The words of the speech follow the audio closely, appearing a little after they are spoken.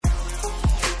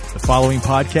The following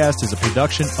podcast is a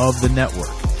production of the network.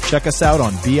 Check us out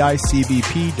on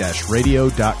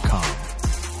bicbp-radio.com.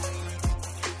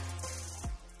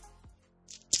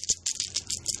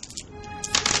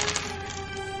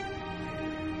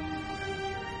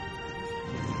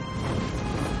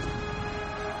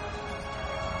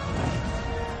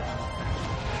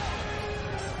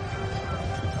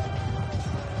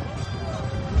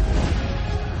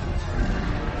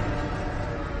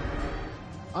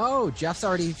 Jeff's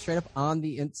already straight up on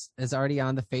the is already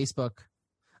on the Facebook,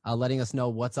 letting us know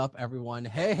what's up, everyone.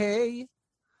 Hey,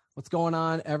 what's going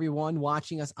on, everyone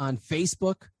watching us on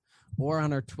Facebook or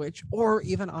on our Twitch or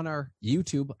even on our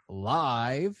YouTube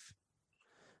live?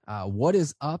 What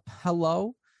is up?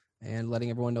 Hello, and letting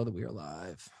everyone know that we are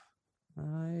live.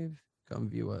 Come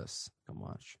view us. Come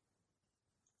watch.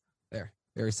 There,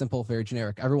 very simple, very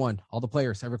generic. Everyone, all the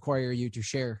players, I require you to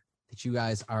share that you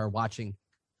guys are watching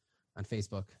on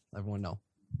Facebook. Let everyone know.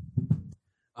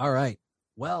 All right.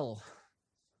 Well,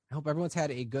 I hope everyone's had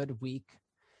a good week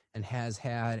and has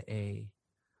had a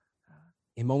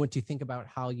moment to think about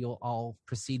how you'll all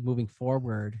proceed moving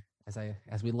forward.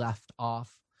 As we left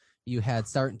off, you had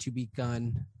started to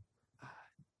begun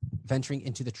venturing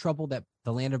into the trouble that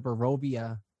the land of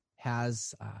Barovia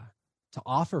has to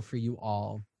offer for you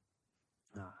all.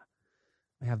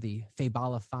 I have the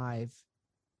Fabala 5.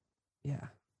 Yeah.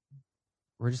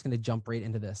 We're just going to jump right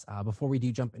into this. Before we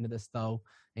do jump into this, though,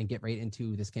 and get right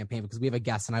into this campaign, because we have a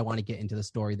guest and I want to get into the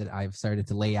story that I've started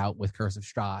to lay out with Curse of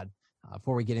Strahd.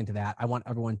 Before we get into that, I want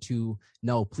everyone to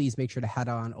know, please make sure to head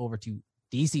on over to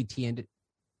DCT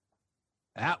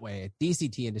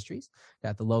Industries.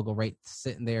 Got the logo right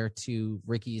sitting there to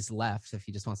Ricky's left if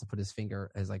he just wants to put his finger,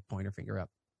 his like pointer finger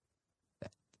up. A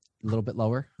little bit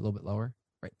lower.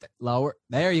 Right there. Lower.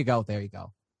 There you go.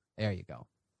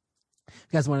 If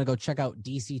you guys want to go check out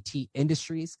DCT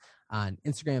Industries on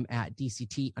Instagram at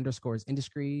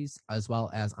DCT_Industries, as well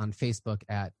as on Facebook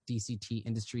at DCT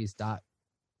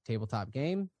Industries.tabletop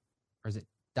game, or is it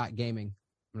 .gaming?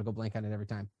 I'm going to go blank on it every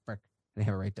time. Frick. I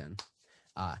have it right then.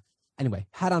 Anyway,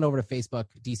 head on over to Facebook,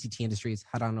 DCT Industries.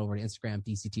 Head on over to Instagram,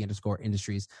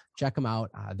 DCT_Industries. Check them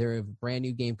out. They're a brand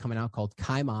new game coming out called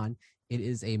Kaimon. It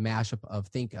is a mashup of,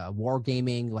 war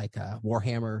gaming, like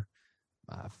Warhammer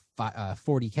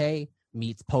 40K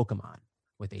meets Pokemon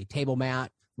with a table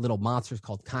mat, little monsters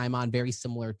called Kaimon, very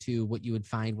similar to what you would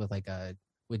find with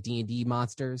with D&D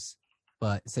monsters,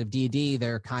 but instead of D&D,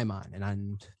 they're Kaimon,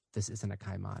 and this isn't a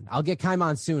Kaimon. I'll get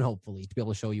Kaimon soon, hopefully, to be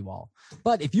able to show you all.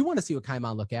 But if you want to see what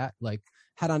Kaimon look at,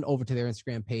 head on over to their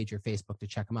Instagram page or Facebook to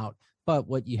check them out. But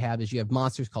what you have is you have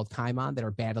monsters called Kaimon that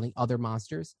are battling other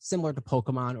monsters, similar to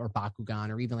Pokemon or Bakugan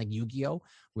or even like Yu-Gi-Oh!,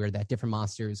 where that different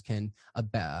monsters can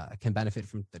benefit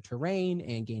from the terrain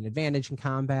and gain advantage in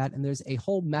combat. And there's a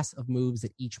whole mess of moves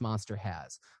that each monster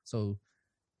has. So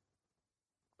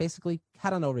basically,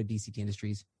 head on over to DCT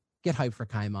Industries, get hyped for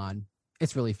Kaimon.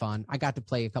 It's really fun. I got to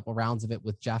play a couple rounds of it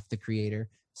with Jeff, the creator.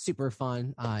 Super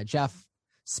fun. Jeff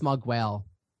Smugwell,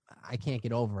 I can't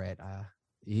get over it.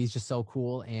 He's just so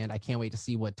cool, and I can't wait to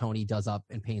see what Tony does up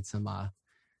and paints him up.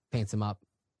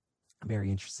 I'm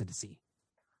very interested to see.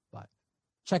 But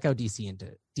check out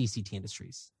DCT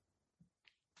Industries.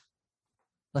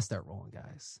 Let's start rolling,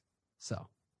 guys. So,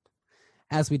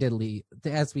 as we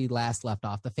last left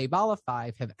off, the Fabala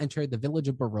 5 have entered the village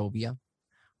of Barovia,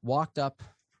 walked up,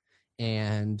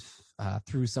 and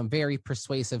through some very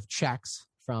persuasive checks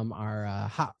from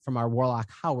our warlock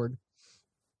Howard,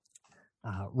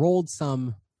 rolled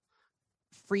some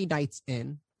free nights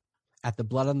in at the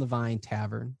Blood on the Vine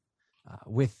Tavern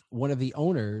with one of the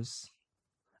owners,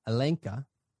 Alenka,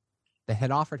 that had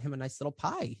offered him a nice little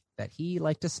pie that he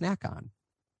liked to snack on.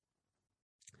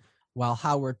 While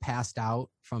Howard passed out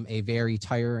from a very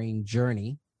tiring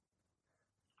journey,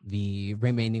 the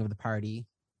remaining of the party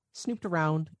snooped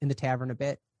around in the tavern a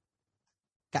bit,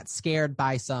 got scared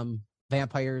by some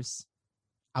vampires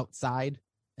outside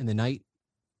in the night,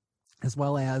 as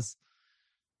well as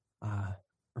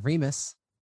Remus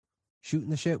shooting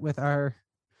the shit with our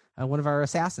one of our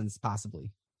assassins,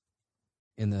 possibly,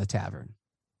 in the tavern.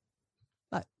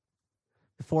 But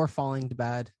before falling to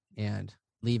bed and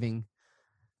leaving,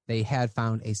 they had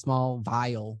found a small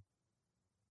vial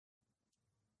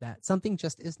that something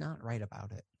just is not right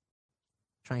about it,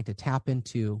 trying to tap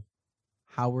into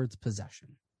Howard's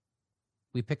possession.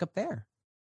 We pick up there.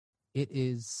 It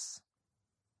is...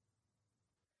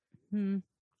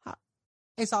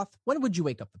 Aesop, when would you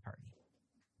wake up the party?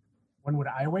 When would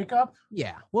I wake up?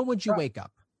 Yeah, when would you wake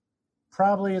up?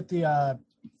 Probably at the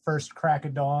first crack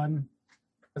of dawn,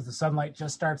 as the sunlight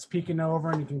just starts peeking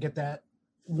over and you can get that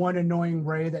one annoying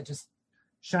ray that just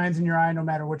shines in your eye no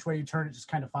matter which way you turn. It just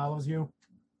kind of follows you.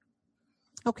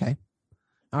 Okay.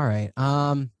 All right.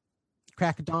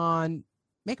 Crack of dawn.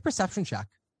 Make a perception check.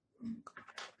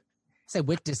 Say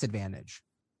with disadvantage.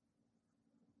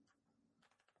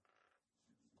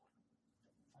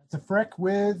 It's a frick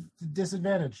with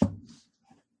disadvantage.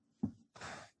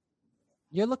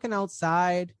 You're looking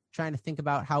outside, trying to think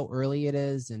about how early it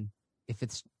is and if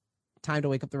it's time to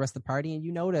wake up the rest of the party, and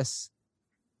you notice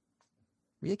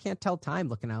really can't tell time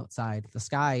looking outside. The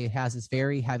sky has this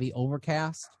very heavy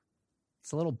overcast.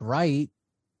 It's a little bright,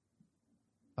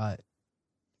 but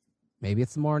maybe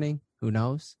it's the morning. Who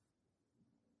knows?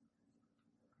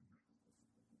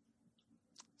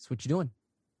 So what you doing?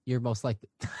 You're most likely...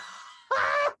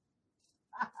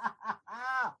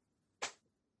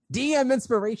 DM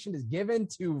inspiration is given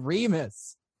to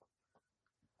Remus.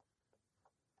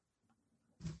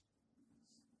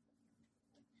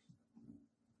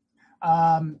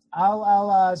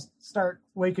 I'll start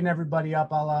waking everybody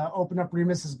up. I'll open up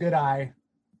Remus's good eye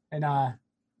and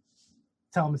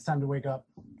tell him it's time to wake up,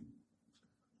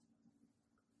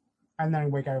 and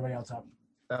then wake everybody else up.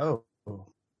 Oh,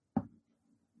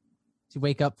 To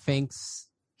wake up Finks,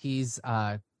 he's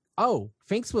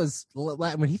Finks was,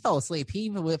 when he fell asleep,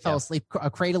 fell asleep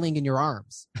cradling in your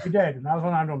arms. He did, and I was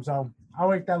holding on to him, so I'll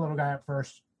wake that little guy up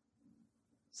first.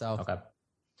 So okay.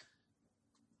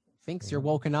 Finks, you're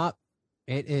woken up.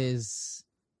 It is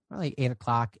probably 8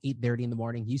 o'clock, 8:30 in the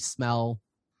morning. You smell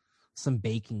some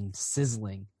baking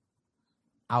sizzling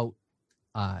out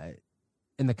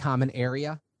in the common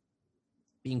area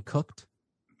being cooked.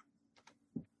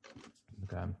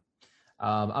 Okay.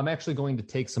 I'm actually going to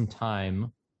take some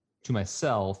time to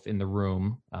myself in the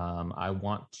room. I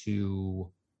want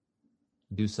to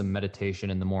do some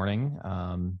meditation in the morning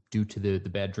due to the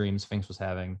bad dreams Finks was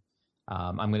having.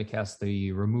 I'm going to cast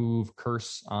the remove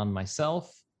curse on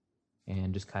myself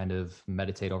and just kind of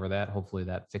meditate over that. Hopefully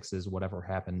that fixes whatever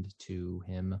happened to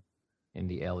him in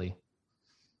the alley.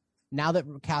 Now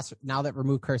that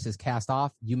remove curse is cast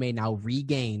off, you may now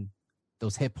regain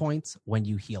those hit points when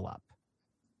you heal up.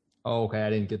 Oh, okay. I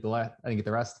didn't get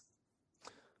the rest.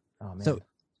 Oh man. So,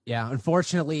 yeah,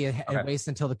 unfortunately, it waits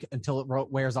until it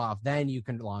wears off. Then you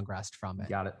can long rest from it.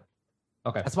 Got it.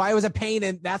 Okay. That's why it was a pain,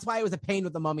 and that's why it was a pain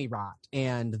with the mummy rot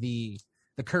and the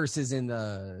curses in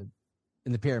the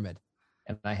pyramid.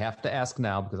 And I have to ask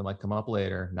now because it might come up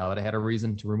later. Now that I had a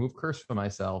reason to remove curse for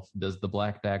myself, does the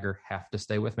black dagger have to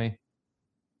stay with me,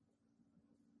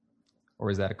 or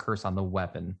is that a curse on the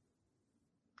weapon?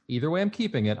 Either way, I'm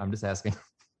keeping it. I'm just asking.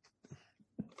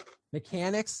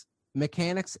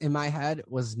 Mechanics in my head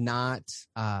was not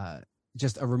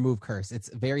just a remove curse.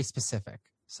 It's very specific.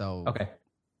 So Okay.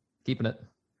 Keeping it.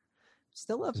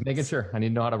 Still Just making sure. I need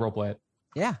to know how to roleplay it.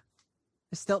 Yeah.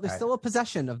 There's still a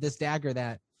possession of this dagger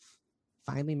that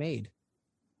finally made.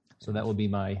 So that will be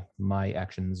my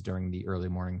actions during the early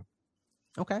morning.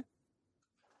 Okay.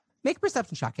 Make a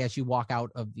perception check as you walk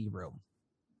out of the room.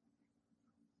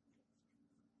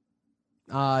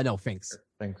 No, Finks.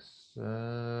 Thanks.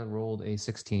 Rolled a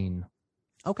 16.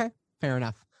 Okay, fair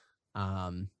enough.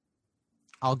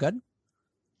 All good?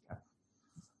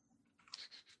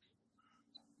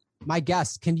 My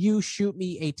guest, can you shoot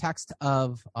me a text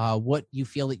of what you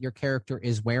feel that your character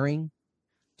is wearing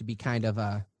to be kind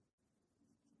of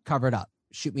covered up?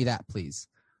 Shoot me that, please.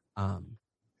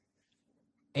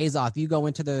 Azoth, you go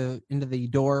into the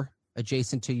door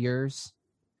adjacent to yours.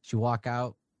 As you walk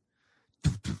out,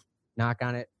 knock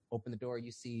on it, open the door.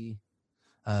 You see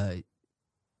a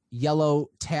yellow,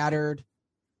 tattered,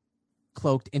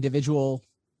 cloaked individual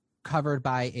covered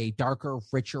by a darker,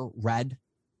 richer red,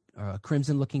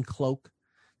 crimson-looking cloak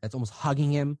that's almost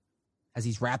hugging him as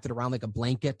he's wrapped it around like a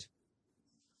blanket.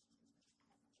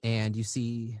 And you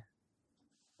see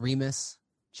Remus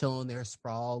chilling there,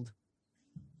 sprawled,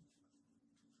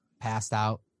 passed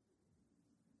out.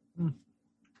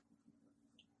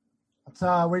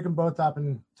 Let's wake them both up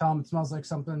and tell them it smells like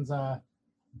something's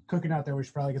cooking out there. We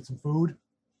should probably get some food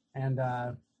and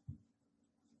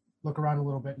look around a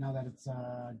little bit now that it's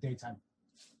daytime.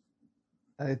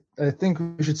 I think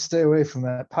we should stay away from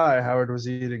that pie Howard was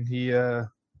eating. He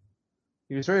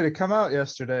was ready to come out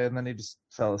yesterday and then he just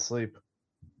fell asleep.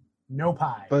 No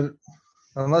pie. But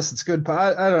unless it's good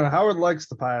pie, I don't know. Howard likes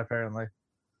the pie apparently.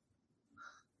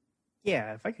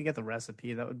 Yeah, if I could get the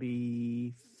recipe, that would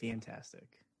be fantastic.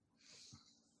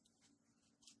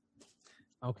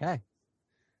 Okay.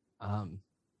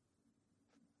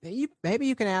 Maybe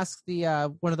you can ask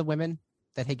the one of the women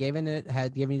that had given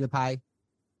you the pie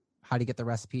how to get the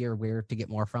recipe or where to get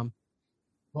more from.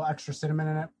 A little extra cinnamon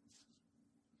in it.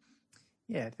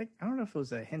 Yeah, I don't know if it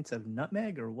was a hint of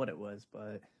nutmeg or what it was,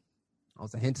 but That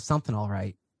was a hint of something, all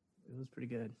right. It was pretty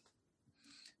good.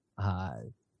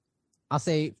 I'll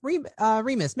say,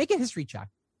 Remus, make a history check.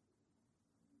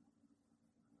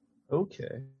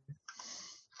 Okay.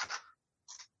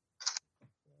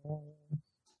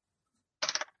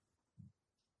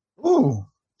 Ooh,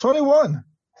 21.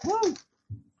 Woo!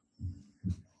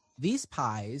 These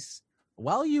pies,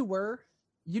 while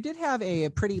you did have a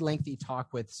pretty lengthy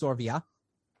talk with Sorvia,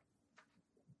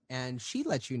 and she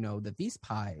let you know that these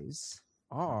pies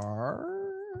are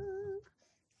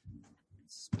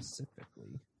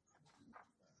specifically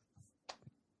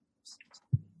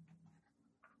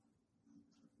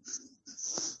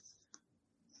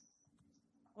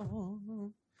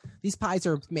these pies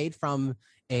are made from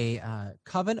a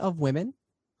coven of women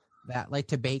that like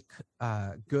to bake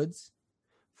goods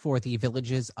for the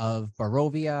villages of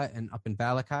Barovia and up in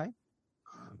Valakai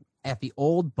at the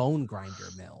old bone grinder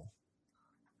mill.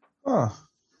 Oh,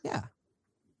 Yeah.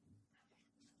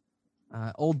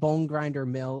 Old bone grinder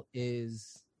mill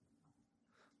is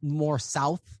more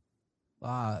south,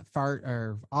 far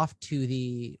or off to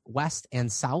the west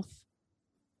and south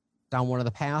down one of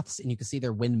the paths, and you can see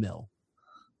their windmill.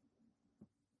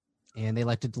 And they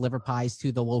like to deliver pies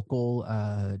to the local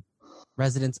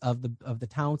residents of the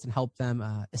towns and help them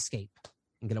escape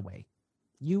and get away.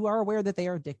 You are aware that they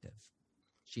are addictive.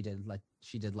 She did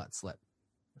let slip.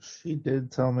 she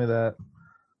did tell me that.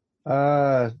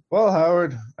 Well,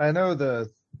 Howard, I know the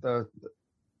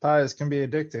pies can be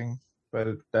addicting,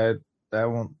 but I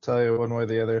won't tell you one way or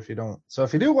the other if you don't. So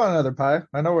if you do want another pie,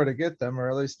 I know where to get them, or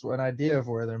at least an idea of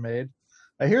where they're made.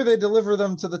 I hear they deliver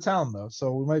them to the town, though,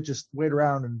 so we might just wait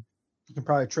around and you can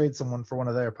probably trade someone for one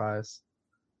of their pies.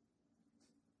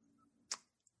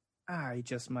 I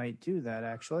just might do that,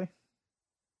 actually.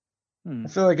 I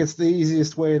feel like it's the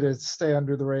easiest way to stay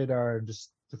under the radar, and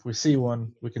just if we see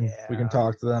one, we can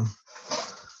talk to them.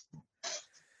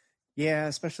 Yeah,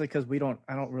 especially because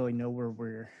I don't really know where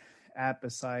we're at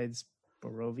besides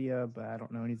Barovia, but I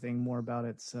don't know anything more about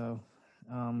it. So,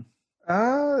 yeah.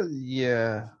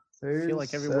 I feel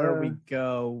like everywhere we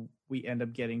go, we end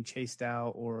up getting chased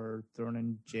out or thrown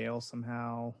in jail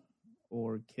somehow,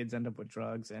 or kids end up with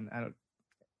drugs. And I don't,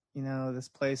 this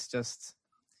place just,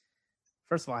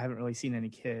 first of all, I haven't really seen any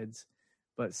kids,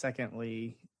 but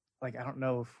secondly, like, I don't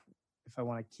know if I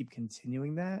want to keep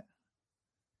continuing that.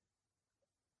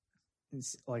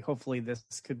 It's like, hopefully this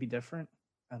could be different.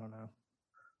 I don't know.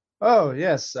 Oh,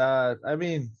 yes. I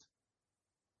mean,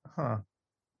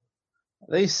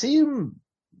 they seem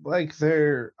like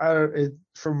they're,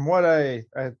 from what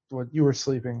what you were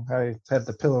sleeping, I had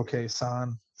the pillowcase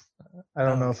on. I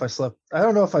don't know if I slept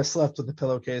with the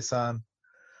pillowcase on.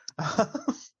 I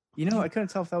couldn't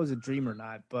tell if that was a dream or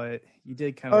not, but you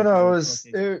did kind Oh, of.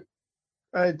 no,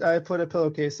 I put a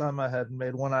pillowcase on my head and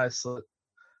made one eye slit,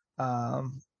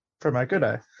 for my good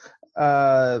eye.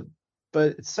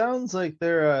 But it sounds like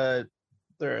they're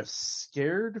a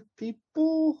scared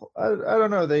people. I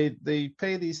don't know. They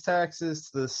pay these taxes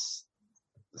to this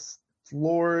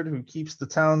lord who keeps the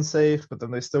town safe, but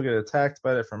then they still get attacked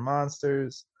by different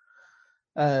monsters,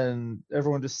 and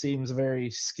everyone just seems very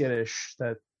skittish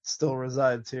that still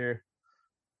resides here.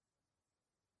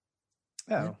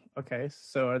 Oh, okay.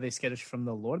 So are they skittish from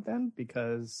the Lord then,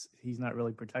 because he's not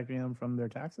really protecting them from their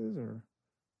taxes, or?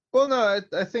 Well, no,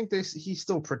 I think he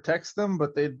still protects them,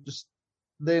 but they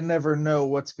never know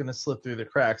what's going to slip through the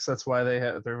cracks. That's why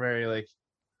they're very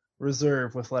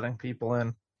reserved with letting people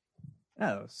in.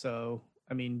 Oh, so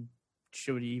I mean,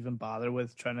 should we even bother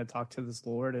with trying to talk to this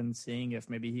Lord and seeing if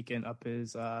maybe he can up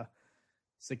his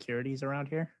securities around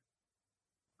here?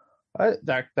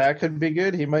 That could be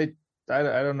good. He might. I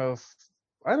don't know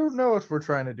what we're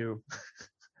trying to do.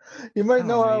 You might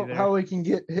know how we can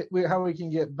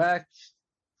get back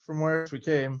from where we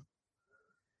came.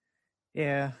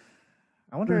 Yeah,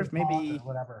 I wonder if maybe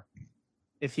whatever,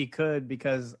 if he could,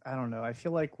 because I don't know. I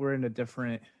feel like we're in a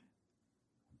different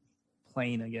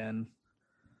plane again.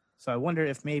 So I wonder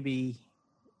if maybe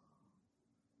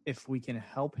if we can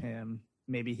help him,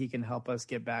 maybe he can help us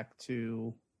get back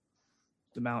to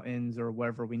the mountains or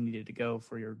wherever we needed to go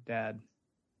for your dad.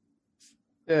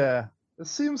 Yeah, it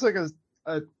seems like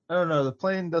I don't know. The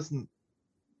plane doesn't,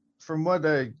 from what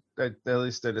I at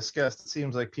least I discussed, it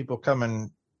seems like people come and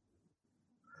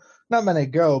not many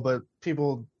go, but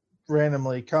people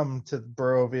randomly come to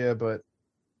Barovia. But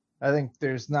I think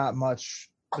there's not much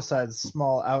besides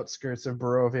small outskirts of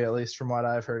Barovia, at least from what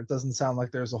I've heard. It doesn't sound like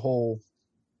there's a whole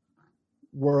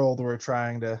world we're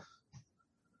trying to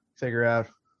figure out.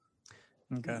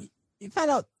 Okay. You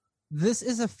find out this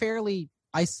is a fairly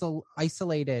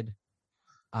isolated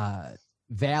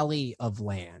valley of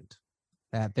land.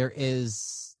 that there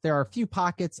are a few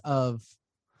pockets of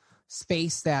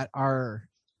space that are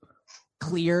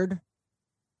cleared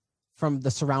from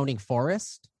the surrounding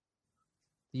forest.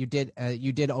 You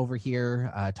did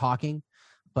overhear talking,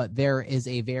 but there is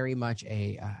a very much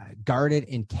guarded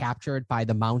and captured by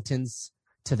the mountains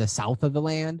to the south of the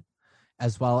land,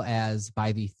 as well as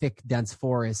by the thick, dense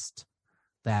forest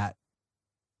that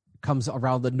comes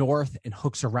around the north and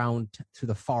hooks around to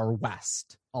the far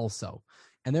west also.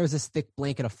 And there's this thick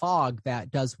blanket of fog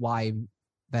that does wind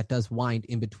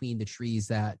in between the trees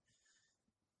that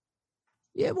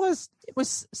it was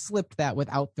slipped that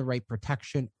without the right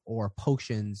protection or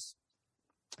potions,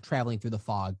 traveling through the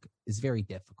fog is very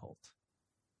difficult.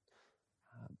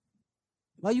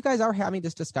 While you guys are having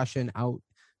this discussion out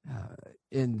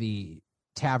in the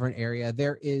tavern area,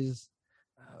 there is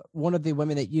one of the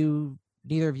women that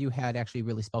neither of you had actually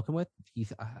really spoken with.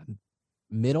 He's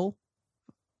middle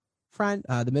friend,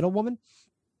 the middle woman,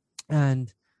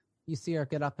 and you see her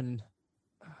get up and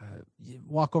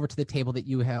walk over to the table that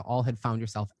you all had found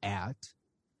yourself at.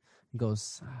 He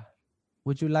goes,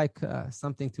 "Would you like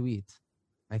something to eat?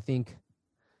 I think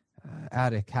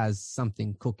Arik has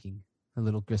something cooking, a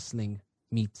little gristling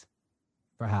meat,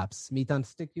 perhaps. Meat on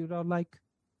stick you don't like?"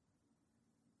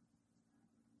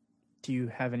 Do you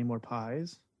have any more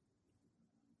pies?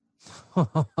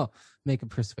 Make a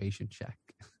persuasion check.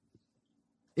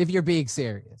 If you're being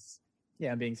serious.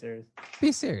 Yeah, I'm being serious.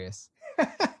 Be serious.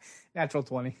 Natural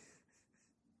 20.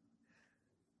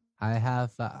 I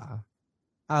have.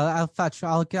 I'll fetch.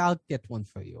 I'll get one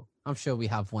for you. I'm sure we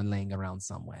have one laying around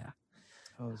somewhere.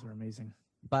 Oh, those are amazing.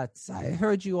 But I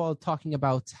heard you all talking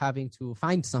about having to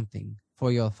find something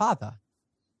for your father.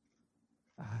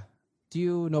 Do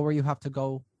you know where you have to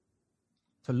go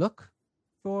to look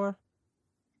for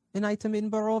an item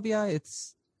in Barovia?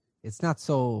 It's not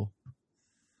so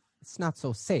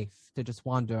safe to just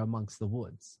wander amongst the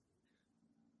woods.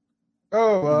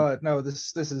 Oh no,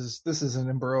 this isn't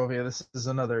in Barovia. This is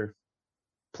another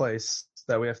place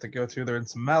that we have to go through. They're in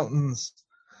some mountains.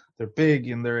 They're big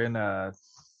and they're in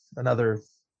another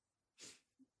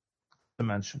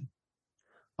dimension.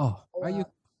 Oh, are you?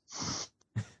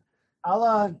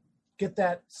 I'll get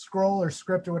that scroll or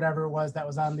script or whatever it was that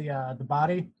was on the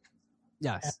body.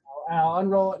 Yes. And I'll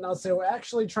unroll it and I'll say we're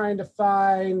actually trying to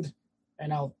find,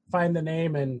 and I'll find the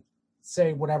name and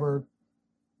say whatever,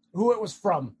 who it was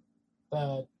from.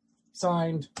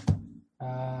 Signed.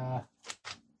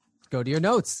 Go to your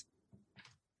notes.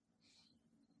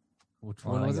 Which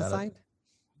one was it got it. signed?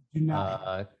 Do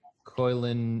not.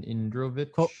 Koilin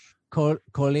Indrovich.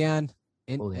 Kolian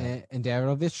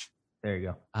Inderovich. There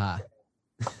you go.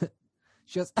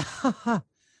 She goes,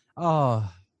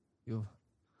 "Oh, you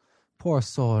poor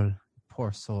soul.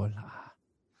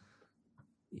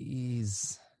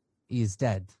 He's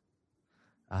dead.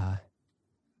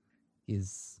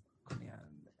 He's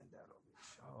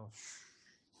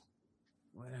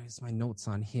where is my notes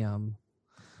on him?"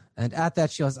 And at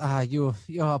that she goes, you're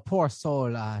a poor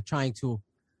soul,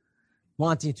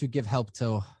 wanting to give help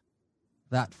to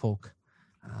that folk.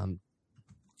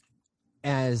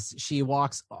 As she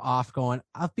walks off going,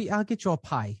 I'll get you a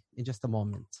pie in just a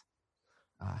moment.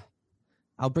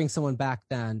 I'll bring someone back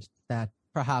then that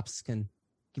perhaps can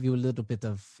give you a little bit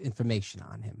of information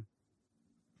on him.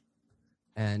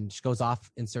 And she goes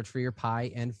off in search for your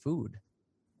pie and food.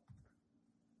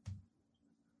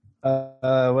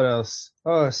 What else?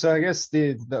 Oh, so I guess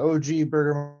the OG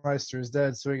Burgermeister is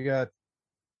dead, so we got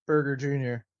Burger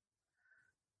Jr.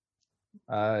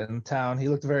 In town. He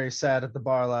looked very sad at the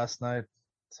bar last night,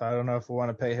 so I don't know if we want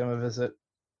to pay him a visit.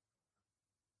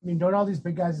 I mean, don't all these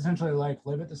big guys essentially like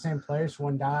live at the same place?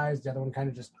 One dies, the other one kind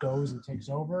of just goes and takes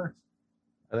over.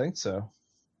 I think so.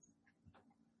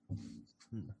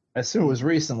 I assume it was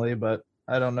recently, but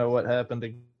I don't know what happened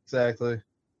exactly.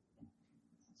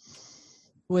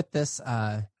 With this,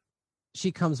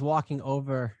 she comes walking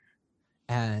over,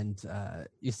 and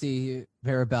you see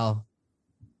Verabel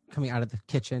coming out of the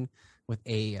kitchen with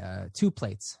two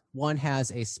plates. One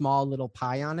has a small little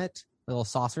pie on it, little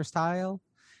saucer style,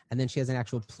 and then she has an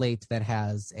actual plate that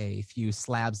has a few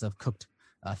slabs of cooked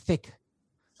thick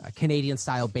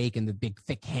Canadian-style bacon, the big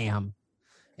thick ham,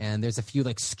 and there's a few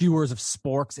like skewers of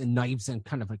sporks and knives and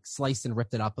kind of like sliced and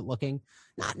ripped it up, but looking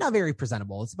not very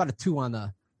presentable. It's about a 2 on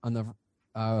the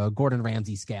Gordon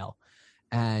Ramsay scale.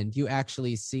 And you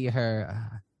actually see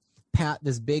her pat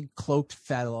this big cloaked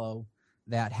fellow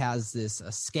that has this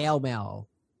scale mail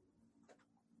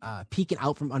peeking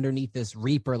out from underneath this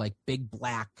reaper, like big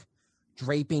black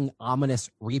draping ominous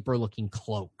reaper looking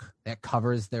cloak that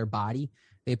covers their body.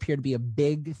 They appear to be a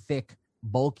big, thick,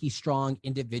 bulky, strong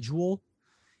individual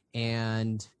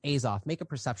And Azoth, make a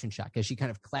perception check as she kind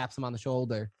of claps him on the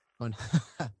shoulder, going,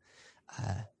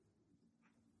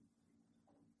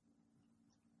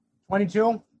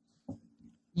 22.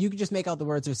 You can just make out the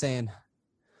words they're saying.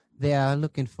 They are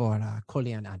looking for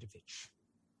Kolyan Androvich.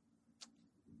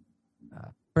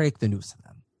 Break the news to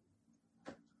them.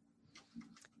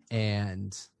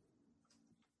 And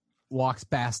walks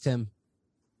past him,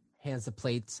 hands the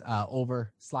plate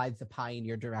over, slides the pie in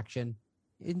your direction.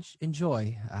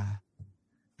 Enjoy.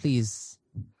 Please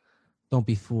don't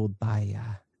be fooled by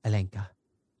Alenka.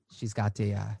 She's got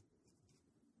a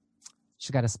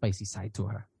spicy side to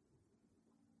her.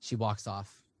 She walks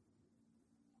off.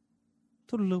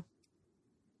 Toodaloo.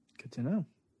 Good to know.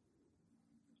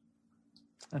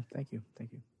 Oh, thank you.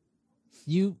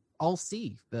 You all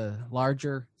see the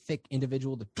larger, thick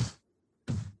individual.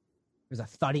 There's a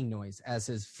thudding noise as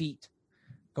his feet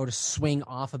go to swing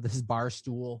off of his bar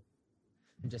stool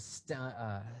and just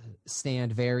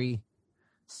stand very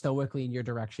stoically in your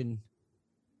direction,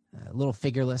 a little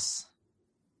figureless.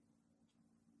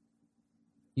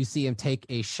 You see him take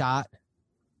a shot,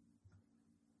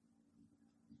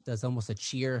 does almost a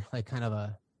cheer, like kind of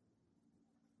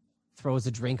throws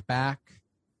a drink back,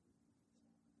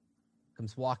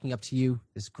 comes walking up to you,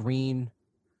 this green,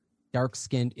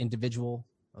 dark-skinned individual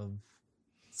of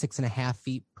 6.5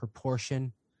 feet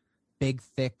proportion, big,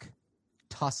 thick,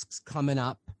 tusks coming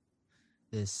up,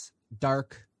 this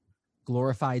dark,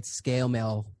 glorified scale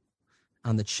mail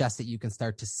on the chest that you can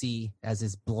start to see as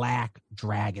his black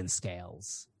dragon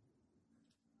scales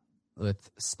with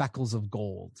speckles of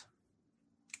gold.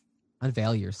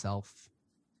 Unveil yourself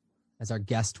as our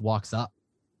guest walks up.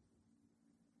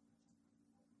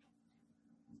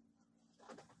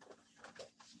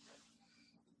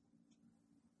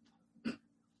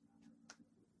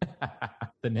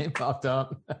 The name popped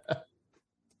up.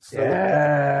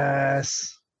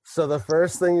 Yes. So the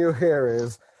first thing you hear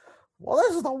is, well,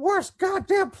 this is the worst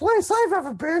goddamn place I've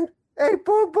ever been. Hey,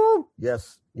 Boom Boom.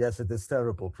 Yes, it is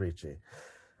terrible, Preachy.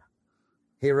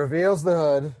 He reveals the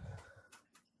hood,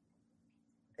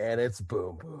 and it's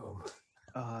Boom Boom.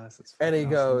 And he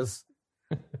goes,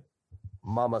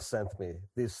 Mama sent me.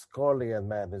 This Corleone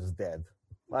man is dead.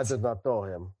 I did not know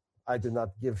him. I do not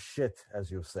give shit,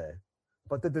 as you say.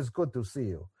 But it is good to see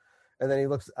you. And then he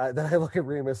looks. Then I look at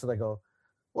Remus and I go,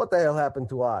 what the hell happened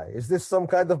to I? Is this some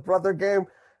kind of brother game?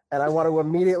 And I want to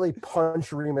immediately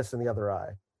punch Remus in the other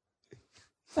eye.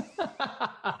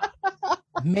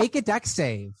 Make a dex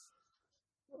save.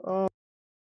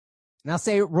 Now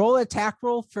say roll an attack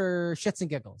roll for shits and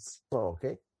giggles. Oh,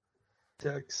 okay.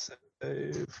 Dex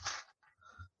save.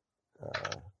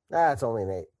 It's only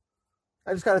an 8.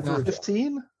 I just got to do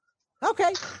 15?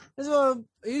 Okay. So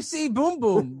you see Boom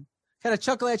Boom kind of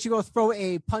chuckle at you, go throw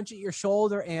a punch at your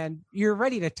shoulder, and you're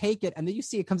ready to take it. And then you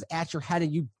see it comes at your head,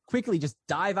 and you quickly just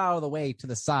dive out of the way to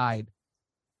the side.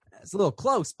 It's a little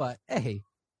close, but hey,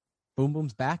 Boom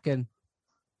Boom's back, and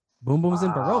Boom Boom's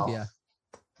in Barovia.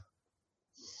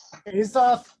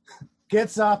 Azoth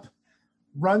gets up,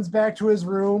 runs back to his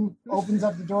room, opens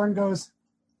up the door, and goes,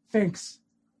 Finks,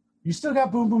 you still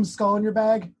got Boom Boom's skull in your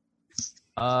bag?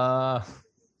 I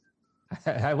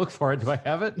look for it. Do I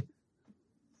have it?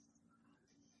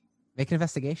 Make an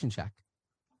investigation check.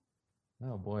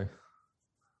 Oh boy.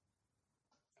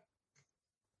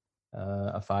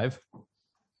 A 5.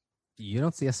 You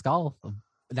don't see a skull,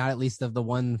 not at least of the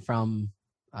one from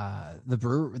the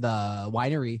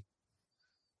winery.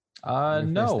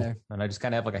 No. And I just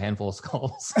kind of have like a handful of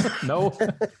skulls. No.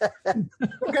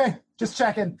 Okay, just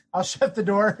checking. I'll shut the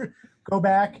door, go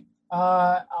back.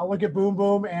 I'll look at Boom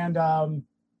Boom and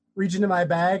reach into my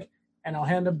bag, and I'll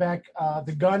hand him back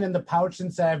the gun in the pouch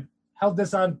and say, I've held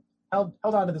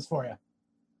on to this for you.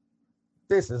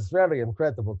 This is very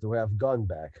incredible to have gun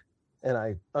back. And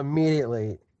I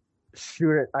immediately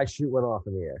shoot it. I shoot one off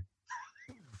in the air.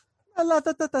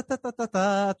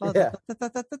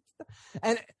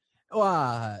 And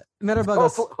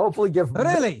Metabug, hopefully give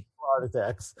really heart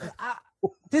attacks.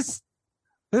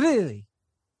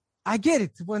 I get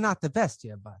it. We're not the best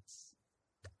here, but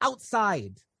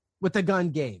outside with the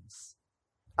gun games.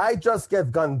 I just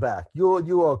get gun back.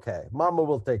 You okay? Mama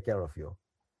will take care of you.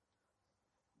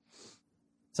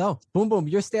 So, Boom Boom,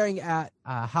 you're staring at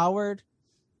Howard,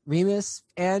 Remus,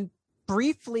 and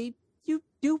briefly, you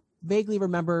do vaguely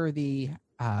remember the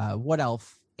Wood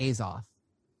Elf Azoth.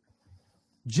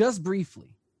 Just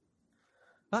briefly.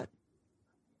 But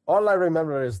all I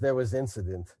remember is there was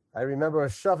incident. I remember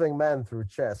shoving man through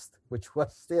chest, which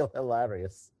was still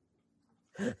hilarious.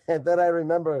 And then I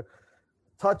remember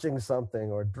touching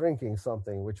something or drinking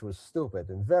something, which was stupid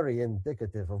and very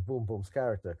indicative of Boom Boom's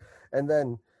character. And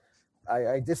then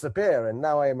I disappear, and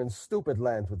now I am in stupid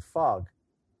land with fog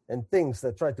and things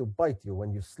that try to bite you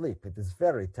when you sleep. It is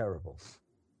very terrible.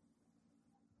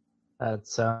 That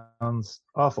sounds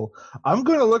awful. I'm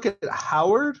going to look at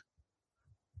Howard.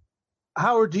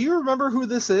 Howard, do you remember who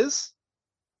this is?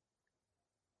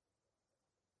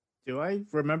 Do I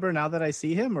remember now that I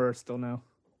see him, or still no?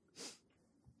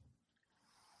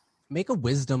 Make a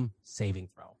wisdom saving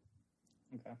throw.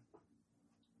 Okay.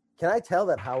 Can I tell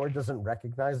that Howard doesn't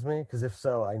recognize me? Because if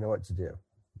so, I know what to do.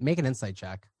 Make an insight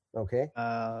check. Okay.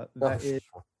 That is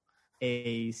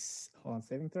a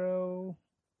saving throw.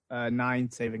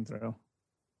 9 saving throw.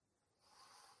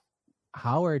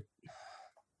 Howard,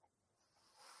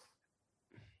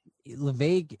 the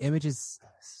vague images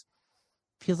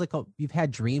feels like you've had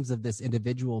dreams of this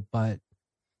individual, but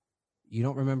you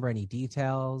don't remember any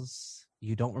details.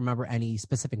 You don't remember any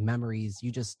specific memories.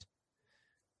 You just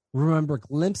remember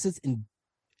glimpses and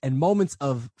moments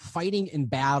of fighting in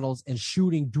battles and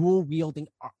shooting dual wielding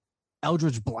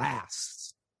eldritch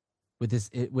blasts with this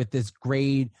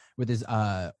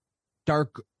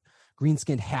dark green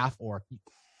skinned half orc.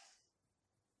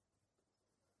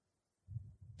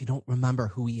 You don't remember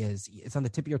who he is. It's on the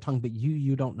tip of your tongue, but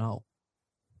you don't know.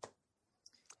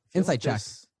 Insight check,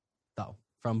 though,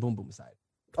 from Boom Boom side.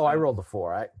 Oh, I rolled a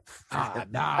 4.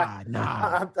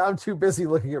 Nah. I'm too busy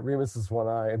looking at Remus's one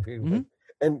eye and being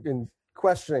and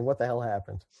questioning what the hell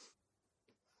happened.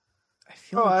 I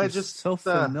feel like you're just so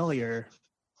familiar,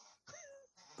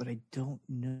 but I don't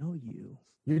know you.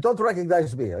 You don't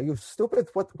recognize me. Are you stupid?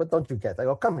 What don't you get? I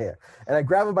go, come here. And I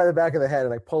grab him by the back of the head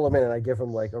and I pull him in and I give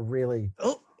him like a really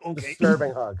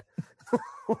disturbing hug.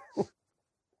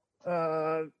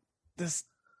 This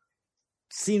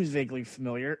seems vaguely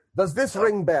familiar. Does this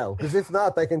ring bell? Because if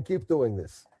not, I can keep doing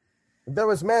this. There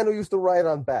was a man who used to ride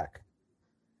on back.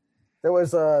 There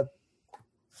was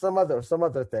some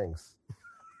other things.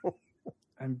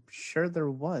 I'm sure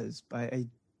there was, but I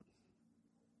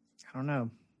don't know.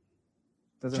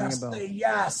 Doesn't ring a bell. Say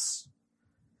yes.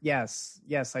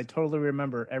 Yes, I totally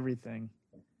remember everything.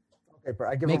 Okay,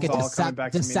 I give Make him a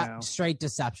straight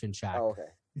deception check. Oh, okay.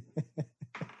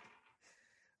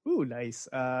 Ooh, nice.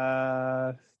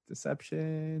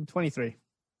 Deception 23.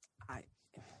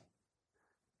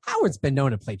 Howard's been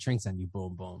known to play tricks on you,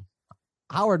 Boom Boom.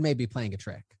 Howard may be playing a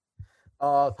trick.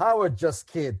 Howard just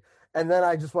kid. And then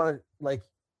I just want to like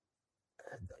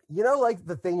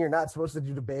the thing you're not supposed to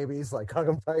do to babies, like hug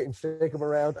them tight and shake them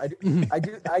around. I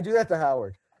do that to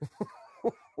Howard.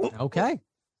 Okay.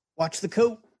 Watch the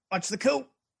coat.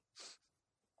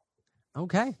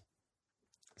 Okay.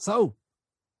 So,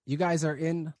 you guys are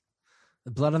in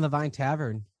the Blood on the Vine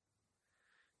Tavern.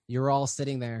 You're all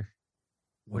sitting there.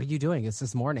 What are you doing? It's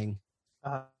this morning.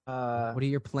 What are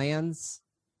your plans?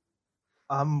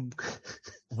 What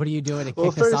are you doing to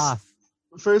kick us off?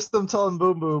 First, I'm telling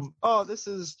Boom Boom, oh, this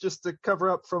is just to cover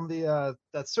up from the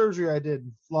that surgery I did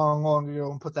long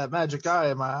ago and put that magic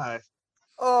eye in my eye.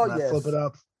 Oh, and yes. I flip it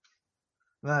up.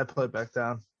 And then I put it back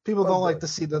down. People don't like to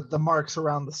see the marks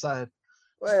around the side.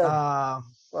 Well,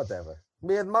 whatever.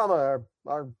 Me and Mama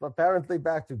are apparently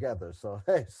back together, so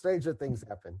hey, stranger things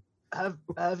happen. Have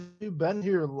you been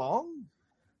here long?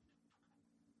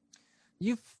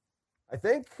 Boom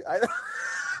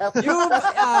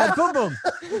Boom.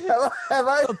 Have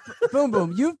I? Boom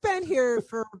Boom. You've been here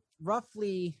for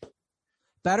roughly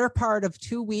better part of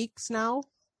 2 weeks now,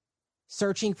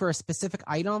 searching for a specific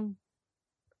item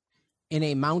in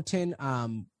a mountain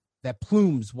that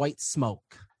plumes white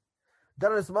smoke.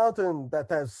 There is a mountain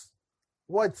that has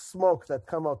white smoke that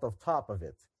come out of top of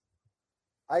it.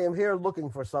 I am here looking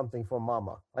for something for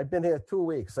Mama. I've been here 2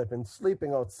 weeks. I've been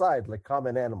sleeping outside like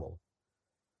common animal.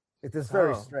 It is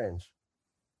very strange.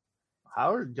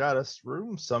 Howard got us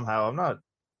room somehow.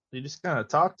 You just kind of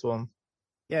talked to him.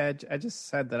 Yeah, I just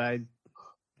said that I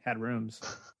had rooms.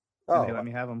 Oh, they let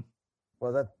me have them.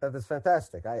 Well, that is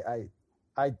fantastic. I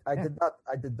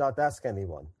did not ask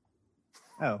anyone.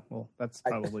 Oh, well, that's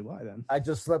probably why then. I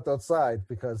just slept outside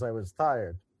because I was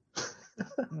tired.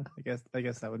 I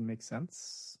guess that would make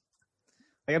sense.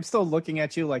 Like I'm still looking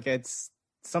at you like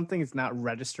something is not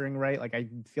registering right. Like I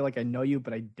feel like I know you,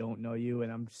 but I don't know you,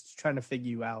 and I'm just trying to figure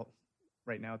you out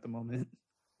right now at the moment.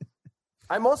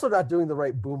 I'm also not doing the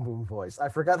right Boom Boom voice. I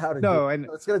forgot how to do it.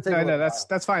 So it's gonna take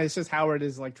that's fine. It's just Howard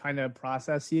is like trying to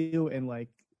process you and like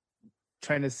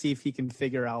trying to see if he can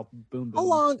figure out Boom Boom.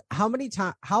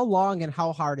 How long and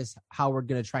how hard is Howard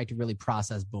going to try to really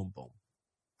process Boom Boom?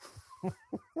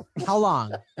 How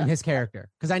long in his character?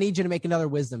 Because I need you to make another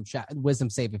wisdom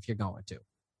save if you're going to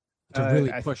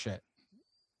really push it.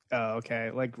 Oh,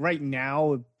 okay. Like right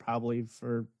now, probably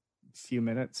for a few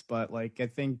minutes, but like I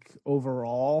think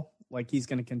overall, Like he's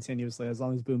going to continuously, as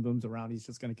long as Boom Boom's around, he's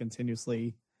just going to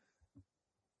continuously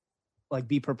like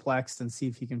be perplexed and see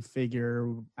if he can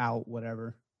figure out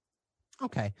whatever.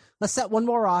 Okay, let's set one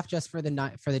more off just for the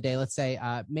night for the day. Let's say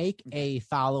make a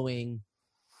following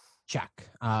check.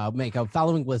 Make a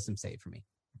following wisdom save for me.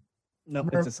 Nope,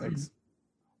 it's a 6.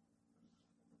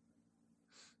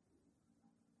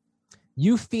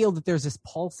 You feel that there's this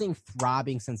pulsing,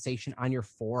 throbbing sensation on your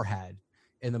forehead,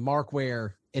 in the mark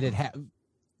where it had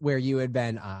where you had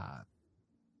been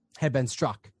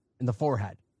struck in the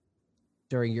forehead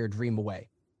during your dream away.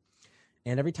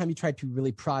 And every time you try to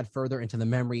really prod further into the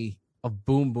memory of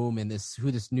Boom Boom and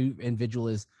who this new individual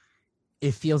is,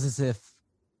 it feels as if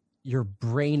your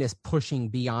brain is pushing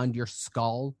beyond your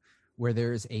skull, where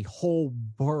there's a hole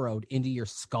burrowed into your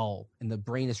skull, and the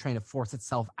brain is trying to force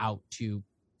itself out to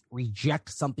reject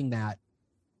something that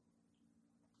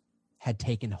had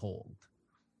taken hold.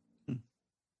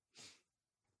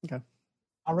 Okay.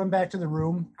 I'll run back to the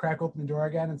room, crack open the door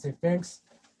again, and say, "Thanks.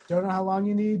 Don't know how long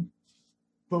you need,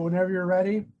 but whenever you're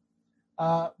ready."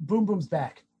 Boom Boom's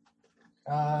back.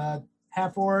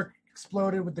 Half orc,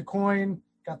 exploded with the coin,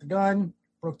 got the gun,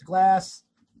 broke the glass.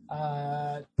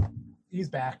 He's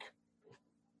back.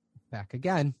 Back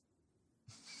again.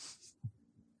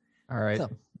 All right. So-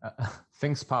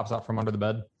 Things pops out from under the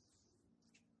bed.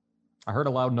 I heard a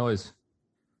loud noise.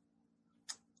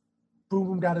 Boom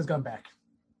Boom got his gun back.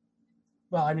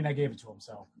 Well, I mean, I gave it to him,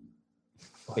 so.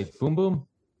 Wait, Boom Boom?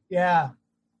 Yeah.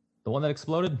 The one that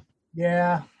exploded?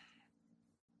 Yeah.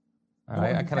 All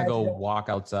right, I kind of go walk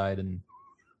outside and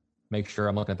make sure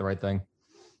I'm looking at the right thing.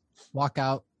 Walk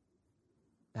out.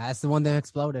 That's the one that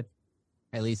exploded.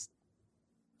 At least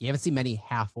you haven't seen many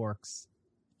half orcs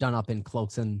done up in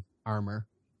cloaks and armor.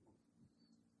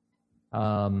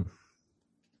 Boom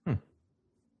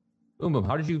Boom,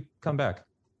 how did you come back?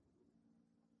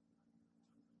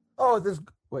 Oh,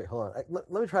 wait, hold on. Let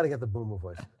me try to get the Boom Boom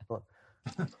voice. Hold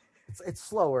on. It's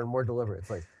slower and more deliberate. It's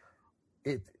like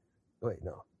wait,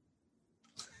 no.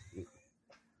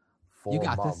 For You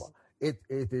got Mama, this.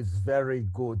 It is very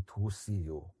good to see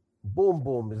you. Boom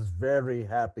Boom is very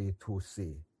happy to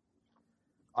see.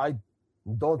 I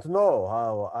don't know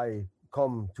how I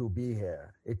come to be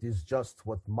here. It is just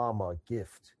what Mama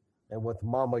gift. And what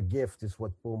Mama gift is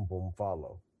what Boom Boom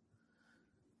follow.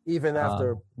 Even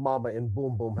after Mama and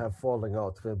Boom Boom have fallen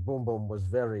out, Boom Boom was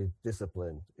very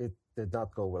disciplined. It did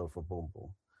not go well for Boom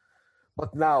Boom.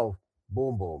 But now,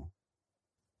 Boom Boom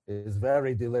is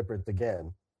very deliberate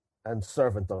again and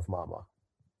servant of Mama.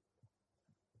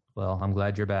 Well, I'm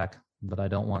glad you're back, but I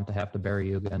don't want to have to bury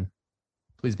you again.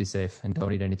 Please be safe and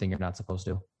don't eat anything you're not supposed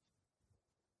to.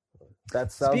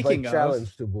 That sounds Speaking like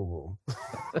challenge to Boom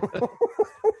Boom.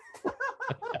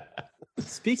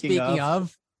 Speaking Speaking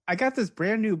of, I got this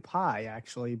brand new pie,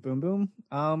 actually, Boom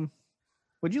Boom.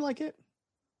 Would you like it?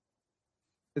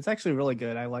 It's actually really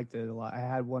good. I liked it a lot. I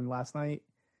had one last night.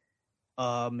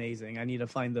 Amazing. I need to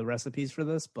find the recipes for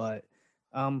this, but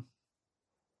I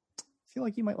feel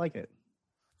like you might like it.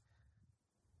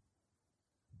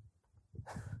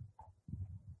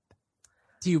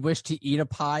 do you wish to eat a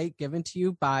pie given to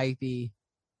you by the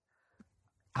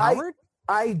Howard?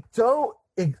 I don't,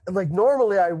 like,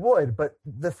 normally I would, but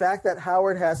the fact that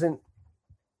Howard hasn't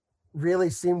really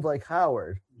seemed like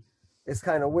Howard is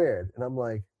kind of weird. And I'm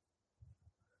like,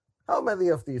 how many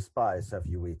of these pies have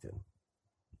you eaten?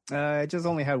 I just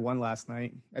only had one last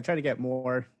night. I tried to get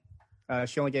more.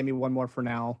 She only gave me one more for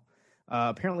now.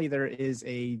 Apparently there is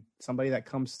somebody that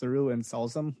comes through and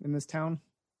sells them in this town,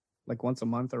 like once a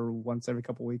month or once every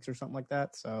couple weeks or something like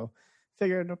that. So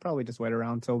figured I'll probably just wait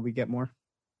around until we get more.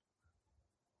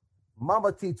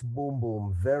 Mama teach Boom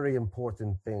Boom very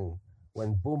important thing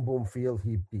when Boom Boom feel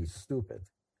he be stupid.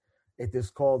 It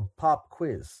is called pop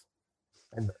quiz.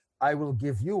 And I will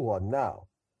give you one now.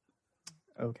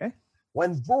 Okay.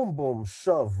 When Boom Boom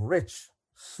shove rich,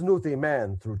 snooty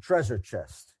man through treasure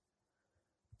chest,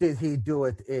 did he do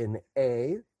it in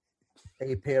A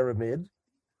pyramid,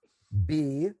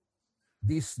 B,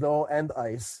 the snow and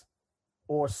ice,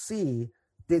 or C,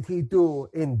 did he do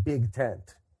in big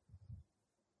tent?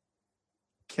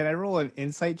 Can I roll an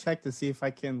insight check to see if I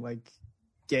can like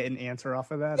get an answer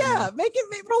off of that? Yeah,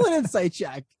 roll an insight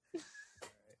check.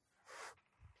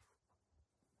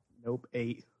 Nope,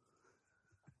 8.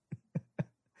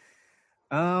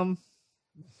 I'm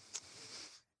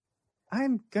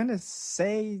gonna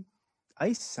say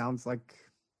ice sounds like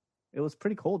it was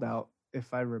pretty cold out,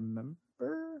 if I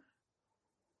remember.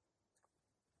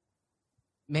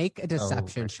 Make a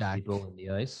deception rich check. People in the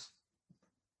ice.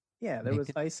 Yeah, there Make was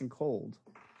it- ice and cold.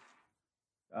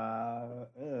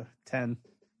 10.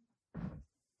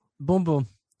 Boom Boom.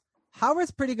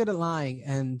 Howard's pretty good at lying,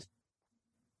 and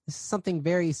this is something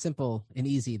very simple and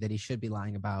easy that he should be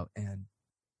lying about, and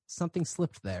something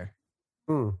slipped there.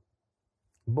 Boom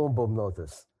Boom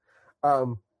notice.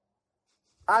 I'm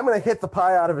going to hit the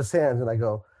pie out of his hands, and I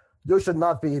go, you should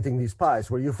not be eating these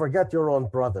pies where you forget your own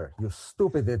brother, you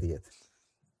stupid idiot.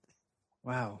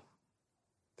 Wow.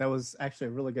 That was actually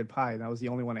a really good pie. That was the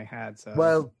only one I had. So.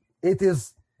 Well, it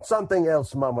is something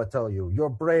else, Mama tell you. Your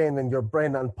brain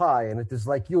on pie, and it is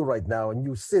like you right now, and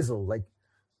you sizzle like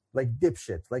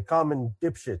dipshit, like common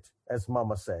dipshit, as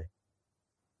Mama say.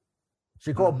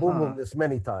 She called Boom Boom this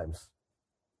many times.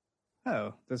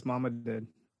 Oh, this Mama did.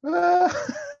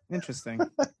 Interesting.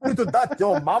 You do that,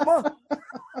 your Mama?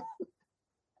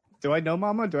 Do I know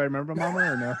Mama? Do I remember Mama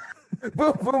or no?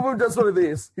 Boom Boom does one of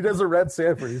these. He does a Red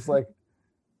Sanford. He's like,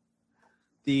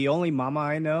 the only Mama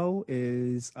I know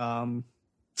is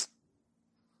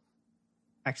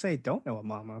actually I don't know a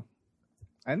Mama.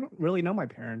 I don't really know my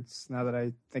parents now that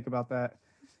I think about that.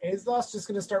 Azlos just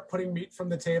gonna start putting meat from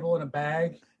the table in a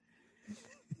bag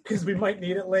because we might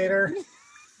need it later.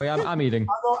 Oh, yeah, I'm eating.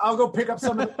 I'll go pick up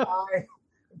some of the pie,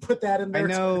 put that in there. I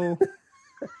know.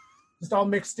 Just all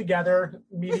mixed together,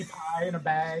 meaty pie in a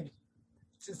bag.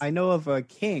 I know of a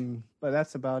king, but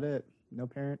that's about it. No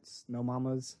parents, no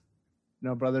mamas,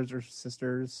 no brothers or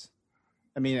sisters.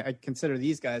 I mean, I consider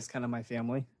these guys kind of my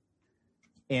family.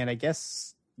 And I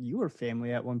guess you were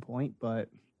family at one point, but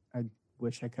I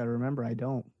wish I could remember. I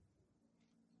don't.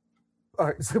 all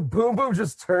right, so Boom Boom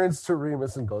just turns to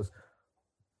Remus and goes,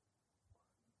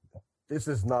 this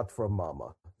is not from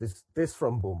Mama. This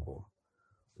from Boom Boom.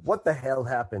 What the hell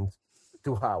happened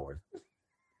to Howard?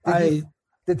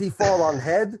 Did he fall on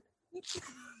head?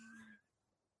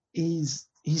 He's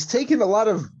taken a lot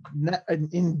of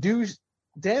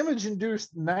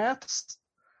damage-induced naps.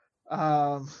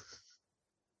 I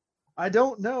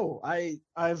don't know.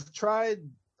 I've tried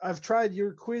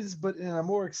your quiz, but in a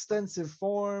more extensive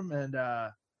form, and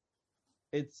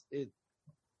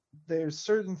there's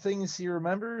certain things he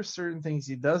remembers, certain things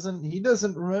he doesn't. He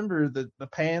doesn't remember the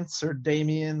pants or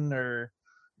Damien or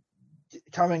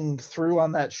coming through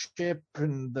on that ship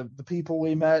and the people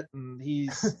we met, and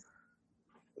he's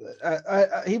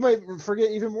he might forget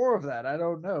even more of that. I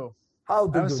don't know. How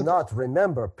do you not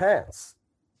remember pants?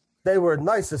 They were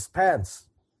nicest pants.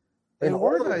 They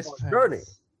were nice journey.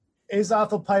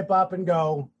 Azoth will pipe up and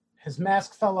go, his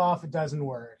mask fell off, it doesn't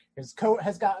work. His coat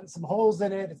has gotten some holes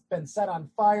in it. It's been set on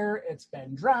fire. It's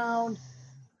been drowned.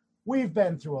 We've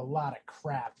been through a lot of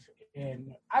crap.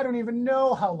 And I don't even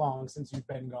know how long since you've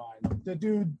been gone. The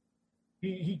dude,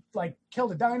 he like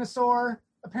killed a dinosaur,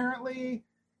 apparently.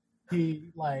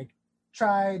 He like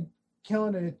tried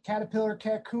killing a caterpillar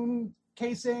cocoon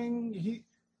casing.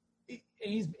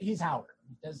 He's Howard.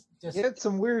 He had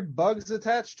some weird bugs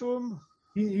attached to him.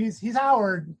 He's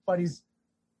Howard, but he's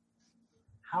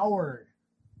Howard.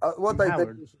 What I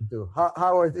think you should do,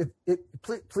 Howard,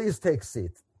 please take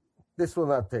seat. This will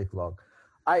not take long.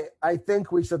 I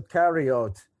think we should carry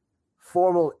out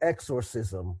formal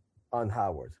exorcism on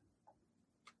Howard.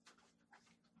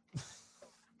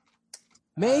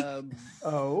 I'm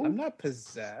not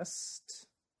possessed.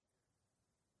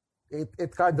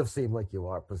 It kind of seemed like you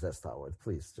are possessed, Howard.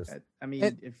 Please, just. I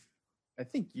mean, if I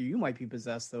think you might be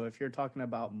possessed though, if you're talking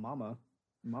about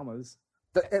mamas.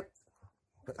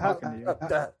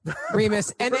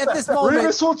 Remus, and at this moment,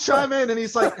 Remus will chime in, and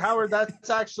he's like, "Howard, that's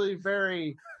actually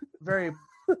very, very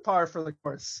par for the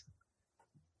course.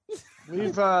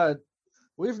 We've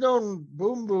known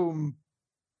Boom Boom.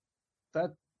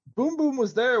 That Boom Boom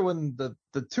was there when the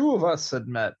two of us had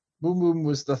met. Boom Boom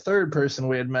was the third person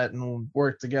we had met and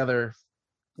worked together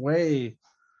way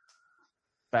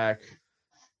back.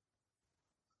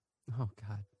 Oh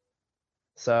God!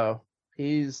 So."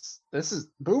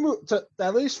 Boom Boom,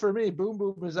 at least for me, Boom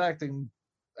Boom is acting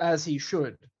as he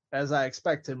should, as I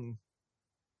expect him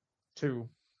to,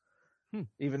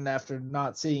 even after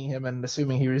not seeing him and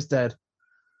assuming he was dead.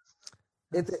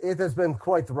 It has been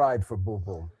quite the ride for Boom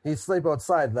Boom. He slept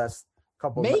outside last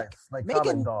couple nights, like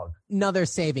common dog. Another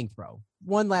saving throw.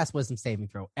 One last wisdom saving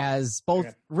throw, as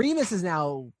both Remus is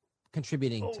now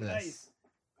contributing to this.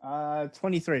 Nice.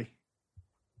 23.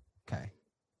 Okay.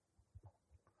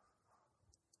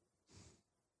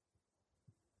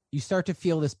 You start to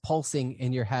feel this pulsing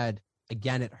in your head.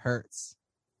 Again, it hurts.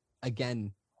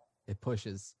 Again, it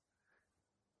pushes.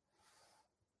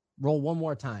 Roll one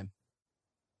more time.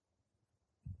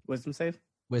 Wisdom save?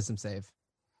 Wisdom save.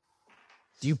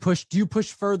 Do you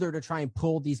push further to try and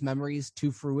pull these memories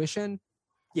to fruition?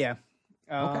 Yeah.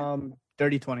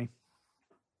 Dirty 20.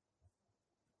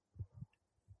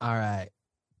 All right.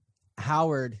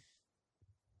 Howard,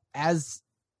 as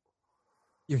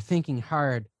you're thinking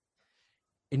hard,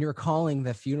 and you're calling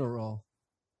the funeral.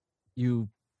 You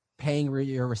paying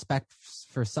your respects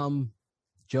for some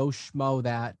Joe Schmo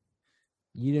that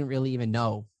you didn't really even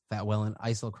know that well in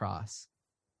Islecross.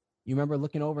 You remember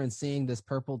looking over and seeing this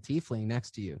purple tiefling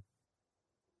next to you.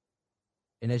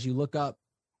 And as you look up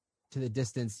to the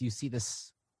distance, you see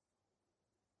this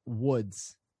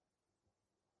woods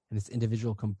and this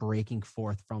individual come breaking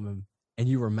forth from him. And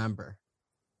you remember,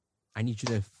 I need you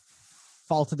to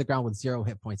fall to the ground with 0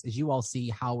 hit points. As you all see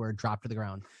Howard drop to the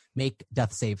ground, make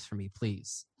death saves for me,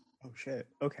 please. Oh shit.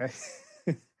 Okay.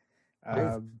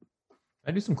 Can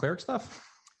I do some cleric stuff?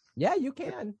 Yeah, you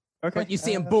can. Okay. But you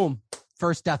see him, boom,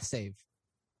 first death save.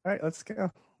 All right, let's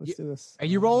go. Let's do this. Are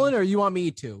you rolling or you want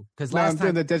me to? Because I'm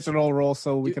doing the digital roll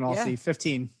so we can all see.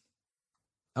 15.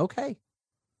 Okay.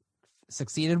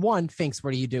 Succeeded 1. Finks,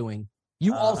 what are you doing?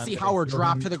 You all see Howard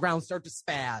drop to the ground, start to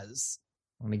spaz.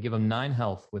 I'm going to give him 9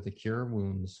 health with a cure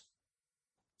wounds.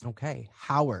 Okay.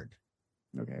 Howard.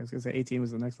 Okay, I was going to say 18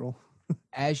 was the next roll.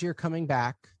 As you're coming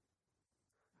back,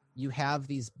 you have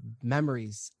these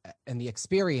memories and the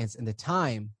experience and the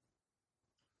time.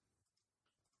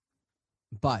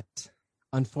 But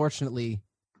unfortunately,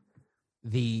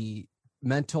 the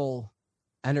mental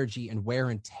energy and wear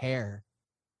and tear,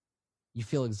 you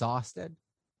feel exhausted.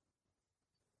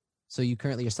 So you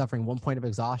currently are suffering 1 point of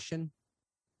exhaustion,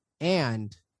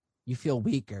 and you feel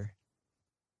weaker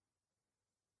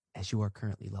as you are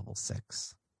currently level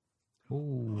 6.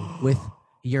 Ooh. With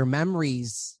your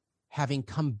memories having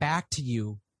come back to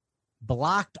you,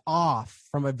 blocked off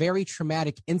from a very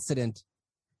traumatic incident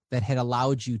that had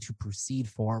allowed you to proceed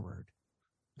forward,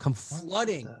 come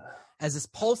flooding as this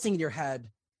pulsing in your head.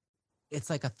 It's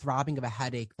like a throbbing of a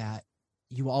headache that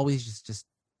you always just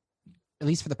at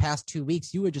least for the past 2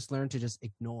 weeks, you would just learn to just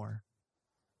ignore.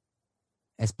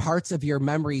 As parts of your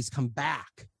memories come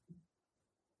back,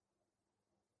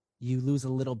 you lose a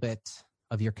little bit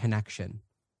of your connection.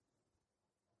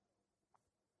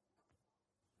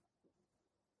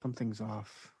 Something's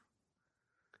off.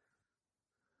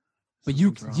 But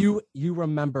you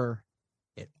remember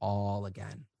it all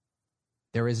again.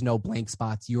 There is no blank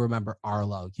spots. You remember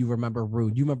Arlo. You remember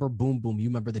Rude. You remember Boom Boom. You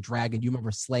remember the dragon. You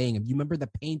remember slaying him. You remember the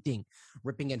painting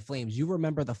ripping in flames. You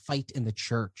remember the fight in the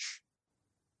church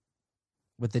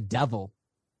with the devil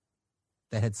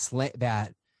that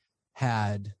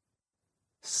had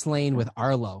slain with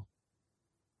Arlo.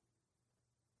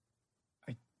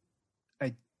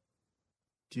 I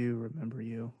do remember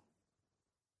you.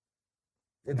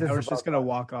 It is Howard's about just going to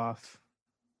walk off.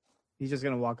 He's just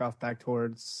going to walk off back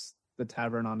towards the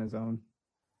tavern on his own.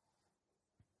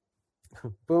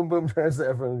 Boom Boom turns to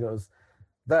everyone and goes,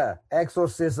 "The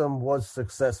exorcism was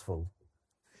successful.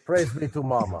 Praise be to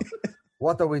Mama.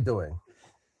 What are we doing?"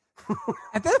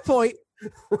 At that point,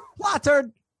 plot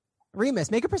turn. Remus,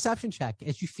 make a perception check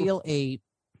as you feel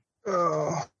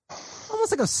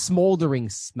almost like a smoldering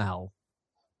smell.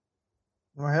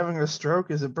 Am I having a stroke?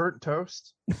 Is it burnt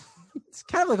toast? It's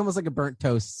kind of like almost like a burnt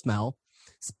toast smell.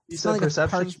 You said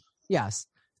perception? Yes.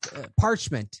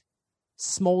 Parchment.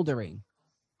 Smoldering.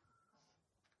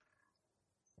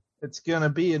 It's going to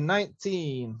be a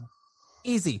 19.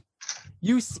 Easy.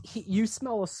 You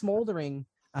smell a smoldering,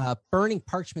 burning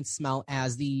parchment smell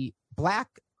as the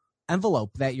black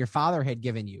envelope that your father had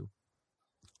given you,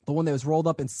 the one that was rolled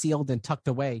up and sealed and tucked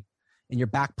away in your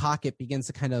back pocket, begins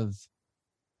to kind of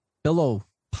billow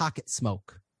pocket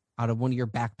smoke out of one of your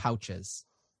back pouches.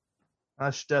 I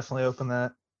should definitely open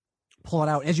that. Pull it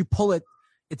out. As you pull it,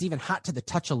 it's even hot to the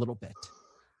touch a little bit.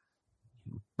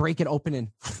 Break it open and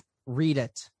read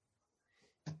it.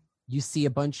 You see a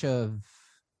bunch of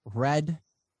red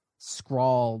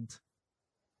scrawled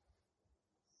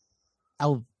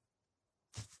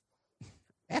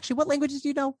Actually, what languages do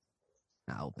you know?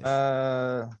 Elvish.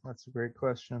 That's a great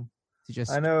question.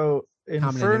 Just I know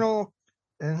Infernal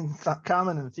and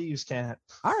Common and Thieves' Cant.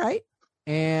 All right.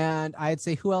 And I'd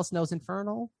say who else knows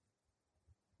Infernal?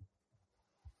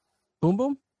 Boom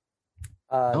Boom?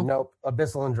 Nope.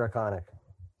 Abyssal and Draconic.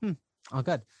 Oh,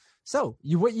 good. So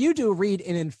what you do read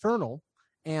in Infernal,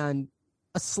 and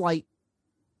a slight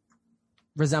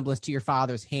resemblance to your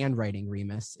father's handwriting,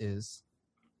 Remus, is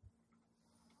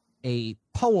a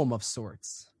poem of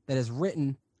sorts that is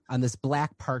written on this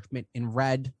black parchment in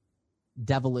red,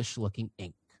 devilish-looking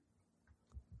ink.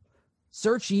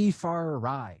 Search ye far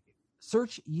awry.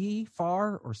 Search ye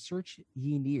far or search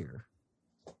ye near.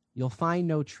 You'll find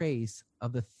no trace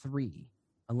of the three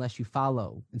unless you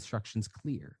follow instructions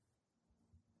clear.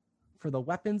 For the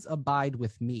weapons abide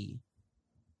with me.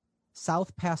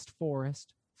 South past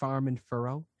forest, farm and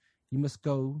furrow, you must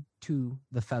go to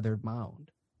the feathered mound.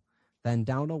 Then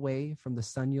down away from the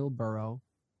sun you'll burrow.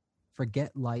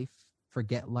 Forget life,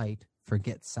 forget light,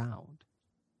 forget sound.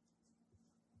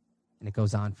 And it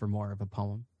goes on for more of a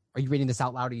poem. Are you reading this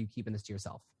out loud or are you keeping this to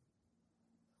yourself?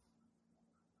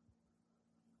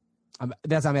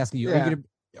 That's what I'm asking you. Yeah.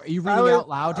 Are you reading it out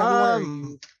loud to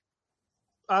everyone?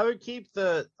 I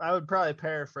would probably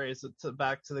paraphrase it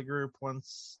back to the group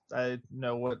once I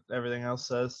know what everything else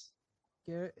says.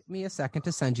 Give me a second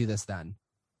to send you this then.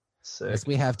 Sick. As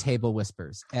we have Table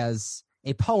Whispers. As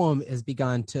a poem has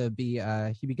begun to be,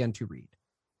 he began to read.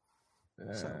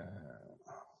 So,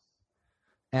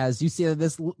 as you see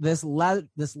this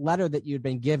letter that you'd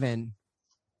been given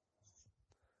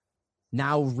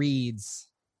now reads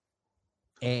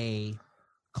a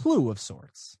clue of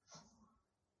sorts.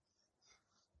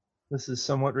 This is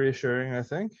somewhat reassuring, I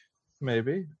think.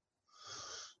 Maybe.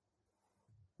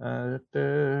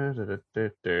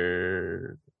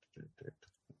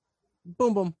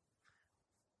 Boom, boom.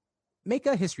 Make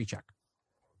a history check.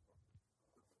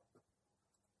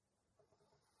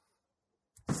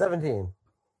 17.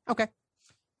 Okay.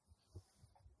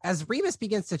 As Remus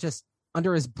begins to just,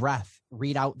 under his breath,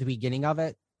 read out the beginning of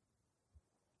it,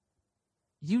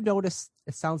 you notice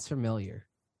it sounds familiar.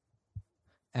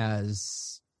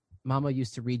 As Mama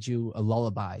used to read you a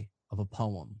lullaby of a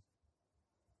poem.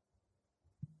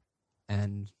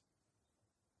 And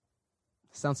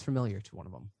it sounds familiar to one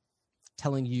of them.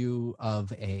 Telling you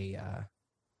of a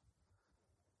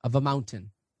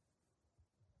mountain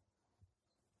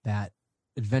that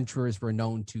adventurers were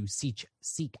known to seek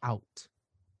out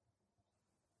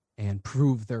and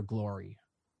prove their glory.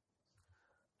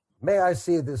 May I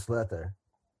see this letter?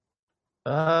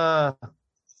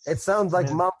 It sounds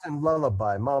like Mountain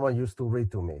Lullaby Mama used to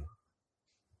read to me.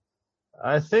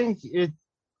 I think it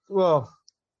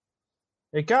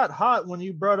got hot when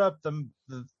you brought up the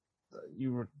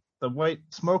White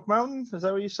Smoke Mountain. Is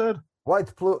that what you said?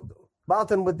 White plume,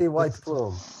 mountain with the white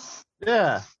plume.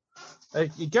 Yeah,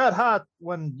 it got hot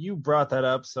when you brought that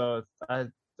up. So I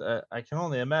can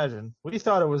only imagine. We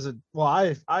thought it was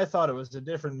I thought it was a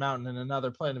different mountain in another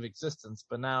plane of existence,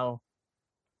 but now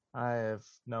I have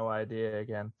no idea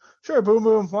again. Sure, Boom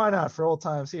Boom, why not? For old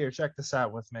times, here, check this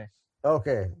out with me.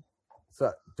 Okay,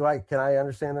 so can I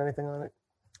understand anything on it?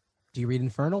 Do you read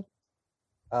Infernal?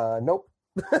 Nope.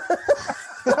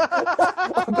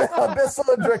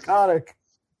 Abyssal and Draconic.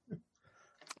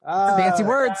 Fancy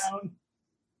words.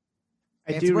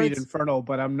 I do read Infernal,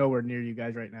 but I'm nowhere near you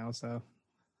guys right now, so.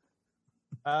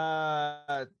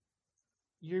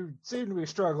 You seem to be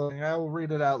struggling. I will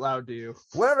read it out loud to you.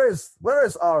 Where is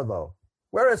Arlo?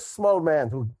 Where is small man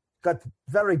who got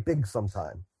very big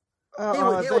sometime? He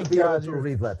would be able to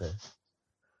read letter.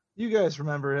 You guys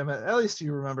remember him. At least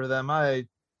you remember them.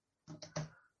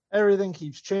 Everything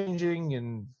keeps changing,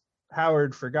 and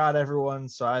Howard forgot everyone,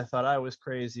 so I thought I was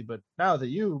crazy. But now that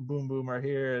you, Boom Boom, are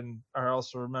here and are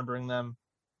also remembering them,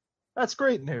 that's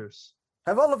great news.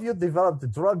 Have all of you developed a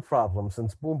drug problem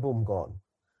since Boom Boom gone?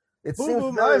 It Boom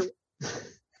seems Boom,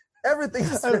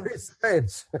 everything's very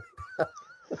strange.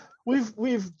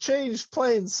 We've changed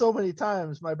planes so many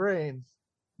times. My brain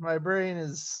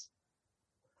is.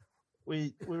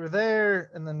 We were there,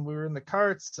 and then we were in the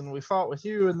carts, and we fought with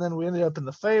you, and then we ended up in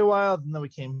the Feywild, and then we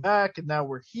came back, and now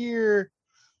we're here.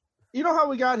 You know how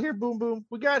we got here, Boom Boom?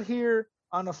 We got here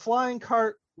on a flying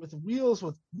cart with wheels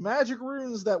with magic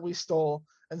runes that we stole,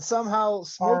 and somehow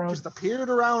smoke just appeared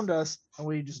around us, and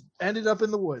we just ended up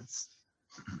in the woods.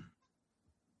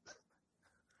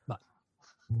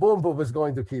 Boom Boom is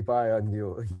going to keep eye on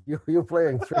you. You're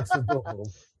playing tricks with Boom Boom.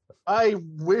 I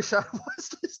wish I was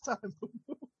this time, Boom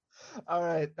Boom. All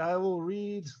right, I will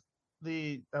read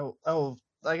the.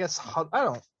 I guess I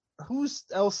don't. Who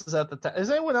else is at the tavern? Is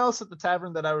anyone else at the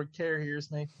tavern that I would care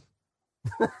hears me?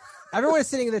 Everyone is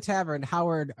sitting in the tavern.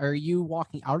 Howard, are you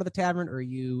walking out of the tavern, or are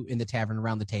you in the tavern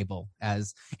around the table?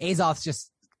 As Azoth's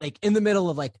just like in the middle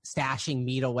of like stashing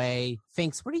meat away.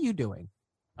 Finks, what are you doing?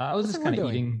 I was just kind of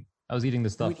eating. I was eating the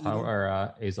stuff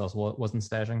Azoth wasn't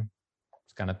stashing.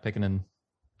 Just kind of picking and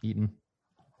eating.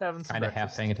 Kind of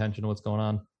half paying attention to what's going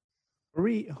on. Were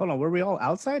we all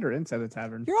outside or inside the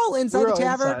tavern? You're all inside the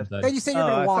tavern. Inside. Then you said you're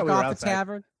going to walk off the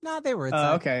tavern. No, they were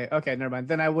inside. Okay, never mind.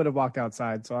 Then I would have walked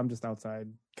outside, so I'm just outside,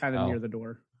 kind of near the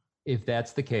door. If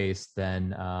that's the case,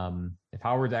 then if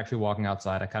Howard's actually walking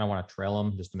outside, I kind of want to trail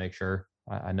him just to make sure.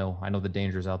 I know the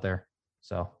dangers out there,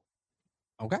 so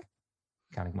okay.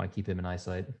 Kind of want to keep him in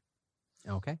eyesight.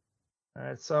 Okay. All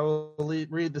right, so I'll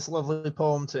read this lovely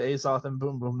poem to Azoth and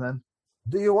Boom Boom then.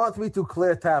 Do you want me to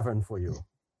clear tavern for you?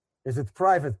 Is it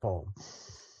private poem?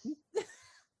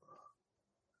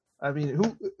 I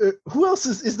mean, who else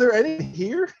is there any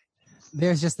here?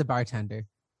 There's just the bartender.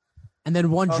 And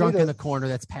then one Oh, drunk he in the does- corner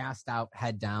that's passed out,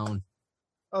 head down.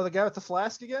 Oh, the guy with the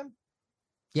flask again?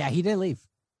 Yeah, he didn't leave.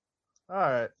 All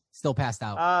right. Still passed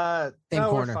out. Same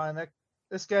No, corner. we're fine.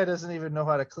 This guy doesn't even know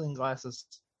how to clean glasses.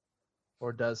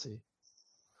 Or does he?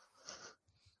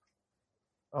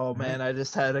 Oh, man, I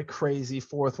just had a crazy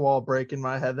fourth wall break in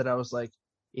my head that I was like,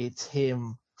 it's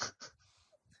him.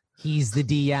 He's the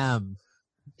DM.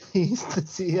 He's the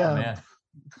TM.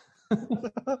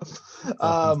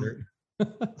 Oh, man.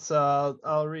 So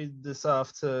I'll read this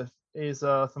off to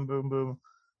Azoth and Boom Boom.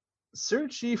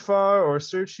 Search ye far or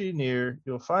search ye near,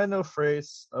 you'll find no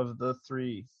trace of the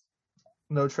three.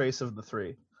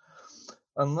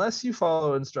 Unless you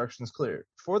follow instructions clear.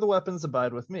 For the weapons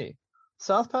abide with me.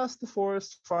 South past the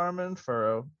forest, farm, and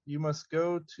furrow, you must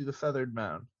go to the feathered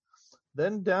mound.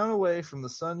 Then down away from the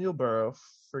sun you'll burrow.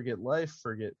 Forget life,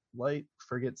 forget light,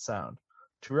 forget sound.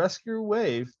 To rescue your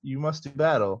wave, you must do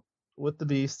battle with the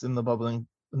beast in the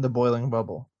boiling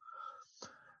bubble.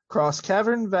 Cross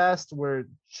cavern vast where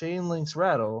chain links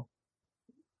rattle,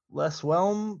 less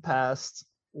whelm past,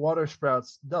 water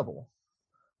sprouts double.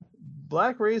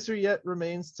 Black razor yet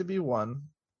remains to be won,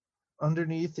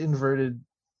 underneath inverted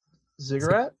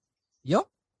ziggurat. Yep.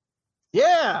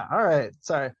 Yeah, all right.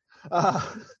 Sorry.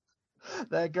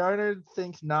 That garnered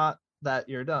think not that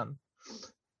you're done.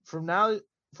 For now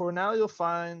you'll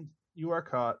find you are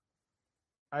caught.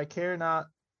 I care not,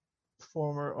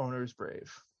 former owners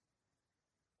brave.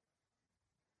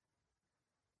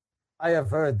 I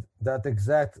have heard that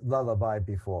exact lullaby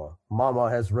before. Mama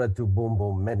has read to Boom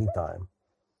Boom many times.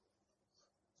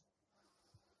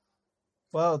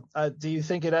 Well, do you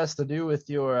think it has to do with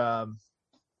your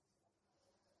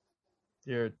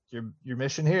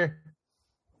mission here?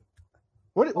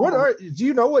 Do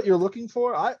you know what you're looking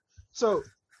for? So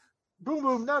Boom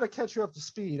Boom, now to catch you up to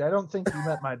speed, I don't think you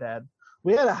met my dad.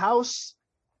 We had a house.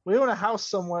 We own a house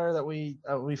somewhere that we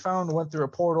found, went through a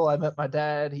portal. I met my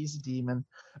dad. He's a demon.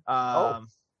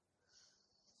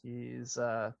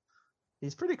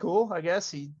 He's pretty cool, I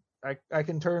guess. I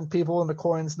can turn people into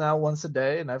coins now once a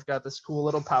day, and I've got this cool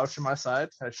little pouch in my side.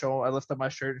 I lift up my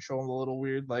shirt and show him the little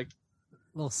weird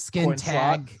Little skin coin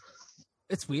tag. slot.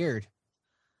 It's weird.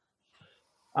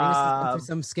 Maybe this is going through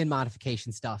some skin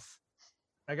modification stuff.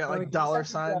 I got dollar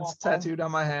signs tattooed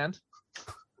on my hand.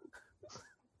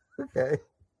 Okay.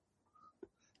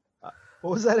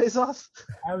 What was that, Azoth?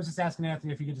 I was just asking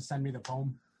Anthony if you could just send me the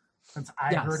poem, since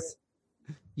I heard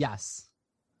it. Yes.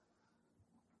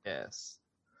 Yes.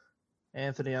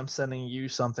 Anthony, I'm sending you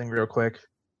something real quick.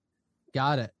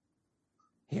 Got it.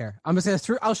 Here, I'm just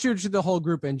gonna. I'll shoot it to the whole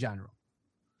group in general.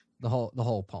 The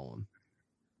whole poem.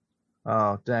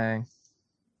 Oh, dang.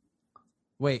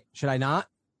 Wait, should I not?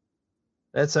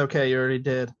 That's okay. You already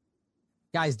did.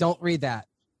 Guys, don't read that.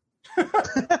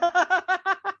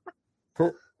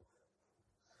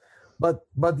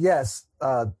 But yes,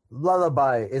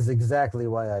 lullaby is exactly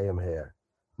why I am here.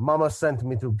 Mama sent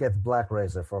me to get Black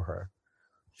Razor for her.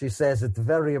 She says it's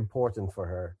very important for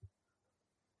her,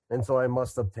 and so I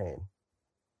must obtain.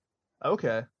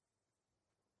 Okay.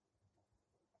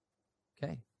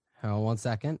 Okay. Hold on 1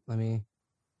 second. Let me.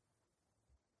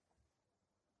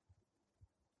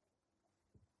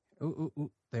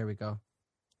 Ooh. There we go.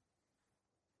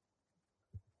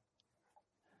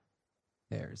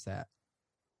 There's that.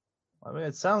 I mean,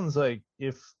 it sounds like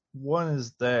if one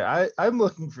is there, I'm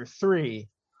looking for 3.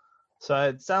 So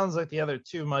it sounds like the other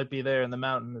 2 might be there in the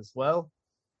mountain as well.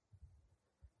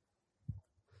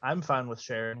 I'm fine with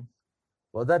sharing.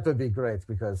 Well, that would be great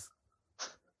because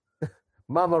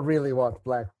Mama really wants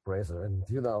Black Razor, and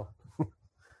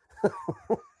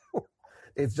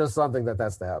it's just something that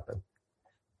has to happen.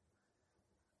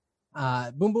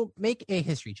 Boom Boom, make a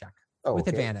history check with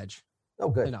advantage. Oh,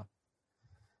 good. You know.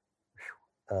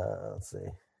 Let's see.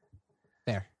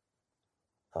 There.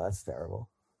 Oh, that's terrible.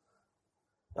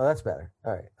 Oh, that's better.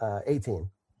 All right. 18.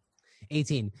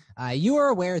 18. You are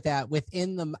aware that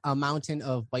within the mountain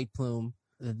of White Plume,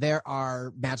 there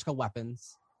are magical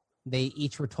weapons. They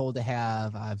each were told to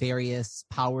have various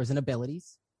powers and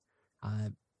abilities,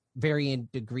 varying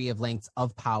degree of lengths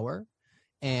of power.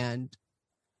 And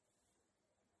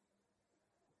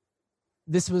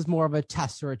this was more of a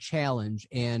test or a challenge.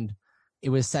 And it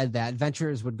was said that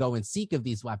adventurers would go and seek of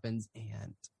these weapons,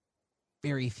 and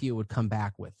very few would come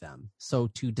back with them. So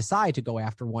to decide to go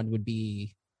after one would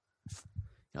be,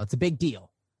 it's a big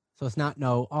deal. So it's not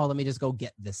let me just go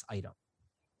get this item.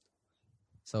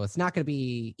 So it's not going to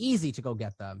be easy to go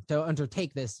get them. To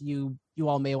undertake this, you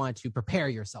all may want to prepare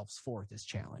yourselves for this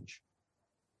challenge.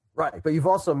 Right, but you've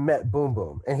also met Boom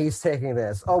Boom, and he's taking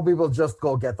this. Oh, we will just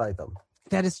go get item.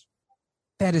 That is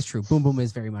That is true. Boom Boom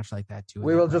is very much like that too.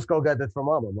 We will just go get it from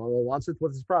Mama. Mama wants it.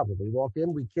 What's his problem? We walk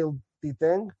in, we kill the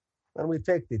thing, and we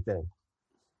take the thing.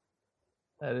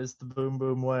 That is the Boom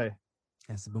Boom way.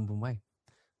 That's the Boom Boom way.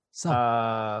 So,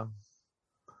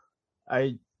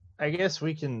 I guess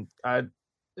we can.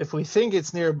 If we think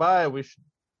it's nearby, we should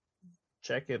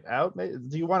check it out.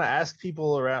 Do you want to ask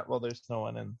people around? Well, there's no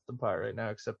one in the bar right now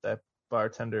except that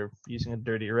bartender using a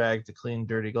dirty rag to clean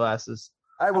dirty glasses.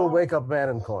 I will wake up man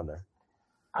in corner.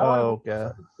 Okay.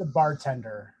 The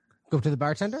bartender. go to the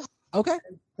bartender. Okay.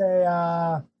 Say,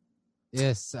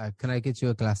 Yes. Can I get you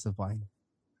a glass of wine?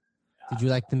 Did you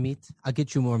like the meat? I'll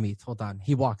get you more meat. Hold on.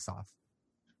 He walks off.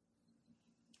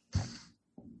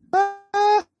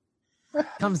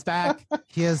 Comes back.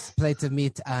 Here's a plate of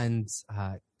meat and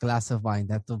glass of wine.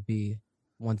 That will be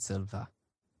 1 silver.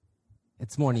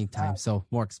 It's morning time, so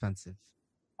more expensive.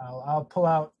 I'll pull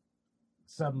out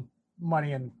some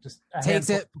money and just Takes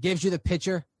it, gives you the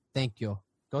pitcher. Thank you.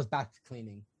 Goes back to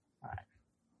cleaning. All right.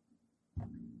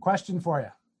 Question for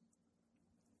you.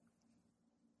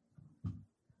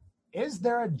 Is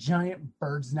there a giant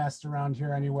bird's nest around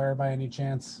here anywhere by any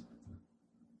chance?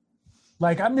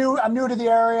 Like I'm new to the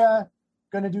area,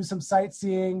 gonna do some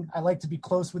sightseeing. I like to be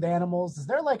close with animals. Is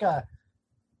there like a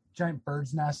giant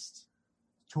bird's nest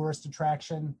tourist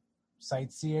attraction,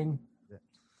 sightseeing?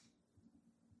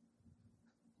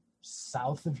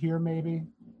 South of here, maybe?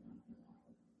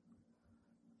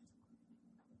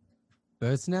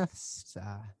 Bird's nests.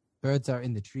 Birds are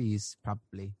in the trees,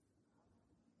 probably.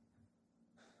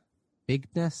 Big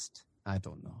nest? I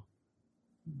don't know.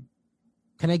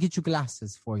 Can I get you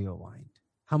glasses for your wine?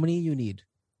 How many you need?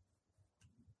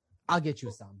 I'll get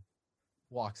you some.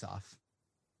 Walks off.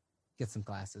 Gets some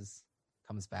glasses.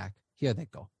 Comes back. Here they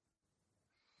go.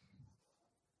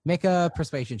 Make a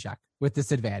persuasion check with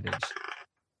disadvantage.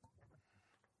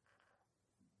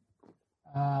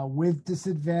 With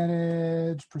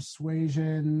disadvantage,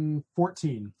 persuasion,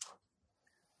 14.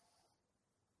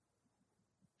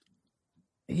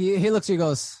 He looks at you and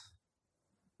goes,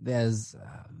 there's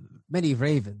many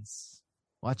ravens.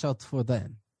 Watch out for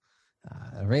them.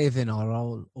 Raven are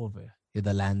all over in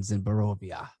the lands in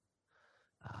Barovia.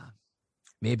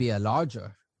 Maybe a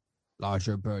larger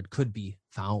bird could be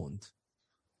found,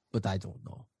 but I don't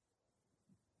know.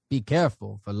 Be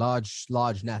careful, for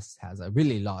large nest has a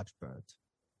really large bird.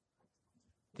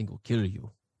 I think will kill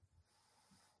you.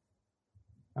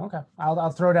 Okay.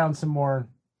 I'll throw down some more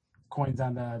coins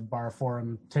on the bar for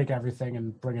him, take everything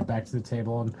and bring it back to the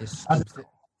table. And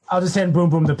I'll just hand Boom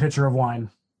Boom the pitcher of wine.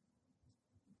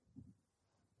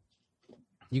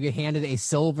 You get handed a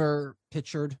silver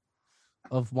pitcher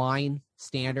of wine,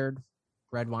 standard.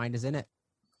 Red wine is in it.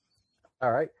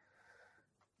 All right.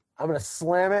 I'm going to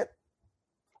slam it,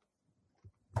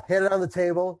 hit it on the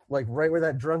table, like right where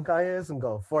that drunk guy is, and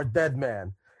go, for dead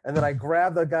man. And then I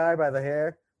grab the guy by the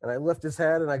hair, and I lift his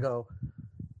head, and I go,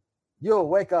 yo,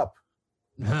 wake up.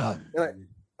 And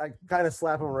I kind of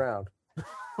slap him around.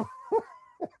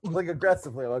 Like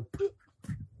aggressively. Like,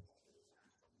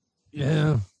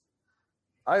 yeah.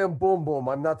 I am Boom Boom.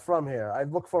 I'm not from here. I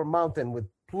look for a mountain with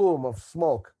plume of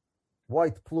smoke.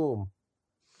 White plume.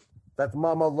 That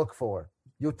mama look for.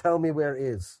 You tell me where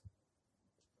is.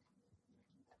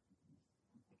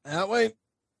 That way.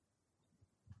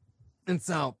 And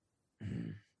so,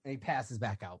 and he passes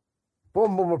back out.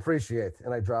 Boom Boom appreciate.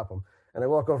 And I drop him. And I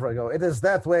walk over and I go, it is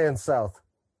that way in south.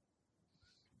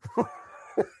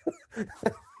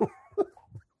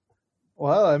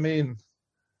 Well, I mean,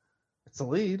 it's a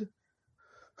lead.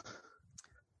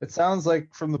 It sounds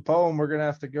like from the poem we're gonna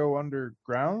have to go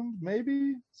underground,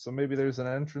 maybe. So maybe there's an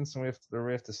entrance, and we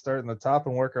have to start in the top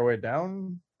and work our way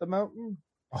down the mountain.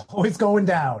 Always going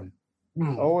down.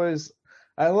 Always.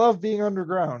 I love being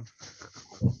underground.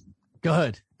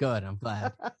 Good. I'm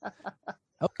glad.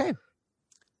 Okay.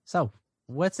 So,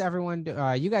 what's everyone do?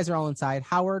 You guys are all inside.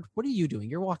 Howard, what are you doing?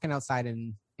 You're walking outside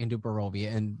into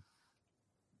Barovia, and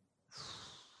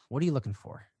what are you looking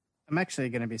for? I'm actually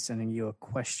going to be sending you a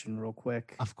question real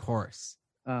quick. Of course.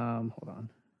 Hold on.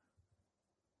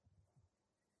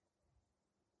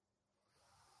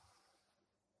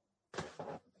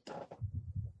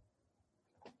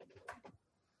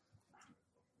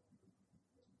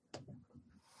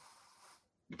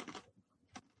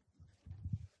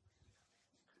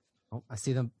 Oh, I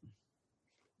see them.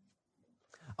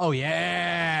 Oh,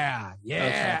 yeah.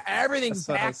 Okay. Everything's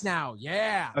back now.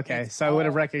 Yeah. Okay, so I would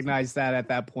have recognized that at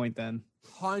that point then.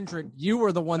 100. You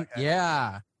were the one. Okay.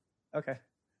 Yeah. Okay.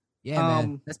 Yeah,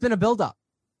 man. That's been a build-up.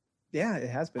 Yeah, it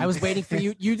has been. I was waiting for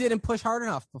you. You didn't push hard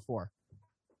enough before.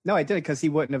 No, I did because he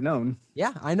wouldn't have known.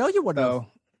 Yeah, I know you wouldn't have.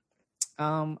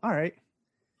 All right.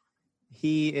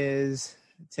 he is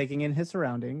taking in his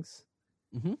surroundings.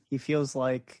 Mm-hmm. He feels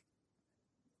like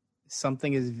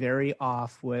something is very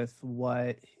off with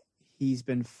what he's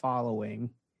been following,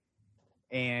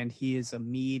 and he is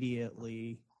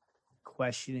immediately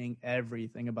questioning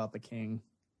everything about the king.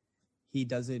 He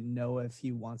doesn't know if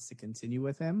he wants to continue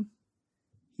with him.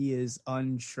 He is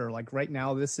unsure. Like right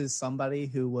now, this is somebody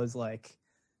who was like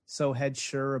so head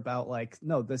sure about like,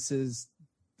 no, this is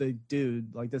the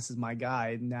dude. Like, this is my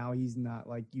guy. Now he's not.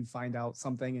 Like, you find out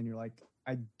something and you're like,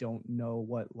 I don't know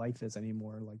what life is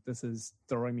anymore. Like, this is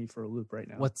throwing me for a loop right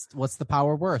now. What's the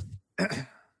power worth?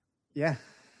 Yeah.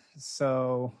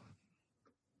 So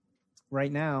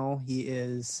right now he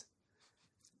is.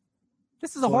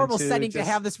 This is a horrible setting to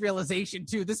have this realization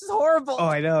too. This is horrible. Oh,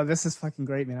 I know. This is fucking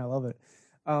great, man. I love it.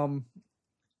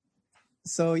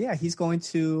 So yeah, he's going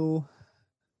to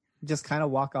just kind of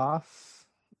walk off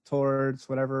towards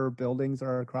whatever buildings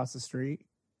are across the street.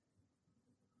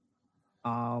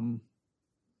 And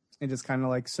just kind of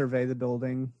like survey the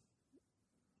building,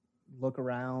 look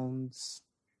around,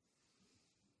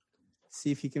 see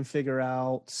if he can figure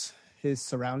out his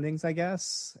surroundings, I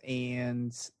guess,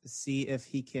 and see if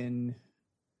he can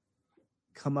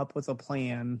come up with a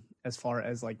plan as far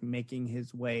as like making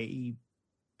his way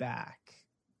back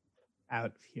out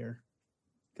of here.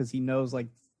 Because he knows like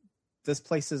this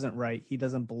place isn't right. He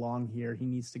doesn't belong here. He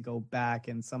needs to go back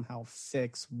and somehow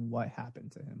fix what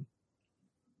happened to him.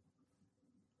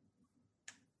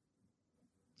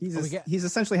 He's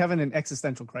essentially having an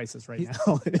existential crisis right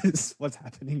now is what's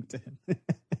happening to him.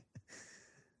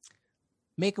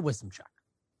 Make a wisdom check.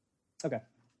 Okay.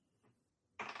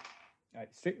 All right.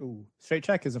 Straight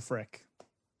check is a frick.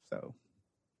 So,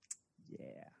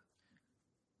 yeah.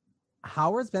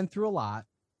 Howard's been through a lot.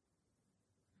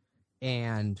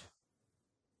 And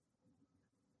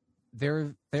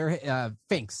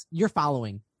Finks, you're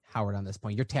following Howard on this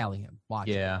point. You're tailing him. Watch.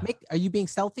 Yeah. Are you being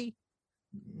stealthy?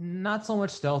 Not so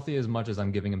much stealthy as much as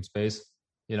I'm giving him space.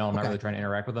 I'm not really trying to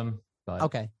interact with him. But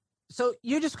okay. So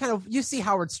you just you see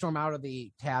Howard storm out of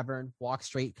the tavern, walk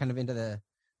straight kind of into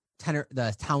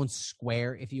the town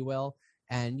square, if you will,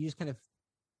 and you just kind of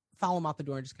follow him out the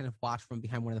door and just kind of watch from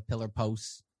behind one of the pillar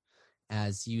posts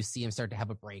as you see him start to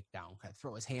have a breakdown. Kind of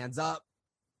throw his hands up,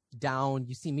 down.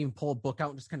 You see him even pull a book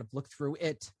out and just kind of look through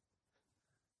it,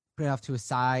 put it off to his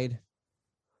side,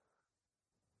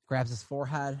 grabs his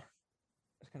forehead,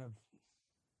 just kind of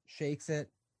shakes it,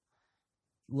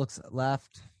 looks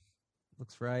left,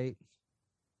 looks right,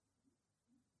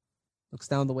 looks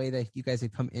down the way that you guys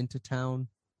had come into town.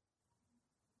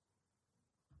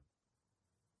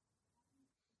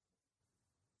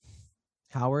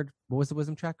 Howard, what was the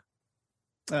wisdom check?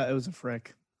 It was a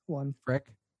frick. 1. Frick?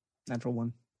 Natural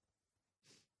 1.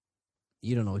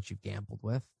 You don't know what you've gambled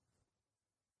with.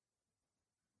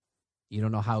 You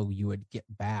don't know how you would get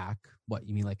back. What,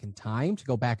 you mean like in time to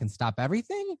go back and stop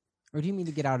everything? Or do you mean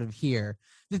to get out of here?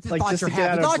 The thoughts you're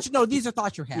having. No, these are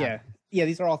thoughts you're having. Yeah,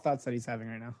 these are all thoughts that he's having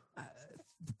right now.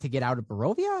 To get out of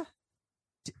Barovia?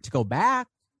 To go back?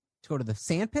 To go to the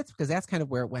sand pits? Because that's kind of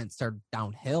where it went, started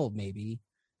downhill maybe.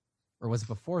 Or was it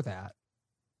before that?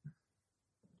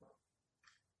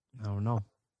 I don't know.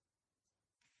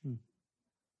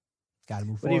 Got to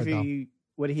move forward, though.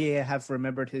 Would he have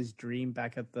remembered his dream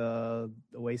back at the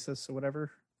Oasis or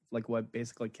whatever? Like what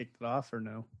basically kicked it off, or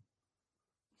no?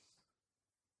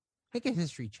 Make a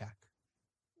history check.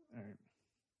 All right.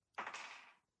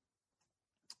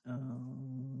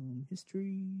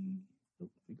 History. Oh,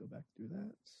 let me go back through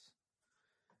that.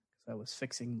 Because I was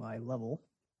fixing my level.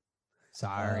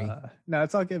 Sorry. No,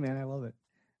 it's all good, man. I love it.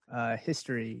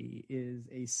 History is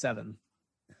a 7.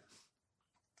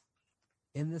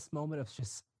 In this moment of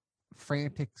just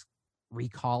frantic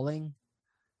recalling.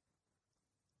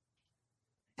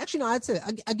 Actually, no, I'd say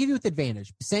I'll give you with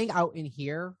advantage. Saying out in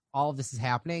here, all of this is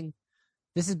happening.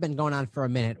 This has been going on for a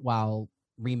minute while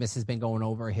Remus has been going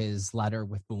over his letter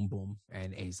with Boom Boom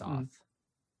and Azoth.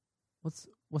 What's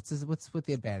with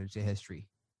the advantage to history?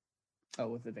 Oh,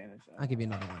 with advantage. I'll give you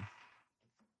another one.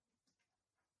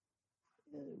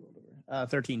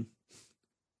 13.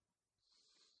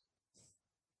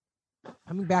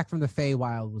 Coming back from the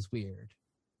Feywild was weird.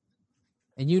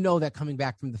 And you know that coming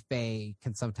back from the Fey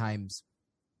can sometimes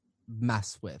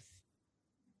mess with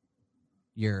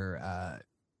your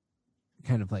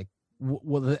kind of like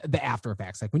the after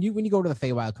effects. Like when you go to the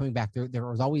Feywild, coming back there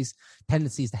was always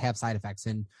tendencies to have side effects.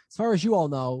 And as far as you all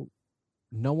know,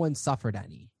 no one suffered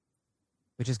any,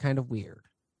 which is kind of weird.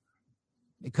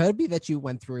 It could be that you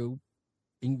went through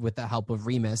with the help of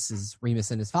Remus, as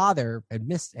Remus and his father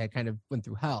had kind of went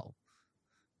through hell.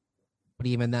 But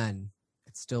even then,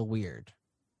 it's still weird.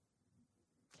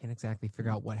 Can't exactly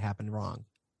figure out what happened wrong.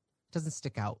 It doesn't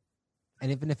stick out.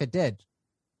 And even if it did,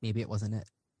 maybe it wasn't it.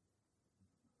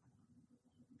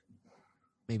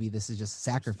 Maybe this is just a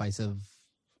sacrifice of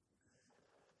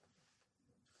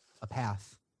a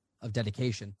path of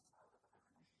dedication.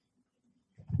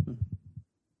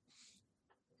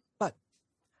 But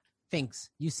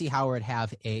Finks, you see Howard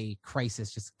have a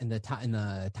crisis just in the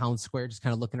town square, just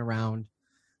kind of looking around,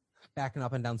 backing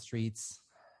up and down streets.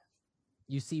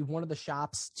 You see one of the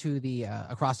shops to the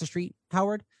across the street,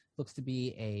 Howard, looks to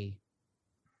be a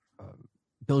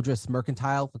Bildress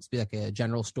Mercantile, looks to be like a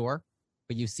general store,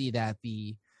 but you see that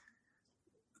the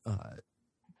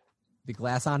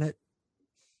glass on it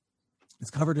is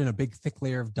covered in a big thick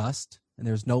layer of dust, and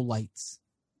there's no lights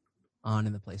on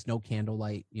in the place, no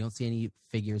candlelight. You don't see any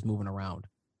figures moving around.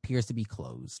 Appears to be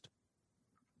closed.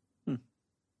 I'm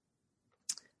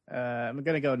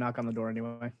gonna go knock on the door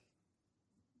anyway.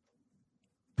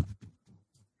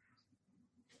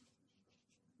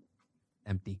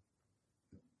 Empty.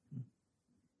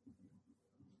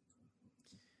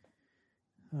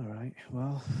 All right.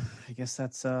 Well, I guess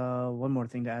that's one more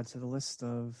thing to add to the list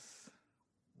of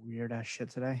weird ass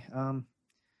shit today. I'm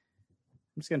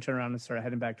just gonna turn around and start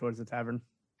heading back towards the tavern.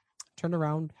 Turn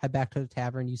around, head back to the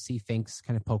tavern. You see Finks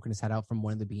kind of poking his head out from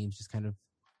one of the beams, just kind of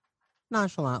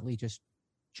nonchalantly just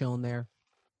chilling there,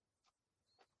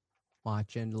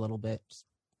 watching a little bit.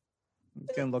 I'm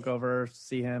gonna look over,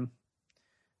 see him,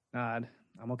 nod.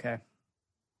 I'm okay.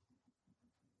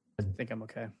 I think I'm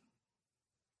okay.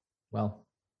 Well,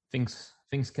 Finks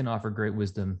can offer great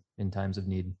wisdom in times of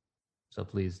need. So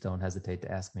please don't hesitate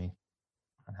to ask me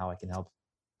on how I can help.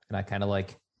 Can I kind of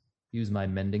like use my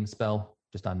mending spell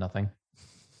just on nothing?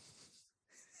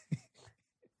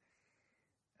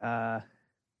 I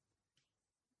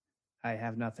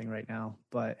have nothing right now,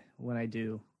 but when I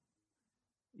do,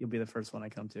 you'll be the first one I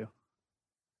come to.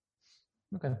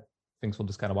 Okay. Finks will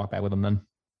just kind of walk back with him then.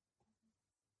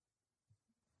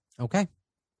 Okay.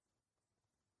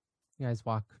 You guys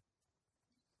walk.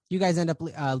 You guys end up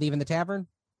leaving the tavern?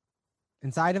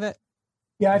 Inside of it?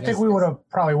 Yeah, I think we would have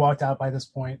probably walked out by this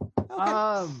point.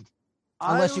 Okay.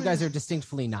 Unless you guys are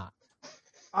distinctly not.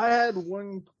 I had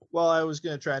one. Well, I was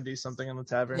going to try and do something in the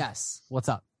tavern. Yes. What's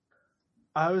up?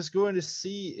 I was going to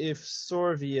see if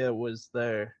Sorvia was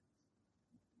there.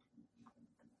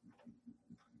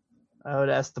 I would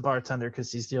ask the bartender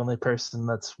because he's the only person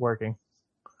that's working.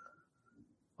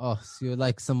 Oh, so you'd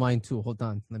like some wine too? Hold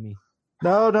on, let me.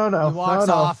 No. He walks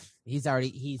no. off. He's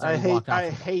already walked off.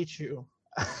 I hate you.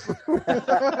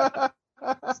 I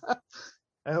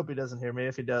hope he doesn't hear me.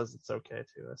 If he does, it's okay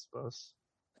too, I suppose.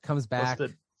 Comes back,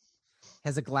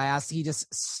 has a glass. He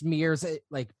just smears it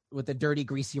like with a dirty,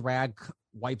 greasy rag,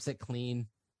 wipes it clean.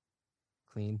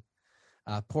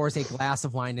 Pours a glass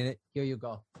of wine in it. Here you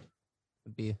go.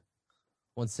 It'd be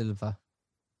 1 silver.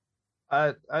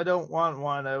 I don't want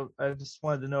wine. I just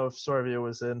wanted to know if Sorvia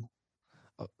was in.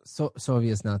 Oh, so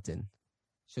Sorvia's not in.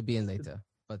 She'll be in later.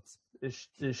 But is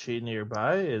she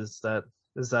nearby? Is that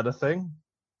a thing?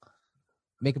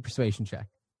 Make a persuasion check.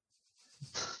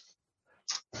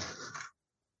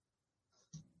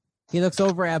 He looks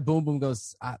over at Boom Boom,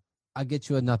 goes, I'll get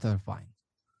you another wine.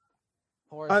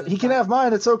 He can have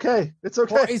mine. It's okay. It's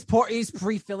okay. He's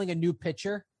pre-filling a new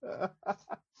pitcher.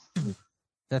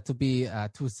 That will be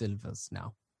 2 silvers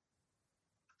now.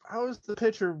 How is the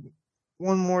pitcher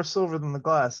 1 more silver than the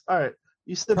glass? All right.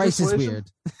 You said price persuasion? Is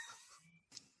weird.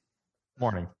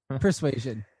 Morning.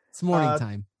 Persuasion. It's morning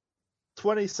time.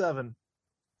 27.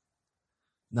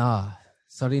 Nah,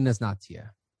 Sarina's not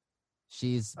here.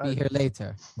 She's be here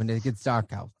later when it gets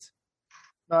dark out.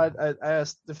 No, I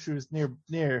asked if she was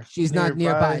near. She's not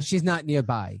nearby. She's not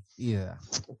nearby either.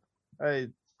 I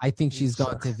think she's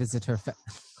gone to visit her.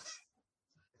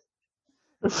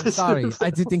 I'm sorry, I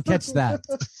didn't catch that.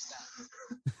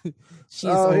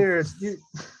 Here.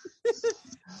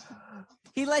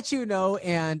 He let you know,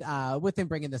 and with him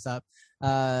bringing this up,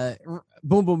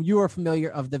 Boom Boom, you are familiar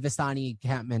of the Vistani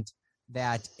encampment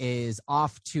that is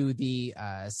off to the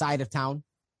side of town.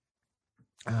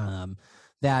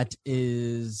 That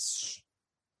is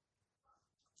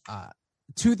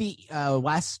to the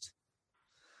west.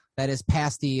 That is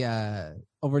past the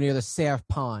over near the Serf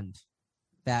Pond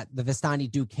that the Vistani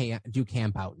do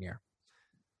camp out near,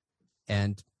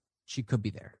 and she could be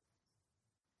there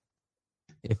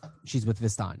if she's with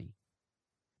Vistani.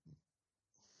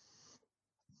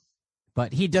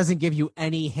 But he doesn't give you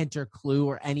any hint or clue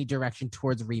or any direction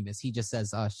towards Remus. He just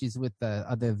says she's with the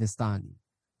other Vistani,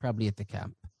 probably at the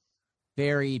camp.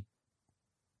 Very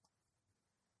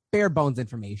bare bones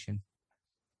information.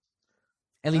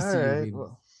 At least to you,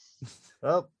 Remus.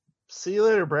 Well, see you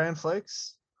later, Bran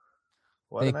Flakes.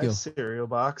 What Thank a nice cereal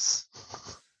box.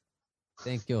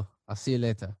 Thank you. I'll see you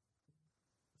later.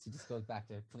 He just goes back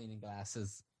to cleaning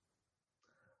glasses.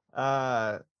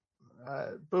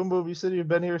 Boom Boom, you said you've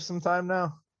been here some time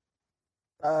now?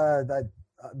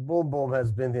 Boom Boom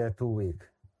has been here 2 weeks.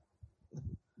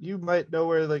 You might know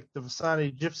where like the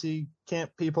Vasani gypsy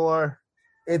camp people are.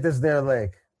 It is their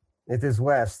lake. It is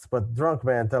west, but Drunk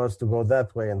Man tell us to go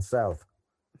that way and south.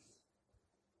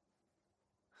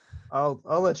 I'll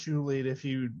let you lead if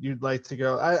you'd like to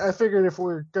go. I figured if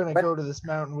we're gonna go to this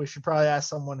mountain, we should probably ask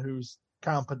someone who's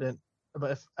competent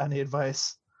about any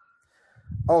advice.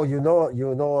 Oh, you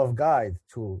know of guide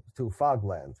to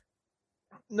Fogland.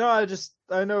 No,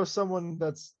 I know someone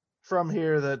that's from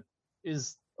here that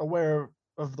is aware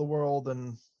of the world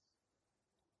and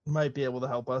might be able to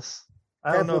help us.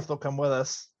 I don't know if they'll come with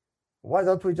us. Why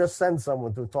don't we just send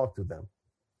someone to talk to them?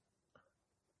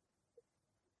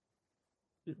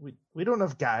 We don't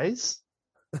have guys.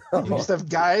 You just have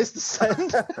guys to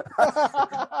send.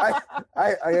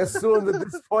 I assumed at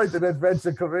this point in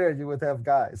adventure career you would have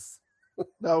guys.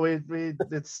 No,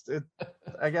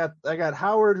 I got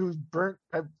Howard who's burnt.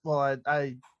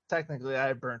 I technically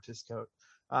burnt his coat.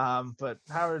 But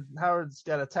Howard's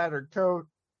got a tattered coat.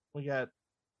 We got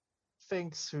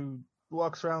Finks who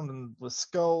walks around with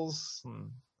skulls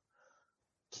and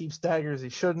keeps daggers he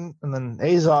shouldn't, and then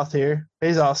Azoth here.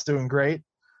 Azoth's doing great.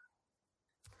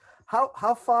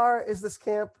 How far is this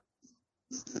camp?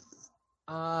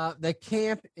 The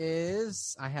camp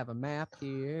is, I have a map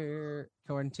here.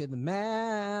 According to the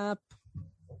map,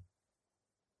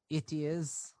 it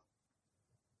is.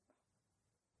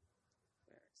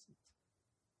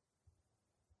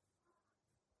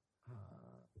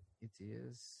 It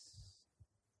is.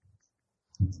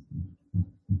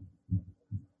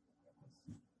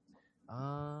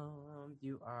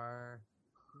 You are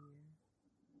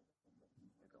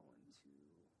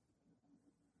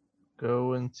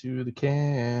going to the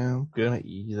camp. Gonna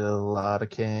eat a lot of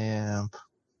camp.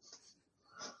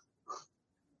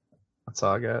 That's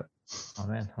all I got. Oh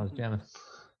man, I was jamming.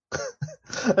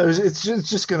 It's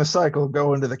just gonna cycle.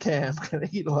 Go into the camp. Gonna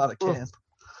eat a lot of camp.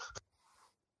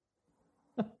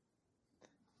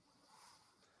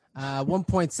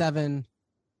 1.7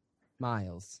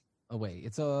 miles away.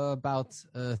 It's about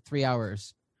 3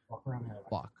 hours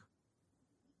walk.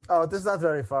 Oh, this is not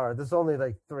very far. This is only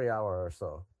like 3 hours or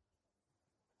so.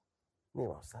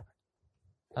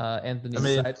 Anthony,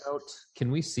 side note,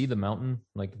 can we see the mountain?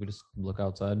 Like, if we just look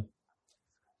outside?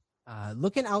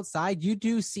 Looking outside, you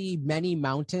do see many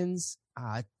mountains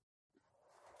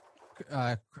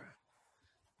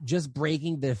just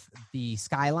breaking the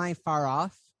skyline far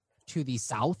off to the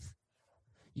south.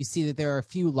 You see that there are a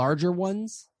few larger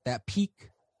ones that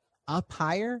peak up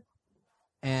higher,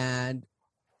 and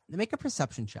they make a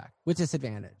perception check with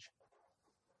disadvantage.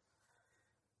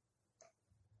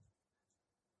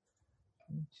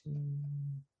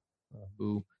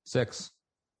 Boo. 6.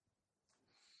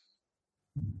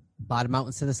 Bottom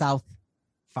mountains to the south,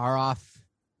 far off,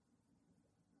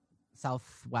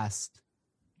 southwest.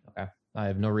 Okay. I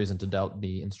have no reason to doubt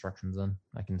the instructions then.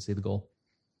 I can see the goal.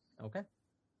 Okay.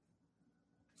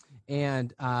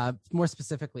 And more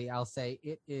specifically, I'll say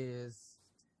it is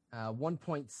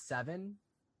 1.7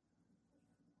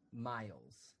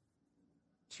 miles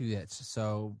to it.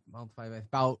 So multiply by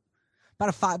about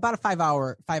a 5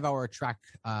 hour trek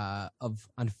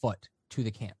on foot to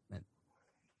the camp.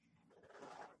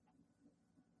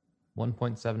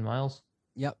 1.7 miles?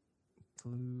 Yep.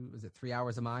 Is it 3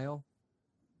 hours a mile?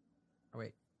 Oh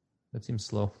wait. That seems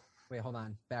slow. Wait, hold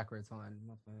on. Backwards. Hold on.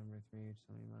 Multiply number 3,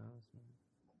 20 miles.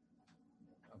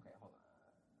 Okay, hold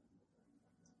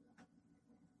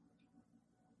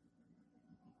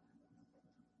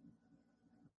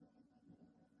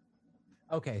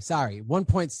on. Okay, sorry.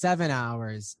 1.7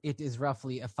 hours. It is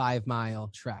roughly a 5 mile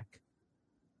trek.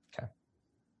 Okay.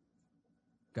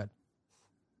 Good.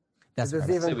 That's it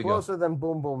is even closer than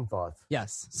Boom Boom thought.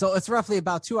 Yes. So it's roughly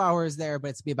about 2 hours there, but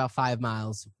it's be about 5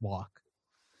 miles walk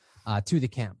to the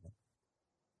camp.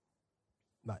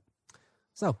 But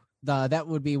so that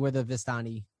would be where the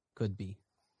Vistani could be.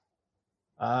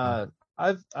 I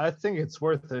think it's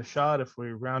worth a shot if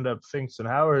we round up Finks and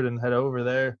Howard and head over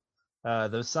there.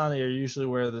 The Vistani are usually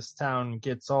where this town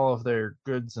gets all of their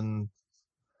goods and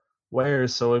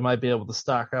wares, so we might be able to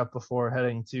stock up before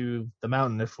heading to the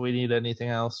mountain if we need anything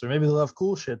else, or maybe they'll have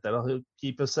cool shit that'll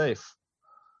keep us safe.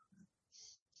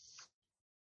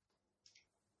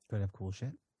 Could have cool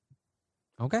shit.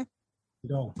 Okay.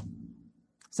 Go.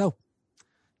 So,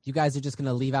 you guys are just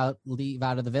gonna leave out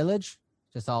of the village,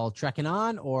 just all trekking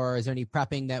on, or is there any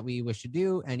prepping that we wish to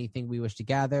do? Anything we wish to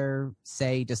gather,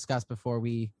 say, discuss before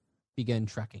we begin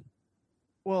trekking.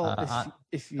 Well,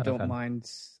 if you don't mind,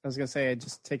 I was gonna say I'd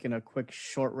just taken a quick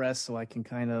short rest so I can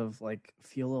kind of like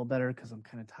feel a little better because I'm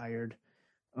kind of tired.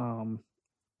 And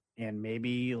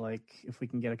maybe like if we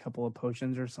can get a couple of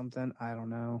potions or something, I don't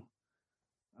know.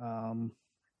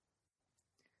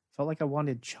 Felt like I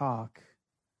wanted chalk,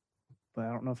 but I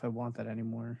don't know if I want that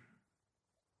anymore.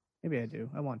 Maybe I do.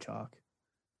 I want chalk.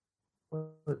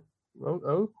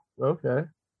 Oh, okay.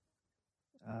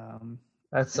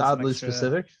 That's and oddly extra,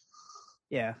 specific.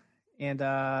 Yeah, and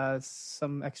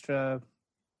some extra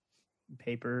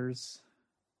papers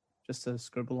just to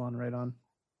scribble on, write on.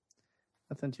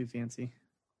 Nothing too fancy.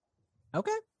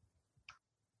 Okay.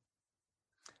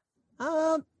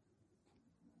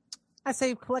 I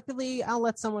say collectively, I'll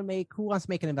let someone who wants to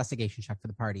make an investigation check for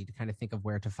the party to kind of think of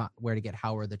where to get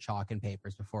Howard the chalk and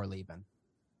papers before leaving.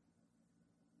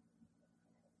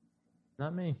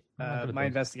 Not me. My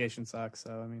investigation sucks,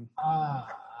 so I mean.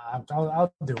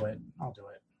 I'll do it.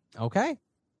 Okay.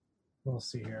 We'll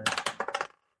see here.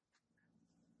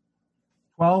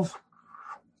 12.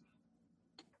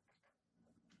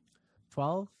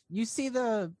 12. You see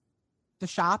the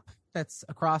shop that's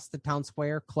across the town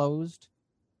square closed.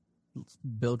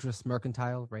 Bildress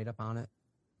Mercantile right up on it.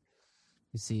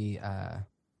 You see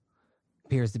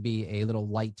appears to be a little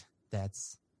light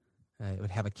that's it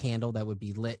would have a candle that would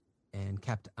be lit and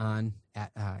kept on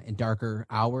at in darker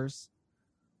hours,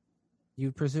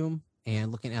 you'd presume.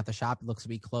 And looking at the shop, it looks to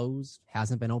be closed.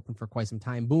 Hasn't been open for quite some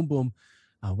time. Boom, boom.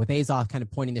 With Azoth kind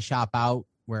of pointing the shop out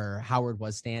where Howard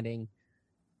was standing,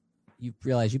 you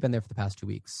realize you've been there for the past 2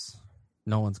 weeks.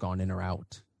 No one's gone in or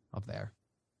out of there.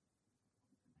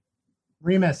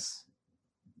 Remus.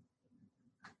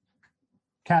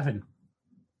 Kevin.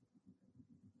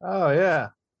 Oh, yeah.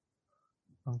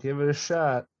 I'll give it a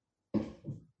shot.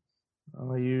 I'm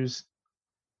going to use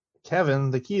Kevin,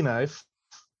 the key knife,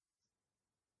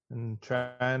 and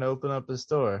try and open up this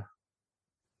door.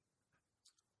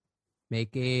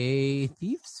 Make a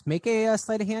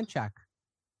sleight of hand check.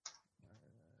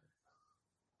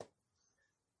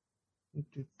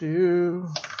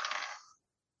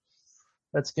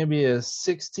 That's going to be a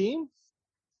 16. You're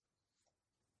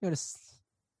going to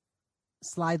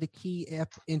slide the key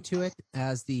up into it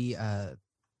as the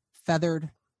feathered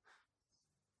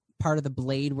part of the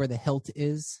blade where the hilt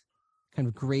is kind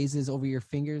of grazes over your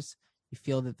fingers. You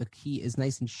feel that the key is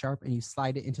nice and sharp, and you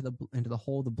slide it into the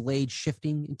hole, the blade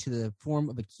shifting into the form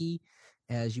of a key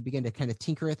as you begin to kind of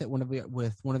tinker with it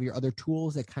with one of your other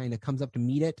tools that kind of comes up to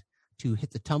meet it to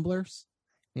hit the tumblers.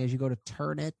 And as you go to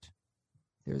turn it,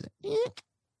 there's a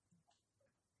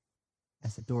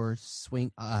as the door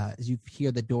swing as you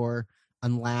hear the door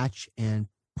unlatch and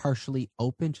partially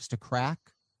open, just a crack,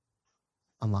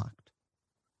 unlocked.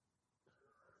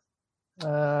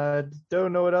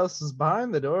 Don't know what else is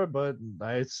behind the door, but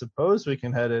I suppose we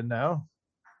can head in now.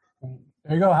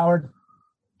 There you go, Howard.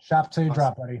 Shop till you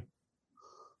drop, buddy.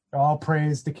 All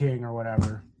praise the king or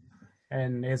whatever.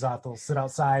 And Azoth will sit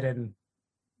outside and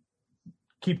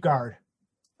keep guard.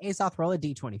 Azoth, roll a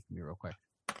d20 for me real quick.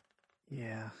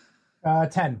 Yeah.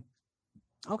 10.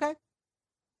 Okay.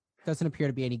 Doesn't appear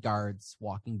to be any guards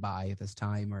walking by at this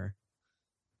time, or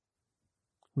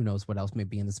who knows what else may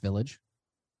be in this village.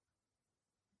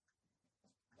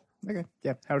 Okay.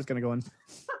 Yeah, Howard's going to go in.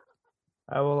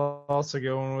 I will also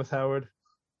go in with Howard.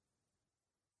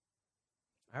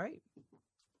 All right.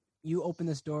 You open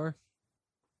this door,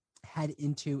 head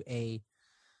into a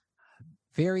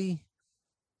very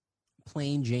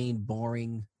plain Jane,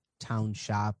 boring town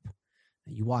shop.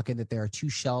 You walk in that there are 2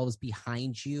 shelves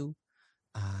behind you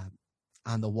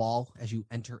on the wall as you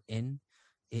enter in.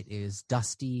 It is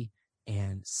dusty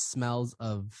and smells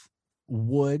of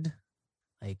wood,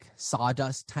 like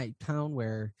sawdust type town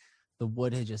where the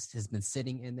wood has been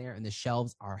sitting in there, and the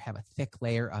shelves have a thick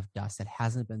layer of dust that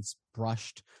hasn't been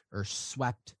brushed or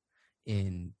swept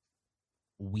in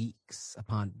weeks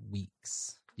upon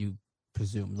weeks, you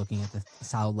presume, looking at the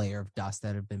solid layer of dust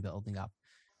that have been building up.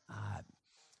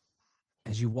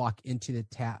 As you walk into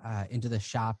the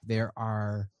shop, there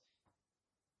are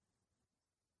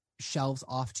shelves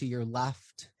off to your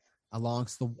left along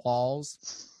the walls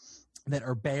that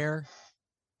are bare,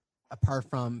 apart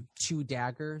from 2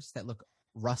 daggers that look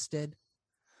rusted.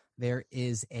 There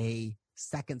is a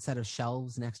second set of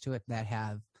shelves next to it that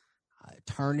have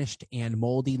tarnished and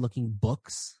moldy looking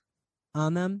books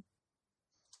on them.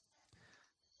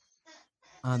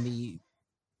 On the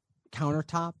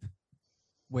countertop,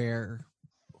 where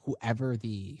whoever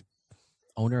the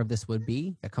owner of this would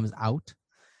be that comes out,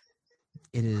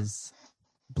 it is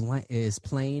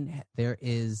plain. There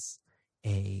is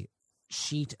a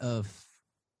sheet of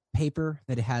paper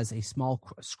that has a small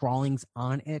scrawlings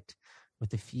on it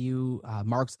with a few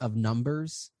marks of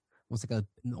numbers,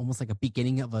 almost like a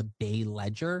beginning of a day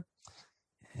ledger.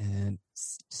 And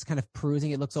just kind of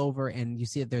perusing, it looks over, and you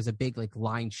see that there's a big like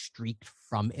line streaked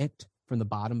from it, from the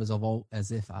bottom,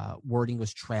 as if wording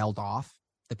was trailed off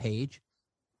the page.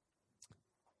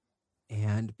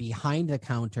 And behind the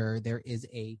counter, there is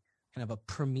a kind of a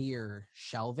premier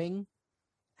shelving.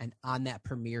 And on that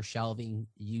premier shelving,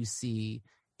 you see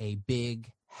a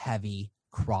big, heavy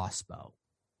crossbow.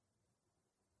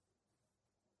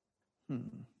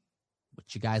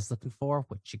 What you guys looking for?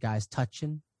 What you guys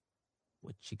touching?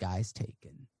 What you guys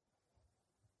taking?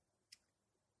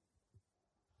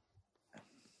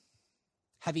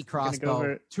 Heavy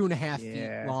crossbow, 2.5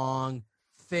 feet long,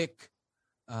 thick.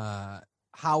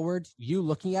 Howard, you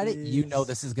looking at it, you know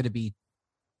this is gonna be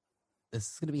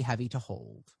heavy to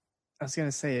hold. I was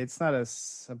gonna say it's not a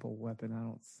simple weapon, I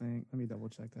don't think. Let me double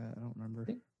check that. I don't remember. I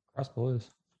think crossbow is.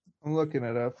 I'm looking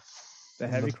it up. The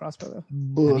heavy crossbow, though?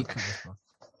 Book.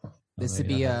 This would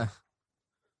be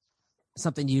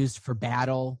something used for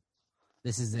battle.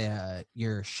 This is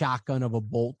your shotgun of a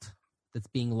bolt that's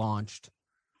being launched.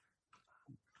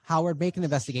 Howard, make an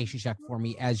investigation check for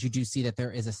me, as you do see that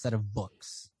there is a set of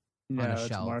books on a it's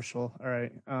shelf. Marshall. All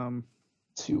right.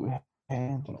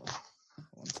 Two-handed.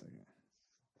 1 second.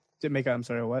 Did make I'm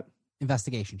sorry, what?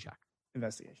 Investigation check.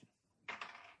 Investigation.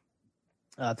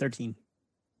 13.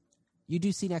 You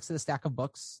do see next to the stack of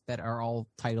books that are all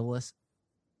titleless,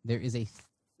 there is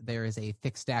a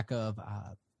thick stack of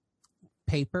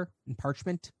paper and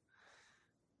parchment.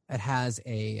 It has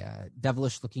a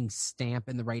devilish-looking stamp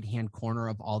in the right-hand corner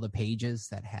of all the pages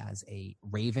that has a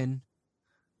raven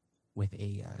with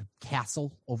a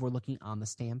castle overlooking on the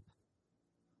stamp.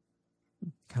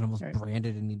 Kind of almost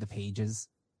branded into the pages.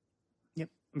 Yep.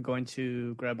 I'm going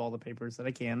to grab all the papers that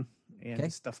I can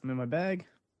and stuff them in my bag.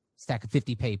 Stack of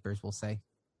 50 papers, we'll say.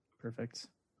 Perfect.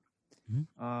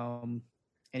 Mm-hmm.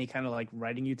 Any kind of like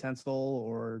writing utensil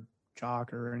or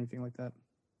chalk or anything like that?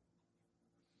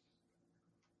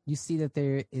 You see that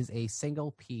there is a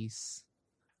single piece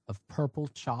of purple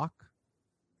chalk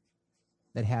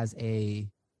that has a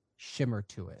shimmer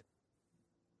to it.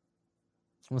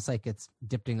 It's almost like it's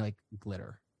dipped in like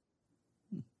glitter.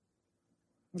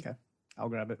 Okay. I'll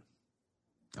grab it.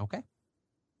 Okay.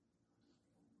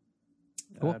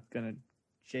 Cool. I'm going to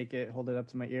shake it, hold it up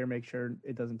to my ear, make sure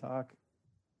it doesn't talk.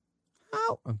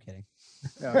 Oh, I'm kidding.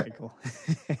 Okay, cool.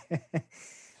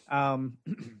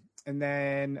 And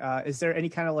then is there any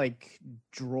kind of like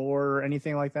drawer or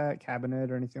anything like that,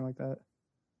 cabinet or anything like that?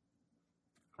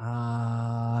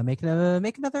 Make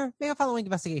a following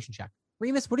investigation check.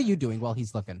 Remus, what are you doing while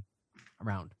he's looking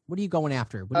around? What are you going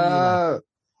after? What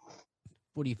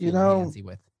do you feel handsy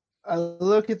with? I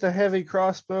look at the heavy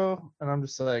crossbow and I'm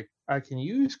just like, I can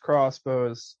use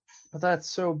crossbows, but that's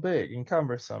so big and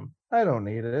cumbersome. I don't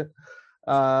need it.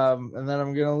 And then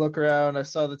I'm gonna look around. I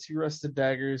saw the 2 rusted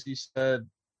daggers. You said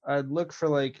I'd look for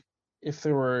like if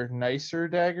there were nicer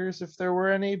daggers, if there were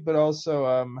any, but also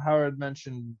Howard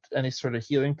mentioned any sort of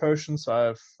healing potions,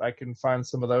 so if I can find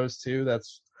some of those too.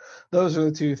 Those are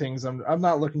the 2 things. I'm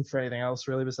not looking for anything else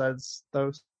really besides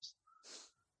those.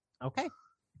 Okay.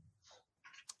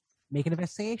 Make an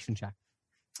investigation check.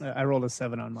 I rolled a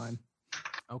 7 on mine.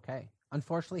 Okay.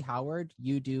 Unfortunately, Howard,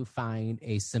 you do find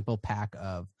a simple pack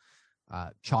of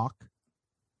chalk. It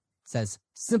says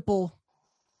simple.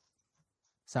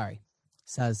 Sorry. It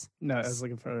says no. I was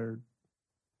looking for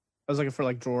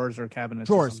like drawers or cabinets.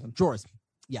 Drawers.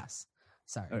 Yes.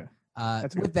 Sorry. Okay.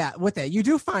 With that, you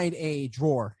do find a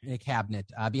drawer in a cabinet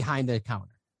behind the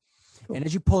counter. Cool. And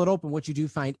as you pull it open, what you do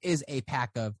find is a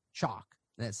pack of chalk.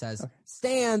 And it says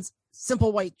Stands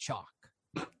simple white chalk.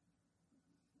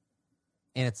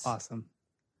 And it's awesome.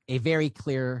 A very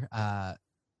clear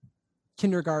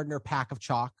kindergartner pack of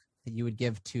chalk that you would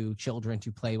give to children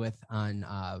to play with on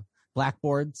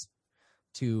blackboards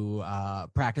to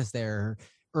practice their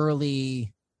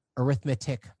early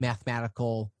arithmetic,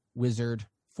 mathematical wizard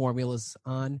formulas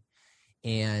on.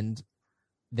 And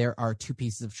there are 2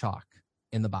 pieces of chalk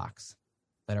in the box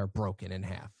that are broken in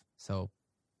half. So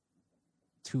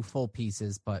 2 full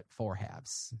pieces, but 4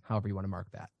 halves, however you want to mark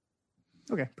that.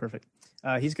 Okay, perfect.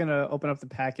 He's going to open up the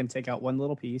pack and take out 1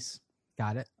 little piece.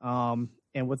 Got it.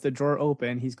 And with the drawer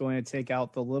open, he's going to take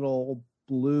out the little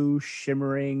blue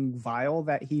shimmering vial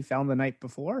that he found the night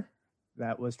before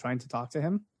that was trying to talk to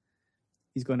him.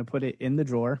 He's going to put it in the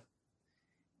drawer.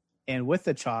 And with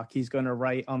the chalk, he's going to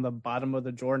write on the bottom of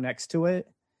the drawer next to it,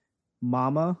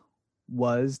 Mama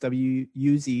was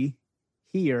W-U-Z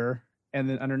here. And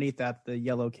then underneath that, the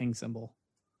yellow king symbol.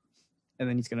 And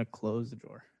then he's going to close the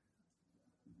drawer.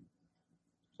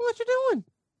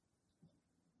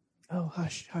 Oh,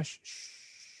 hush, hush, shh.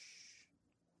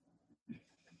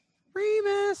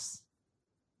 Remus!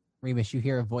 Remus, you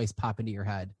hear a voice pop into your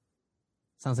head.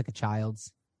 Sounds like a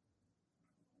child's.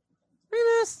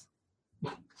 Remus!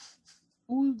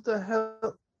 Who the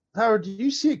hell? Howard, do you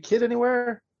see a kid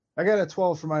anywhere? I got a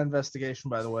 12 for my investigation,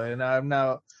 by the way, and I'm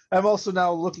also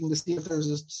now looking to see if there's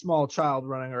a small child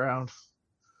running around.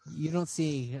 You don't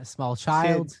see a small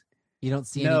child. Kid. You don't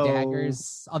see No, any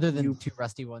daggers other than you- 2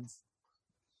 rusty ones.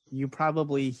 You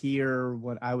probably hear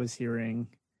what I was hearing.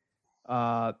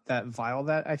 That vial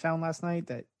that I found last night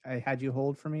that I had you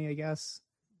hold for me, I guess,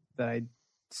 that I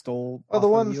stole. Oh, the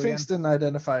off one of you Finks again. didn't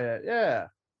identify yet. Yeah.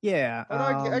 Yeah. Oh, no,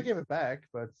 I gave it back,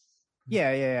 but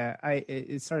Yeah.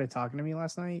 It started talking to me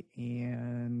last night,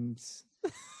 and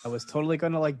I was totally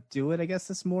going to do it, I guess,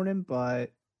 this morning,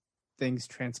 but things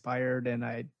transpired, and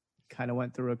I kind of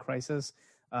went through a crisis.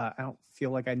 I don't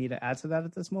feel like I need to add to that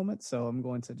at this moment, so I'm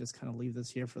going to just kind of leave this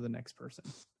here for the next person.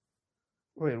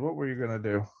 wait, what were you gonna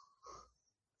do?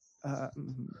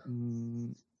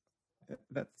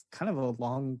 That's kind of a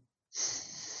long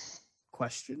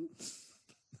question.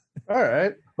 All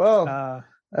right. Well, I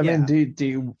yeah. mean, do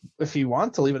you, if you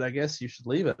want to leave it, I guess you should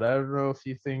leave it. I don't know if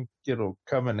you think it'll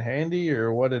come in handy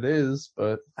or what it is,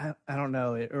 but I don't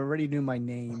know. It already knew my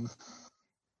name,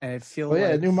 and I feel well, yeah,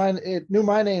 like it knew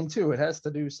my name too. It has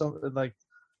to do something like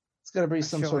it's got to be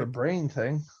some feel sort of like- brain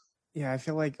thing. yeah, I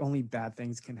feel like only bad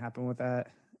things can happen with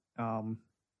that.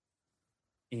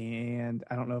 And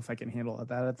I don't know if I can handle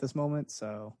that at this moment,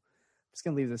 so I'm just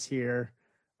gonna leave this here.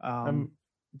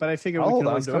 But I figure I'll we hold can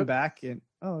on always to come it. back and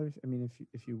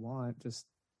if you want, just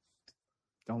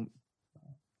don't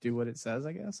do what it says,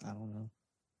 I guess. I don't know.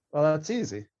 Well, that's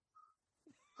easy.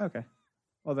 Okay.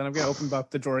 Well, then I'm gonna open up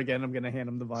the drawer again. I'm gonna hand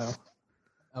him the vial.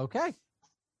 Okay.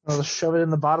 I'll just shove it in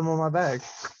the bottom of my bag.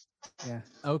 Yeah.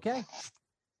 Okay.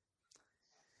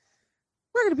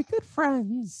 We're going to be good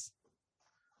friends.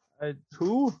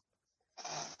 Who?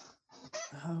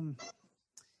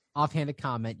 Offhanded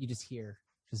comment you just hear.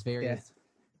 Just very. Yeah.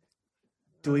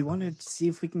 Do we want to see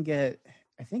if we can get?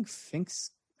 I think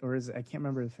Finks, or is it, I can't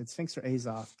remember if it's Finks or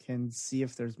Azoth, can see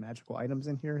if there's magical items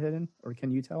in here hidden, or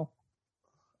can you tell?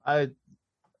 No,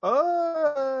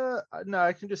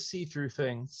 I can just see through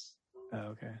things.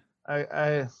 Oh, okay.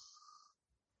 I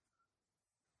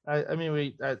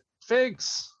mean,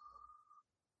 Figs.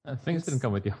 Things didn't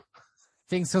come with you.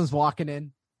 Things comes walking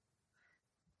in.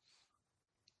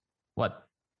 What?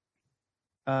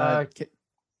 Can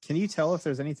you tell if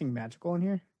there's anything magical in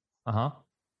here? Uh-huh.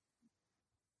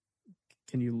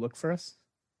 Can you look for us?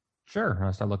 Sure.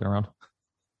 I'll start looking around.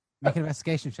 Make an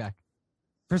investigation check.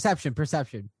 Perception.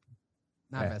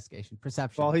 Not Okay. investigation.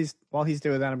 Perception. While he's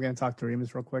doing that, I'm going to talk to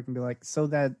Remus real quick and be like, so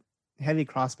that heavy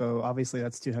crossbow, obviously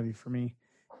that's too heavy for me.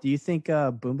 Do you think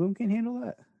Boom Boom can handle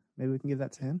that? Maybe we can give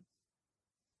that to him.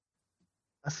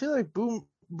 I feel like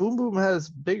Boom has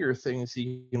bigger things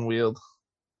he can wield.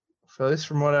 At least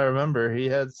from what I remember, he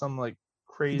had some like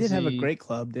crazy. He did have a great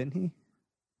club, didn't he?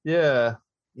 Yeah.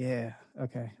 Yeah.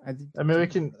 Okay. I mean,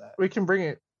 we can bring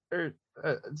it. Or,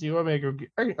 do you want me to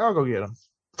go? I'll go get him.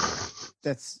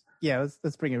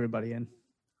 Let's bring everybody in.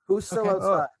 Who's still Okay.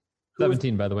 outside?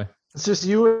 17, by the way. It's just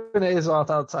you and Azoth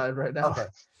outside right now. Okay.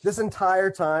 This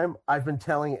entire time, I've been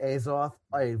telling Azoth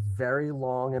a very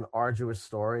long and arduous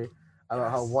story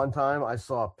about how one time I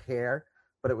saw a pear,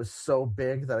 but it was so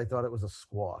big that I thought it was a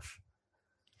squash.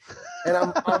 And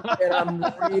I'm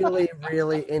really,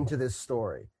 really into this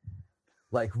story,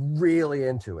 like really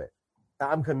into it.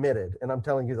 I'm committed, and I'm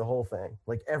telling you the whole thing,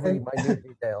 like every minute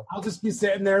detail. I'll just be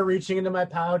sitting there reaching into my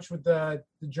pouch with the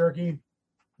jerky.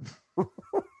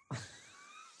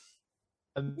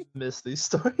 I miss these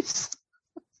stories.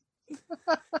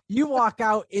 You walk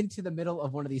out into the middle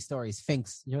of one of these stories.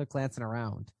 Finks, you're glancing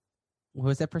around. What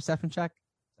was that perception check?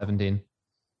 17.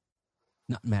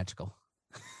 Not magical.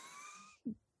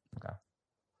 Okay.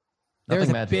 There's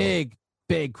Nothing a magical.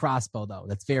 big crossbow, though.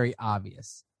 That's very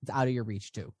obvious. It's out of your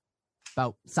reach, too.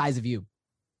 About size of you.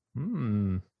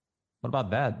 What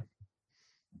about that?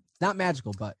 It's not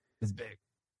magical, but it's big.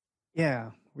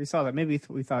 Yeah, we saw that. Maybe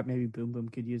we thought maybe Boom Boom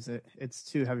could use it. It's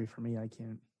too heavy for me. I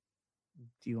can't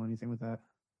do anything with that.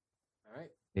 All right.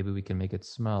 Maybe we can make it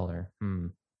smaller.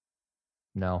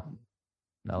 No,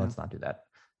 let's not do that.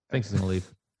 Finks is going to leave.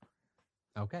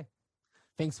 Okay.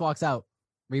 Finks walks out.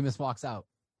 Remus walks out.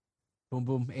 Boom,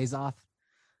 boom, Azoth.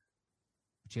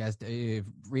 What you guys do?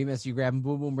 Remus, you grab him,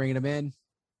 boom, boom, bringing him in.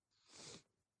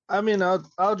 I mean,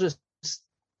 I'll just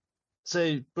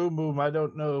say, Boom Boom, I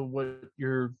don't know what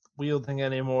you're wielding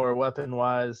anymore, weapon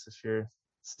wise. If you're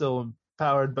still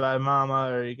powered by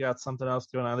Mama or you got something else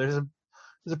going on,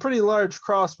 There's a pretty large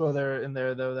crossbow in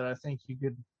there though that I think you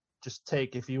could just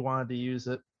take if you wanted to use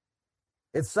it.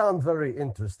 It sounds very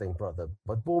interesting, brother.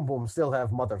 But Boom Boom still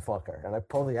have motherfucker, and I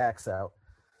pull the axe out.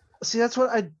 See, that's what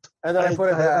I. And then I put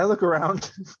it down. I look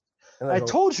around. And I go,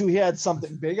 told you he had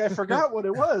something big. I forgot what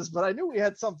it was, but I knew he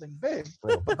had something big.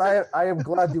 No, but I am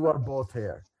glad you are both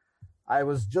here. I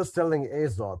was just telling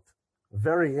Azot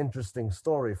very interesting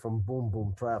story from Boom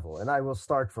Boom Travel, and I will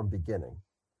start from beginning.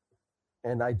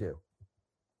 And I do.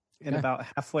 And about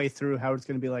halfway through, Howard's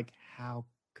going to be like, how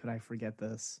could I forget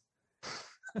this?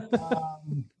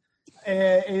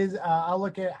 I'll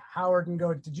look at Howard and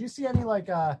go, did you see any like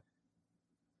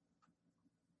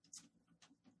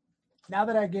now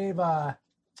that I gave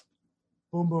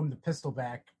Boom Boom the pistol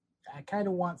back, I kind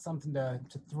of want something to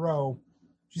throw.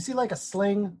 Did you see like a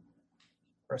sling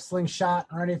or a slingshot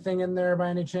or anything in there by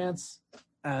any chance?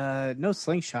 No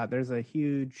slingshot. There's a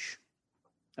huge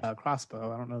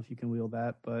crossbow. I don't know if you can wield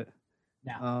that, but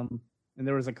no. And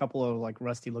there was a couple of like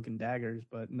rusty looking daggers,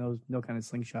 but no kind of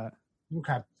slingshot.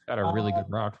 Okay. Got a really good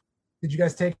rock. Did you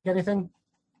guys take anything?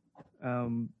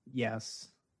 Yes.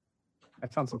 I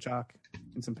found some chalk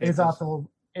and some papers.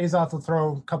 Azoth will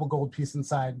throw a couple gold pieces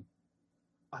inside.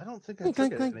 I don't think I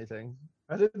took anything.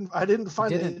 I didn't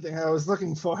find anything I was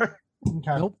looking for.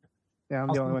 Okay. Nope. Yeah, I'm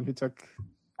the only one who took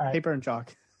paper and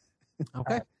chalk.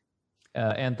 Okay.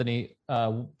 Anthony,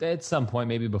 at some point,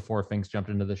 maybe before things jumped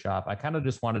into the shop, I kind of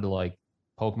just wanted to like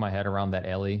poke my head around that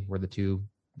alley where the two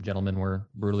gentlemen were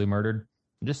brutally murdered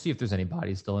and just see if there's any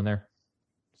bodies still in there.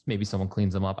 Just maybe someone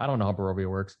cleans them up. I don't know how Barovia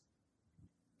works.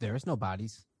 There is no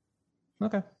bodies.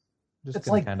 Okay. Just it's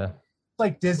like kind of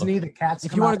like Disney, the cats.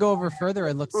 If you want to go over further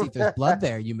and look, see if there's blood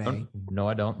there, you may. No,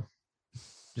 I don't.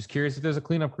 Just curious if there's a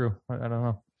cleanup crew. I don't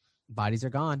know. Bodies are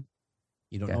gone.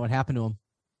 You don't know what happened to them.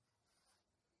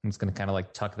 I'm just going to kind of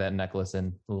like tuck that necklace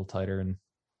in a little tighter and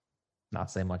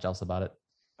not say much else about it.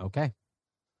 Okay.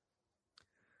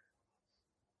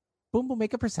 Boom, Boom,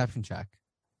 make a perception check.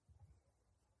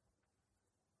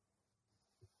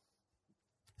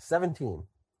 17.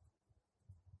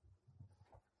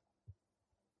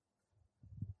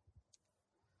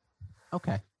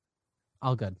 Okay.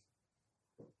 All good.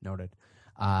 Noted.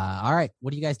 All right.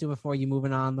 What do you guys do before you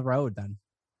moving on the road then?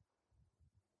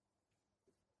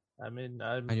 I mean,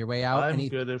 on your way out. I'm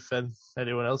good if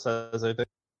anyone else has anything.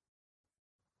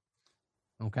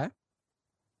 Okay.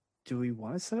 Do we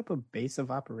want to set up a base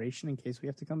of operation in case we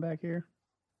have to come back here?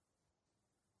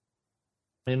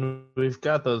 I mean, we've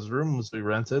got those rooms we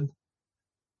rented.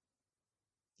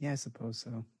 Yeah, I suppose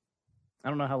so. I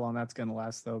don't know how long that's going to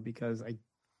last, though, because I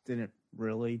didn't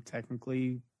really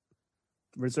technically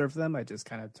reserve them. I just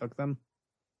kind of took them.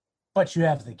 But you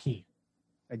have the key.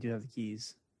 I do have the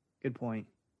keys. Good point.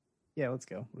 Yeah, let's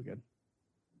go. We're good.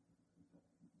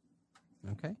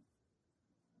 Okay.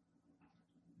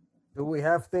 Do we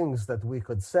have things that we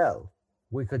could sell?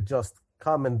 We could just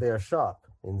come in their shop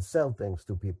and sell things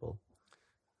to people.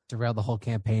 Derail the whole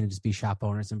campaign and just be shop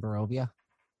owners in Barovia?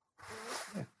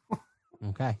 Yeah.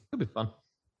 Okay. It'll be fun.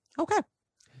 Okay.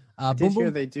 I did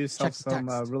hear they do sell Check the some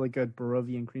text. really good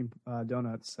Barovian cream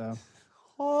donuts. So.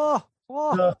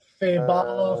 The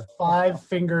Fabala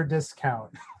 5-finger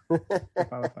discount.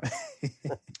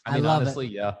 I love honestly,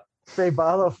 it. yeah.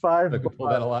 Fabala 5. I could pull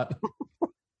that a lot. All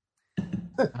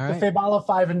right. The Fabala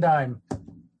 5 and dime.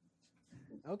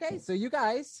 Okay, so you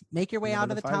guys make your way out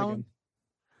of the town. Again.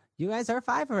 You guys are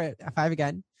five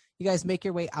again. You guys make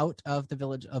your way out of the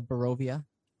village of Barovia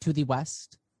to the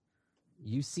west.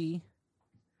 You see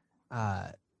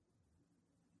a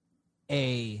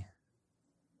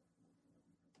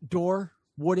door,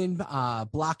 wooden,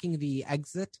 blocking the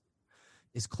exit,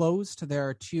 is closed. There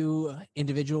are two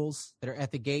individuals that are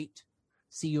at the gate.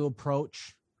 See you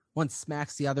approach. One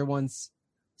smacks the other ones.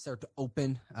 Start to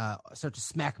open. Start to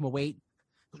smack them away.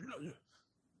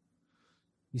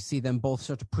 You see them both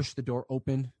start to push the door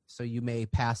open so you may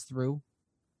pass through.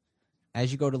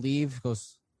 As you go to leave, it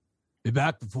goes, be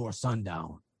back before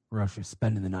sundown, or else you're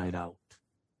spending the night out.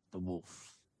 The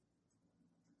wolf.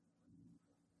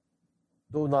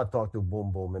 Do not talk to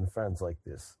Boom Boom and friends like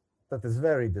this. That is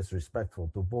very disrespectful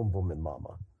to Boom Boom and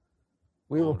Mama.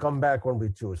 We will come back when we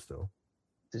choose to.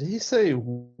 Did he say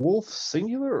wolf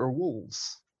singular or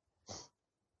wolves?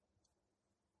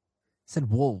 Said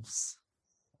wolves.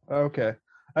 Okay.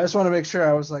 I just want to make sure.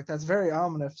 I was like, that's very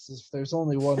ominous if there's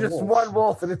only one Just wolf. one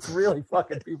wolf and it's really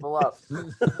fucking people up.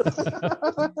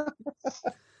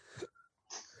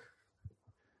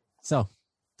 So,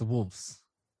 the wolves.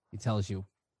 He tells you.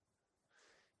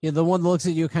 Yeah, the one that looks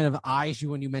at you kind of eyes you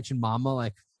when you mention Mama,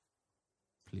 like,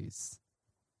 please.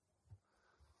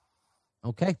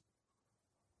 Okay.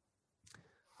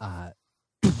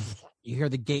 You hear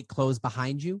the gate close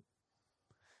behind you.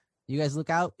 You guys look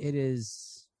out. It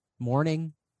is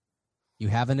morning. You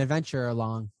have an adventure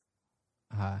along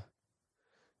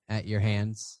at your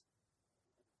hands.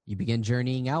 You begin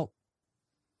journeying out.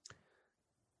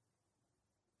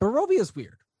 Barovia is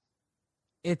weird.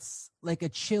 It's like a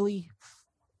chilly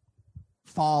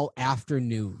fall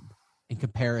afternoon in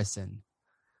comparison,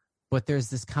 but there's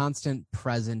this constant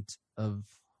present of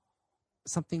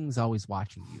something's always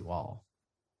watching you all.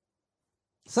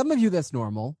 Some of you that's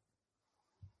normal,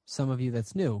 some of you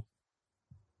that's new.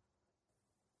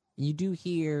 You do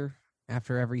hear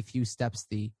after every few steps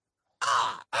the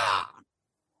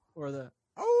or the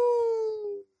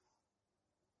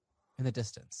in the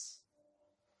distance.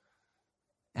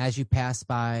 As you pass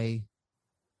by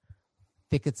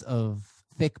thick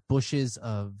bushes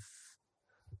of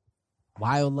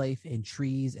wildlife and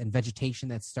trees and vegetation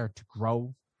that start to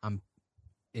grow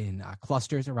in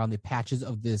clusters around the patches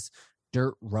of this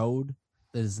dirt road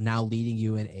that is now leading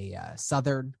you in a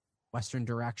western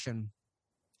direction.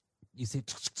 You see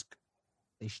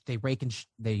they rake and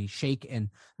they shake, and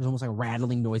there's almost like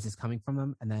rattling noises coming from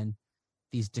them, and then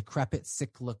these decrepit,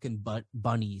 sick-looking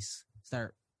bunnies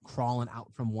start crawling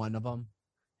out from one of them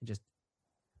and just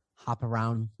hop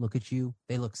around, look at you.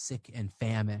 They look sick and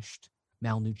famished,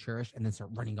 malnourished, and then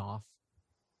start running off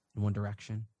in one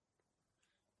direction.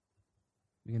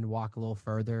 You're going to walk a little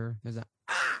further. There's a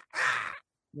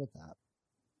what's up?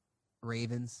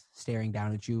 Ravens staring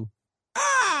down at you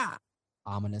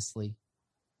ominously.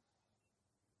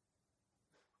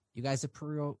 You guys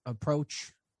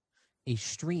approach a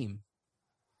stream.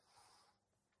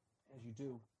 As you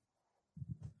do,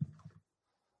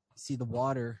 see the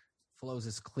water flows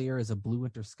as clear as a blue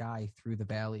winter sky through the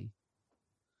valley.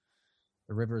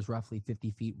 The river is roughly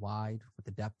 50 feet wide, with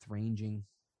the depth ranging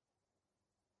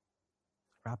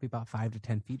probably about 5 to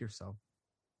 10 feet or so.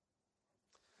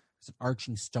 There's an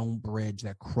arching stone bridge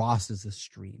that crosses the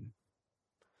stream.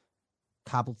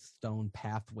 Cobblestone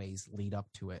pathways lead up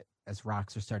to it as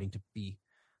rocks are starting to be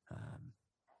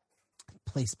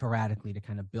placed sporadically to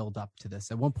kind of build up to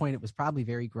this. At one point, it was probably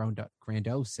very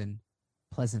grandiose and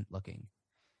pleasant looking.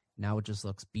 Now it just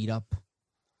looks beat up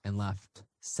and left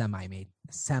semi-maintained.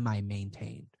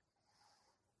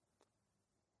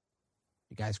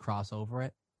 You guys cross over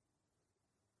it.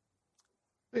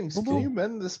 Things, can you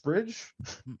mend this bridge?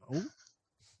 Oh.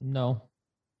 No,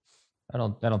 I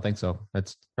don't think so.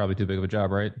 That's probably too big of a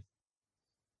job, right?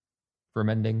 For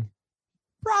mending.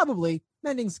 Probably.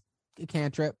 Mending's a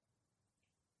cantrip.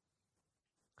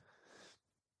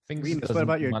 Things what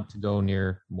about your want to go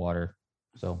near water,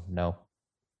 so no.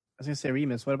 I was gonna say,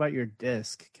 Remus, what about your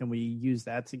disc? Can we use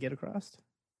that to get across?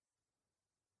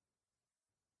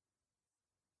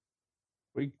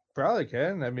 We probably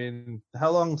can. I mean,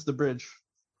 how long's the bridge?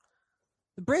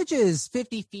 The bridge is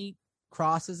 50 feet,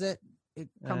 crosses it. It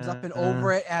comes up and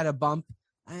over it at a bump.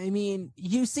 I mean,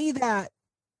 you see that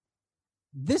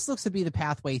this looks to be the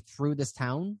pathway through this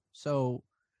town. So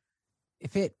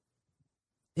if it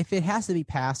has to be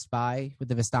passed by with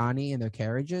the Vistani and their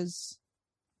carriages,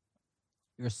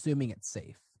 you're assuming it's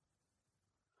safe.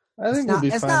 I think we'll be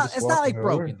fine. It's not like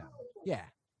broken down. Yeah.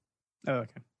 Oh,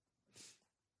 okay.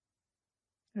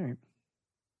 All right.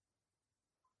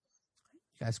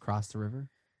 You guys cross the river?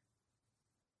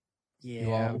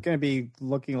 Yeah, I'm going to be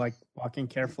looking, like, walking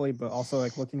carefully, but also,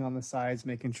 like, looking on the sides,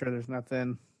 making sure there's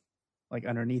nothing, like,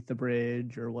 underneath the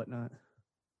bridge or whatnot.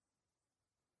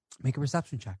 Make a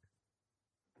perception check.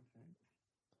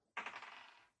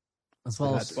 As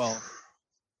well as 12.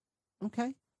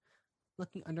 Okay.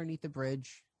 Looking underneath the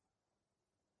bridge,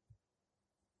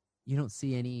 you don't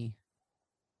see any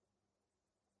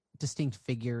distinct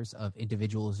figures of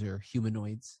individuals or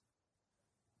humanoids.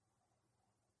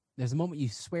 There's a moment you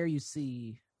swear you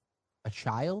see a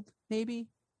child, maybe,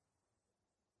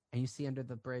 and you see under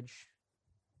the bridge,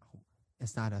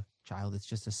 it's not a child, it's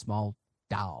just a small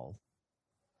doll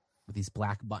with these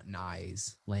black button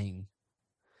eyes laying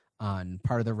on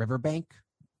part of the riverbank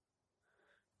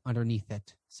underneath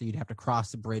it. So you'd have to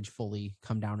cross the bridge fully,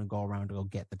 come down and go around to go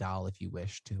get the doll if you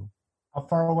wish to. How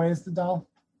far away is the doll?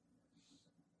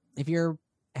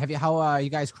 How are you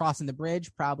guys crossing the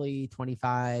bridge? Probably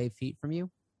 25 feet from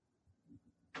you.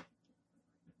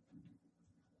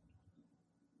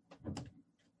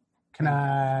 Can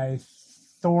I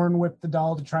thorn whip the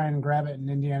doll to try and grab it and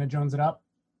Indiana Jones it up?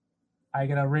 I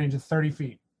get a range of 30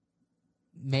 feet.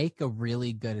 Make a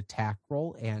really good attack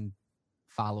roll and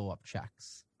follow-up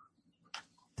checks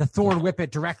to thorn whip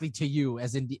it directly to you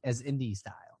as Indy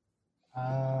style.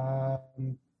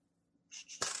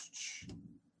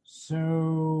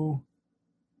 So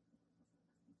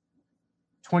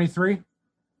 23.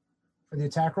 for the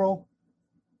attack roll.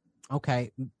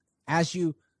 Okay. As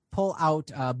you pull out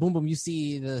Boom Boom, you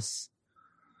see this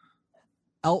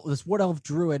wood elf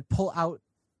druid pull out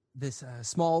this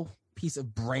small piece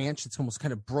of branch that's almost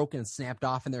kind of broken and snapped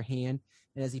off in their hand.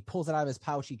 And as he pulls it out of his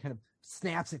pouch, he kind of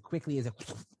snaps it quickly as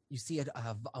you see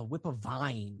a whip of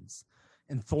vines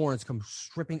and thorns come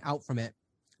stripping out from it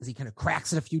as he kind of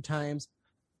cracks it a few times,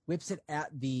 whips it at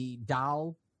the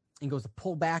doll, and goes to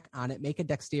pull back on it. Make a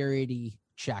dexterity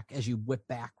check as you whip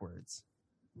backwards.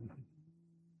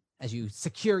 As you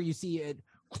secure, you see it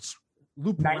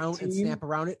loop 19. around and snap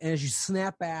around it. And as you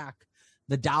snap back,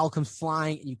 the doll comes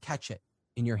flying and you catch it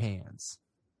in your hands.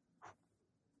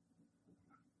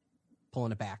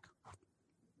 Pulling it back.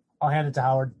 I'll hand it to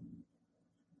Howard.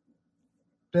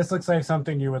 This looks like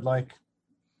something you would like.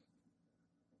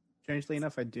 Strangely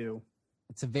enough, I do.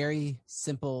 It's a very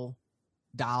simple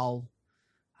doll,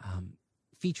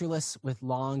 featureless with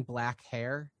long black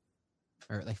hair,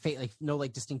 or like no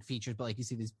like distinct features, but like you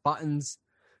see these buttons,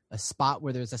 a spot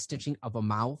where there's a stitching of a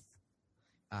mouth,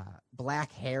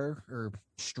 black hair or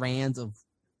strands of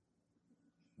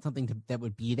something that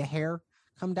would be the hair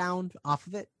come down off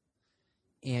of it,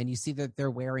 and you see that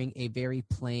they're wearing a very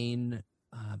plain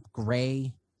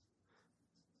gray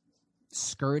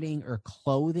skirting or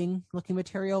clothing looking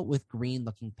material with green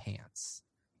looking pants.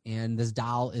 And this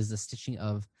doll is the stitching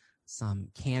of some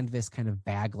canvas kind of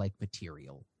bag like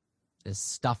material. Is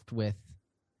stuffed with,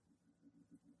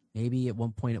 maybe at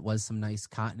one point it was some nice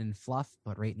cotton and fluff,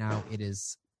 but right now it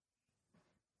is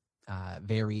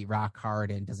very rock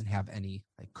hard and doesn't have any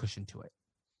like cushion to it.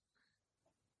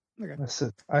 Okay.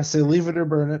 I say leave it or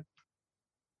burn it.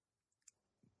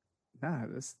 Nah,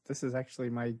 this is actually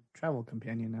my travel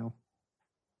companion now.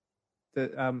 The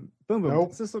Boom Boom. Nope.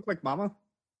 Does this look like Mama?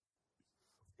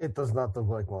 It does not look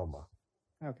like Mama.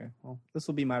 Okay, well, this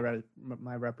will be my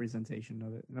representation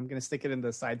of it, and I'm gonna stick it in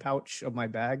the side pouch of my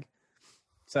bag,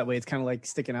 so that way it's kind of like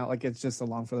sticking out, like it's just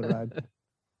along for the ride.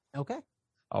 Okay.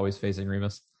 Always facing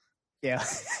Remus. Yeah,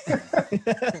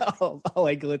 I'll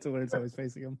angle it to where it's always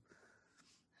facing him.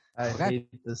 I hate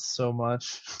this so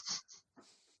much.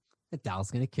 The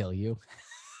doll's gonna kill you.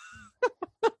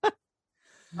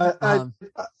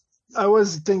 I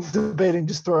was debating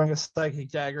just throwing a psychic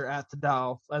dagger at the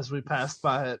doll as we passed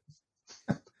by it.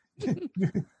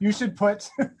 You should put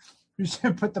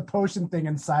the potion thing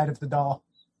inside of the doll.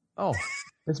 Oh,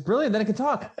 it's brilliant. Then it can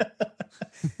talk.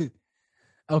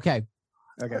 Okay.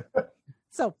 Okay.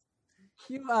 So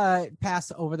you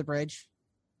pass over the bridge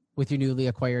with your newly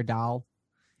acquired doll,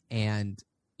 and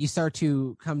you start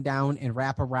to come down and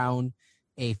wrap around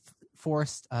a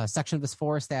forest section of this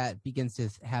forest that begins to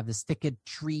have this thicket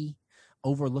tree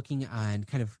overlooking on,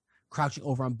 kind of crouching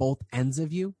over on both ends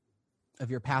of your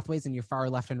pathways, and your far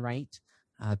left and right.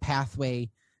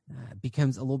 Pathway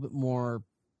becomes a little bit more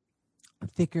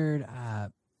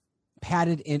thicker,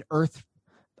 padded in earth,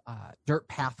 dirt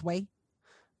pathway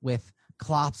with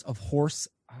clops of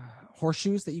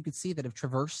horseshoes that you could see that have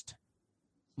traversed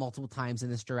multiple times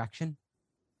in this direction.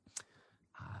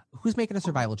 Who's making a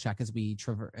survival check as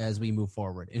we move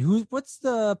forward? And what's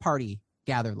the party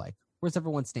gather like? Where's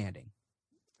everyone standing?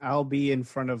 I'll be in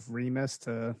front of Remus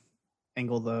to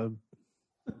angle the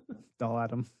doll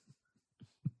at him.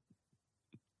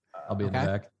 I'll be in the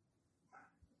back.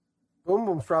 Boom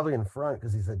Boom's probably in front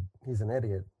because he's an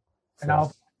idiot. And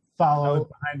I'll follow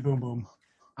behind Boom Boom.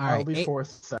 All right. I'll be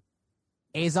fourth.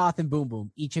 Azoth and Boom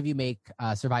Boom, each of you make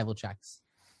survival checks.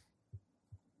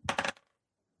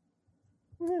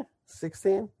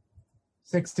 16?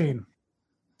 16.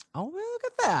 Oh, well, look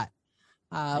at that.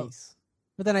 Nice.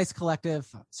 With a nice collective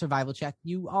survival check,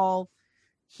 you all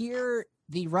hear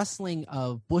the rustling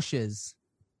of bushes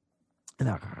and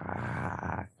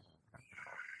kind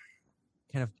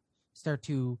of start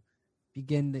to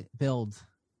begin to build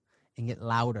and get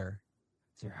louder.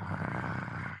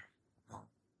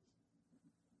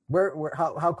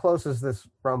 How close is this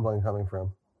rumbling coming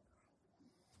from?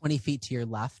 20 feet to your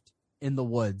left in the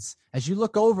woods. As you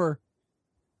look over,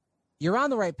 you're on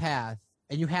the right path,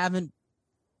 and you haven't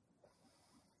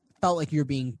felt like you're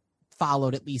being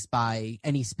followed, at least by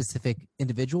any specific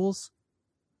individuals.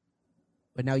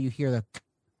 But now you hear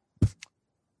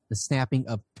the snapping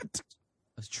of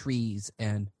trees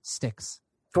and sticks.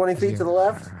 20 feet to the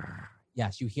left?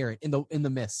 Yes, you hear it in the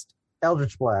mist.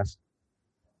 Eldritch Blast.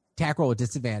 Attack roll with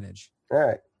disadvantage. All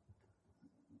right.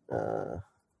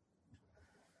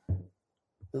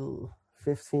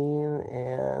 15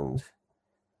 and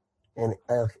an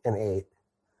 8.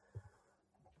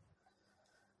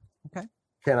 Okay.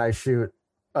 Can I shoot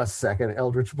a second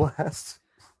Eldritch Blast?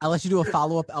 I'll let you do a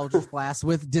follow-up Eldritch Blast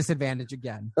with disadvantage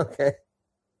again. Okay.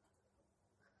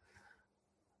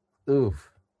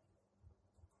 Oof.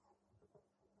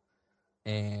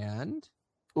 And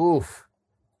Oof.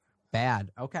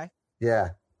 bad. Okay. Yeah.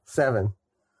 7.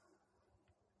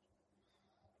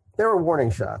 There were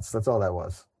warning shots. That's all that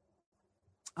was.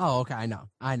 Oh, okay. I know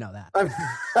that.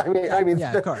 I mean,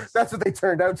 yeah, of course. That's what they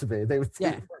turned out to be. They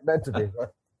weren't meant to be.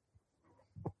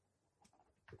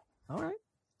 All right.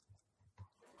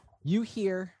 You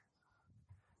hear.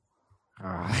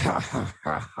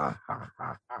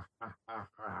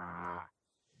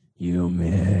 You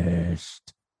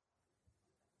missed.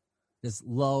 This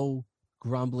low,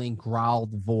 grumbling,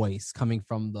 growled voice coming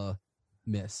from the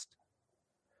mist.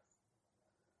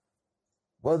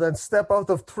 Well, then step out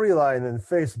of tree line and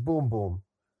face Boom Boom,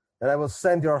 and I will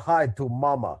send your hide to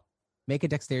Mama. Make a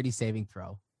dexterity saving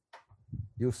throw.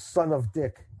 You son of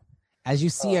dick. As you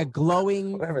see a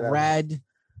glowing red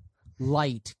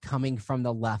light coming from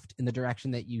the left in the direction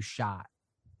that you shot.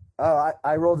 Oh,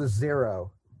 I rolled a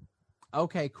 0.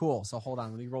 Okay, cool. So hold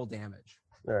on. Let me roll damage.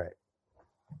 All right.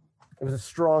 It was a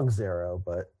strong 0,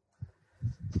 but...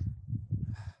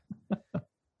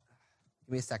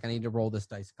 Give me a second. I need to roll this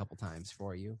dice a couple times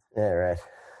for you. Yeah, right.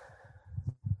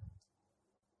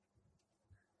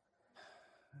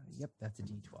 Yep, that's a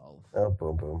D12. Oh,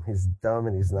 Boom Boom. He's dumb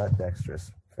and he's not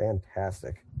dexterous.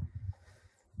 Fantastic.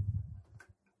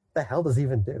 What the hell does he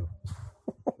even do?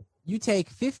 You take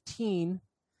 15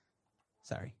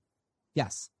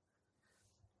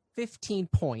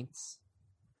 points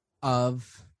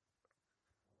of,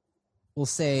 we'll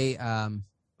say,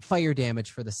 fire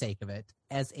damage for the sake of it,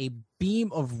 as a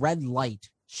beam of red light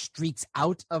streaks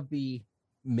out of the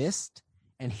mist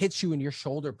and hits you in your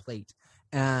shoulder plate.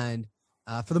 And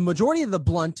for the majority of the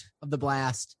blunt of the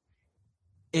blast,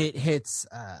 it hits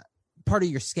part of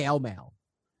your scale mail.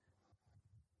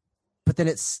 But then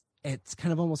it's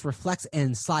kind of almost reflects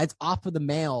and slides off of the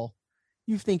mail.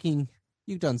 You thinking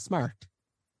you've done smart.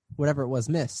 Whatever it was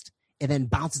missed. And then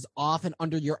bounces off and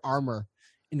under your armor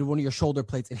into one of your shoulder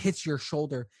plates. It hits your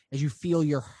shoulder as you feel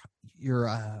your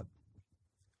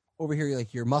over here,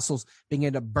 like your muscles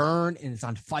begin to burn and it's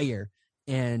on fire.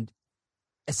 And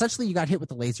essentially you got hit with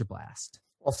the laser blast.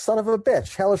 Well, son of a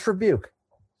bitch. Hellish rebuke.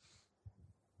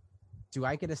 Do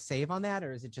I get a save on that,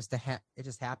 or is it just it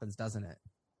just happens, doesn't it?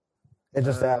 It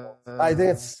just happens. I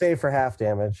think it's safe for half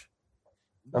damage.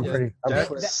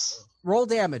 Roll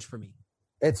damage for me.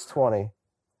 It's 20.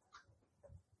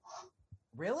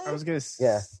 Really? I was gonna.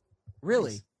 Yeah.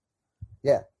 Really?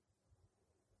 Yeah.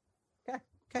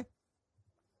 Okay.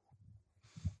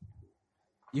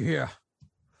 You hear?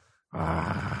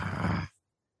 I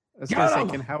was gonna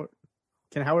say,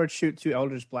 can Howard shoot 2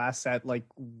 Eldritch Blasts at like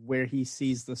where he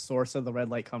sees the source of the red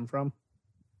light come from?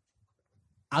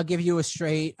 I'll give you a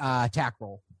straight attack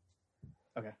roll.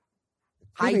 Okay.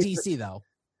 High DC though.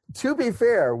 To be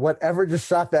fair, whatever just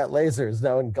shot that laser is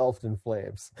now engulfed in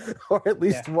flames, or at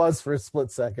least was for a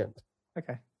split second.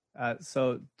 Okay.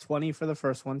 So 20 for the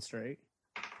first one straight.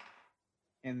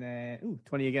 And then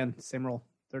 20 again, same roll.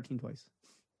 13 twice.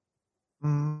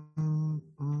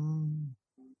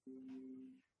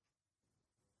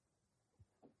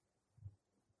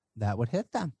 That would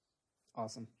hit them.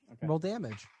 Awesome. Okay. Roll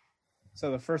damage.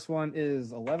 So the first one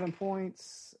is 11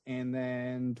 points and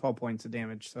then 12 points of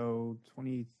damage. So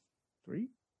 23?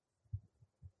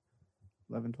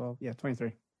 11, 12. Yeah,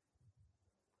 23.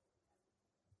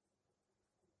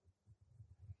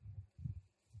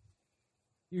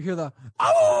 You hear the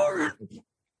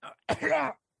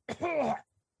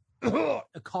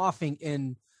coughing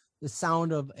in the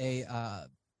sound of a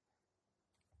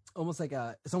almost like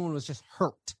someone was just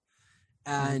hurt.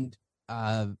 And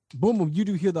Boom Boom, you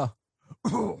do hear the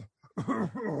of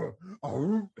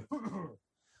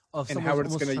someone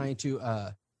almost trying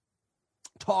to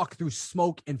talk through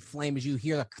smoke and flame as you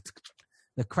hear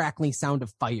the crackling sound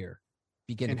of fire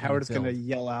begin. And Howard's going to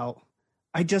yell out,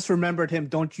 "I just remembered him.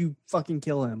 Don't you fucking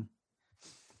kill him."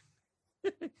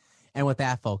 And with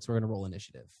that, folks, we're going to roll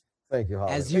initiative. Thank you,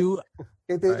 Howard. As you,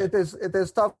 it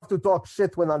is tough to talk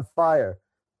shit when on fire,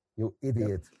 you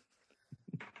idiot. Yep.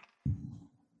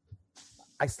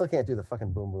 I still can't do the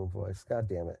fucking Boom Boom voice. God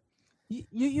damn it.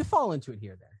 You fall into it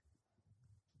here or there.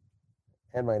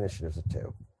 And my initiative's a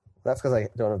 2. That's because I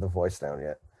don't have the voice down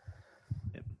yet.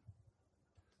 Yep.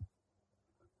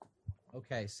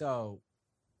 Okay, so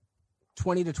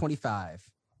 20 to 25.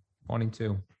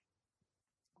 22.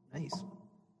 Nice.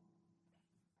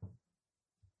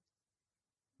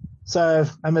 Sorry,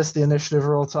 I missed the initiative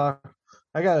roll talk.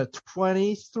 I got a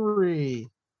 23.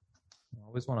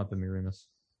 Always one up in me, Remus.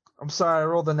 I'm sorry, I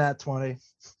rolled a nat 20.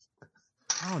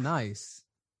 Oh, nice.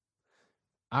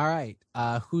 All right.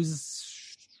 Who's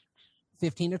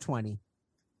 15 to 20?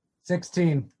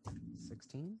 16.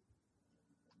 16.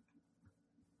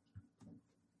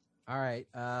 All right.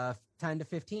 10 to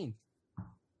 15.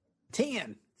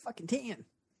 10. Fucking 10.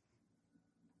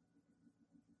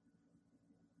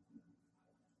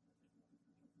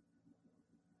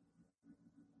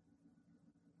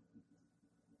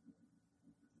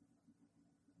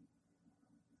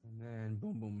 And then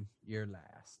boom, boom, you're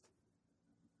last.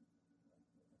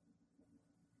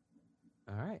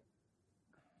 All right.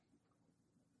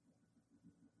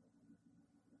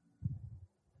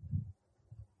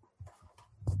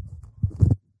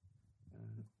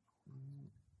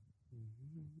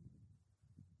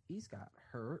 He's got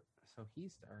hurt, so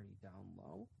he's already down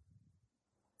low.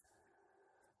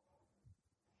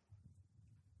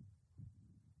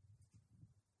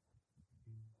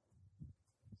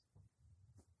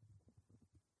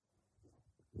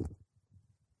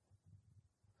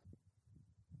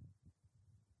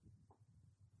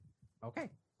 Okay.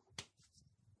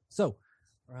 So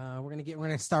we're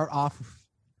gonna start off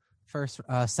first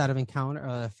set of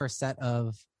encounter, first set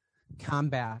of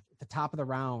combat at the top of the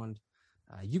round.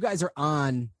 You guys are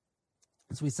on,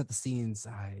 as we set the scenes.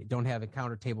 I don't have a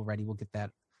encounter table ready. We'll get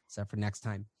that set for next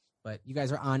time. But you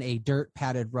guys are on a dirt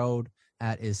padded road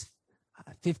that is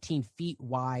 15 feet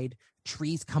wide.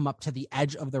 Trees come up to the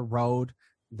edge of the road.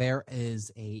 There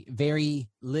is a very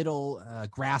little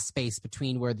grass space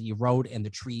between where the road and the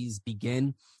trees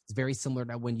begin. It's very similar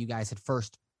to when you guys had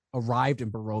first arrived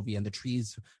in Barovia, and the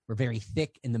trees were very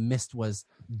thick and the mist was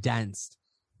dense.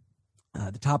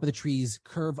 The top of the trees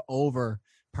curve over.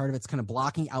 Part of it's kind of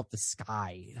blocking out the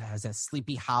sky. It has that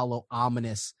sleepy, hollow,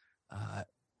 ominous,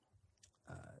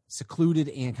 secluded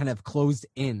and kind of closed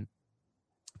in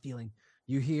feeling.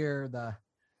 You hear the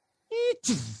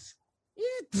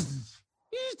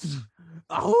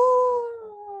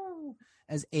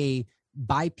as a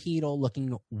bipedal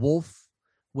looking wolf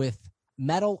with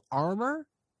metal armor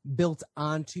built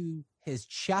onto his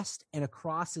chest and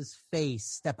across his face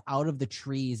step out of the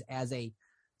trees as a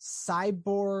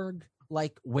cyborg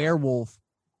like werewolf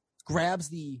grabs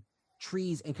the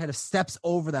trees and kind of steps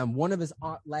over them. One of his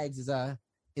legs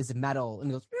is metal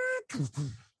and he goes.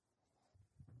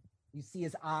 You see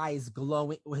his eyes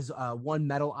glowing. His one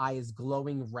metal eye is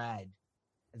glowing red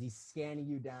as he's scanning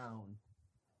you down.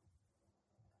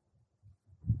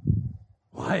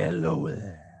 Why, hello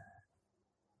there.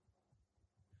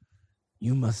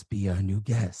 You must be our new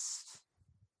guest.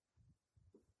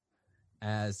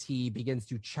 As he begins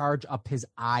to charge up his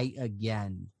eye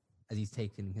again as he's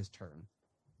taking his turn.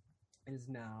 It is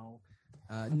now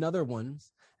another one,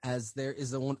 as there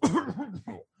is a one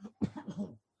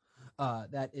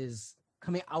that is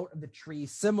coming out of the tree,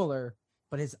 similar,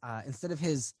 but his instead of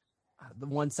his the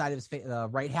one side of his face, the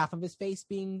right half of his face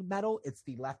being metal, it's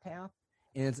the left half,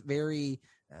 and it's very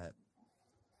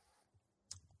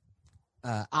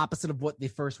opposite of what the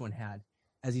first one had.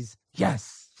 As he's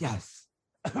yes,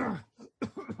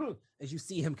 as you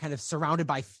see him kind of surrounded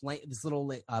by this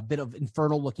little bit of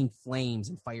infernal-looking flames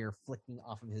and fire flicking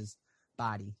off of his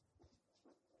body.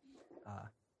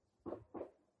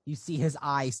 You see his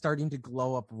eye starting to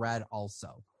glow up red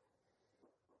also.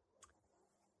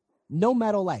 No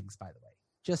metal legs, by the way.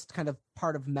 Just kind of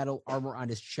part of metal armor on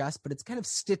his chest, but it's kind of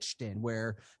stitched in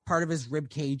where part of his rib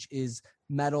cage is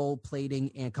metal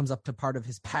plating and comes up to part of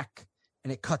his pec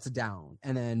and it cuts down.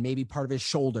 And then maybe part of his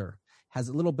shoulder has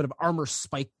a little bit of armor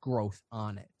spike growth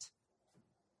on it.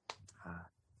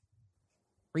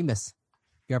 Remus,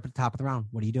 you're up at the top of the round.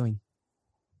 What are you doing?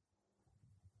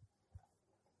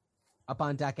 Up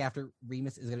on deck after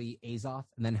Remus is going to be Azoth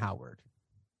and then Howard.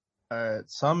 All right,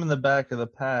 so I'm in the back of the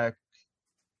pack.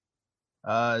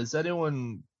 Is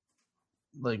anyone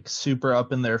like super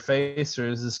up in their face, or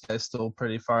is this guy still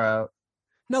pretty far out?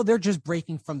 No, they're just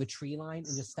breaking from the tree line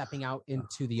and just stepping out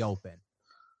into the open.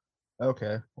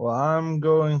 Okay, well, I'm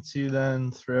going to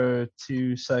then throw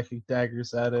 2 psychic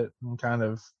daggers at it and kind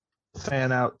of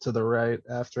fan out to the right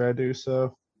after I do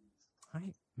so. All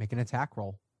right, make an attack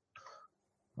roll.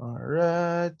 All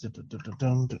right.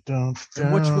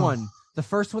 And which one? The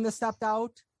first one that stepped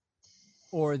out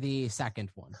or the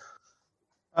second one?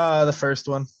 The first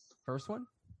one. First one?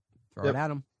 Throw it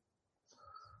at him.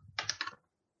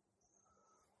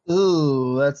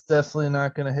 Ooh, that's definitely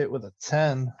not going to hit with a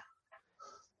 10.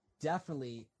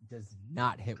 Definitely does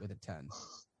not hit with a 10.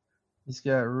 He's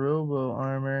got robo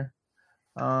armor.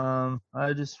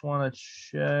 I just want to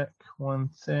check one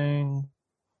thing.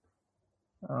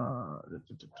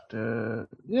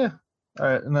 Yeah. All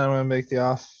right, and then I'm going to make the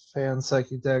offhand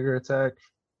psychic dagger attack.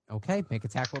 Okay, make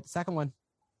attack roll the second one.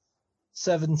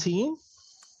 17.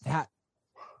 That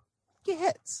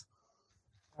hits.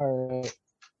 All right.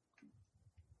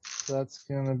 that's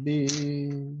gonna be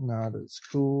not as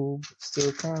cool, but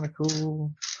still kind of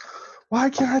cool. Why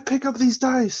can't I pick up these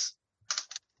dice?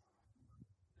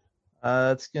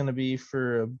 It's gonna be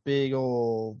for a big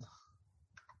old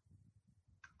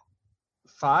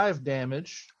 5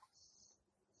 damage.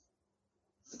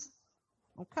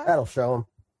 Okay. That'll show him.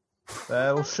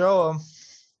 That'll show him.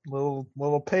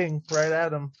 Little ping right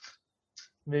at him.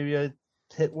 Maybe I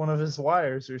hit one of his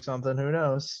wires or something. Who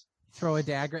knows? Throw a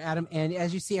dagger at him, and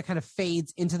as you see, it kind of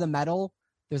fades into the metal.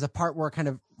 There's a part where it kind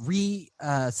of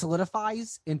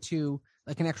solidifies into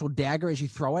like an actual dagger as you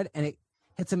throw it, and it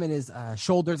hits him in his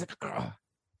shoulders.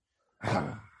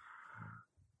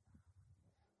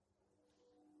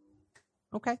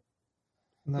 Okay. A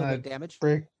little bit of damage.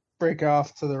 Break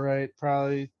off to the right,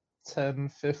 probably 10,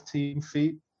 15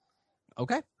 feet.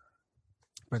 Okay.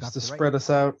 Break Just off to the spread right. us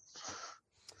out.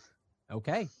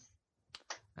 Okay.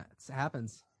 That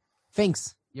happens.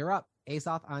 Finks, you're up.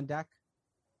 Azoth on deck.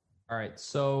 All right,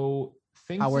 so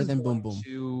Finks Howard, is then going Boom Boom.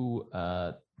 to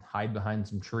hide behind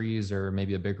some trees or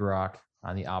maybe a big rock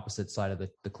on the opposite side of the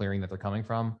clearing that they're coming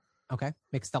from. Okay.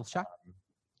 Make a stealth check.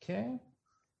 Okay.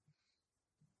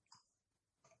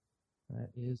 That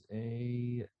is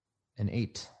an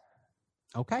 8.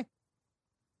 Okay.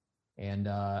 And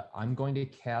I'm going to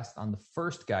cast on the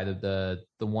first guy, the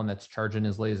one that's charging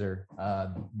his laser,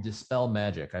 Dispel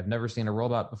Magic. I've never seen a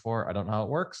robot before. I don't know how it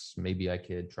works. Maybe I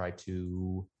could try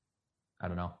to, I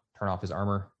don't know, turn off his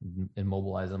armor,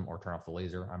 immobilize him, or turn off the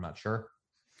laser. I'm not sure.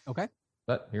 Okay.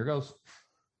 But here goes.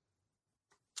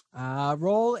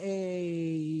 Roll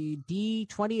a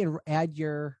d20 and add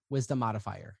your wisdom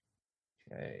modifier.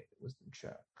 Okay, wisdom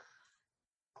check.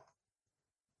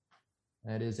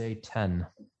 That is a 10.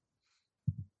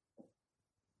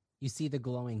 You see the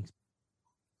glowing,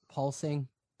 pulsing,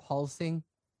 glowing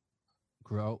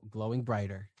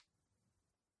brighter.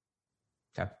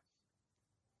 Okay.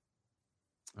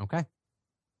 Okay.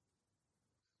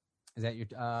 Is that your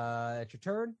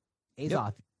turn?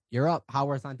 Azoth, you're up.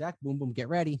 Howard's on deck. Boom Boom, get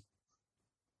ready.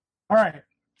 All right.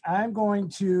 I'm going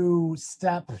to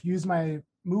use my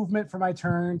movement for my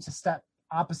turn to step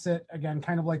opposite, again,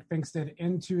 kind of like Finks did,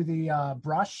 into the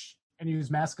brush and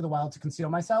use Mask of the Wild to conceal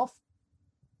myself.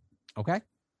 Okay.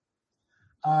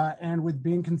 And with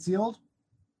being concealed,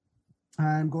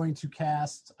 I'm going to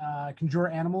cast Conjure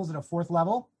Animals at a 4th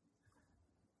level.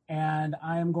 And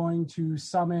I am going to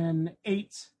summon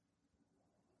 8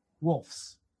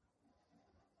 wolves.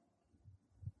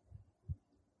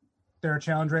 They're a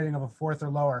challenge rating of a 4th or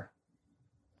lower.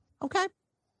 Okay.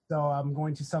 So I'm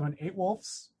going to summon 8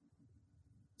 wolves.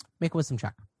 Make a wisdom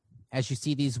check. As you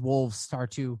see these wolves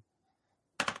start to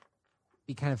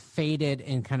be kind of faded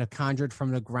and kind of conjured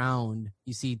from the ground,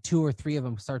 you see 2 or 3 of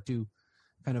them start to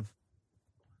kind of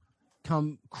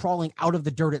come crawling out of the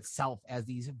dirt itself as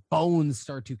these bones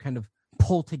start to kind of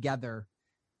pull together.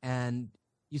 And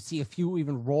you see a few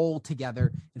even roll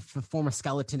together and form a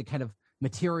skeleton to kind of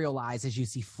materialize as you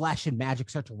see flesh and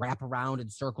magic start to wrap around in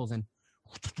circles. And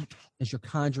as you're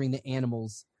conjuring the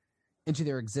animals into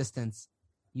their existence,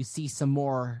 you see some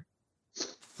more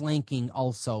flanking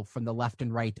also from the left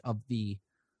and right of the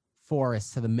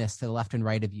forest to the mist to the left and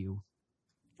right of you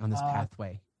on this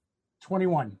pathway.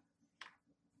 21.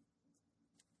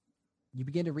 You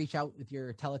begin to reach out with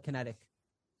your telekinetic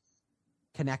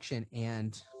connection,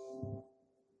 and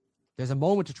there's a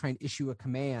moment to try and issue a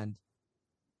command,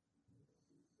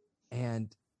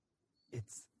 and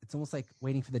it's almost like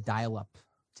waiting for the dial-up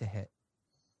to hit.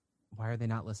 Why are they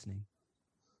not listening?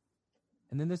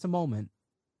 And then there's a moment,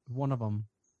 one of them,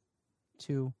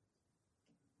 2,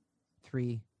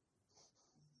 3.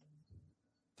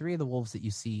 3 of the wolves that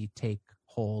you see take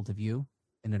hold of you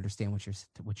and understand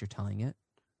what you're telling it.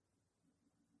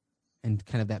 And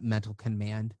kind of that mental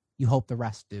command. You hope the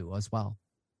rest do as well.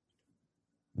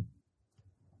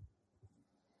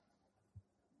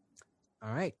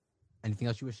 All right. Anything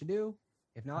else you wish to do?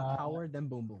 If not, Howard, then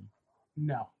Boom Boom.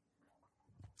 No.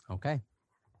 Okay.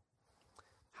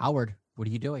 Howard, what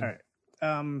are you doing? All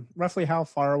right. Roughly how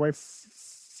far away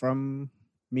from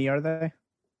me are they?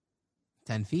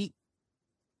 10 feet.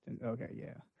 Okay,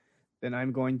 yeah. Then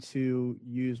I'm going to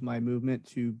use my movement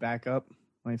to back up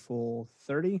my full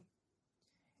 30.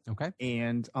 Okay.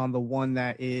 And on the one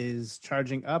that is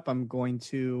charging up, I'm going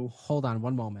to... Hold on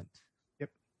one moment. Yep.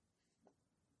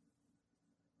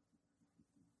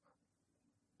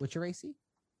 What's your AC?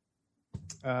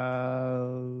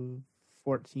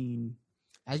 14.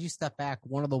 As you step back,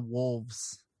 one of the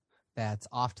wolves that's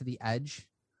off to the edge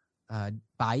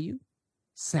by you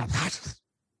snaps.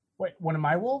 Wait, one of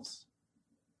my wolves?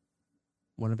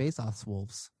 One of Azoth's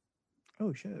wolves.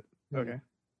 Oh, shit. Okay.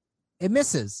 It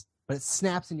misses, but it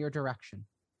snaps in your direction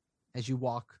as you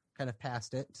walk kind of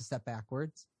past it to step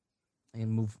backwards and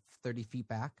move 30 feet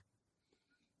back.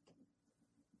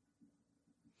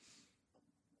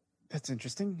 That's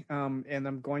interesting. And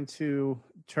I'm going to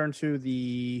turn to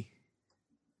the.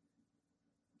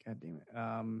 God damn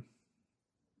it.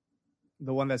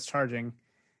 The one that's charging,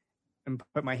 and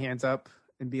put my hands up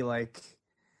and be like,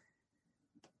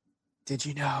 "Did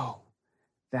you know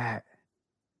that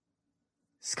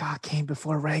ska came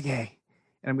before reggae?"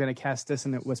 And I'm going to cast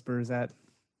Dissonant Whispers at.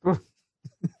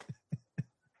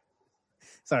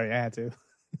 Sorry, I had to.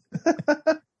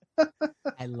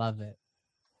 I love it.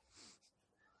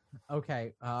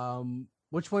 Okay.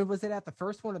 Which one was it at? The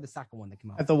first one or the second one that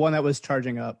came out? At the one that was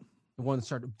charging up. The one that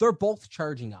started. They're both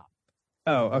charging up.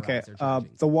 Oh, okay.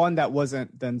 The one that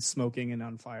wasn't then smoking and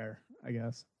on fire, I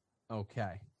guess.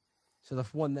 Okay. So the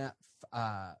one that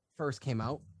first came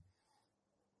out.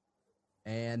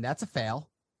 And that's a fail.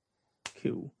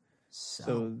 Cool.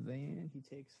 So then he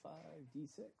takes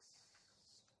 5d6.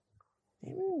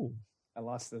 Ooh. I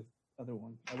lost the other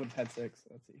one. I would have had 6.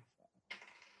 Let's see.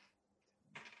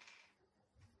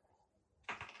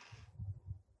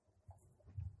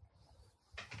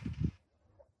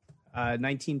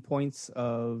 19 points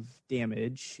of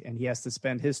damage, and he has to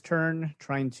spend his turn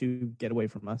trying to get away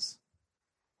from us.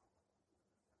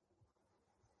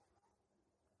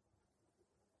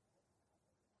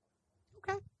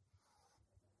 Okay.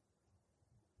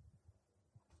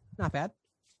 Not bad.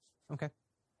 Okay.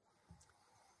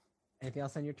 Anything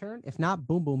else on your turn? If not,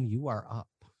 Boom Boom, you are up.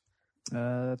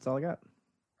 That's all I got.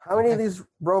 How many of these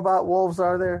robot wolves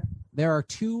are there? There are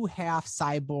 2 half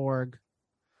cyborg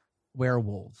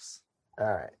werewolves. All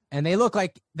right. And they look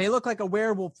like a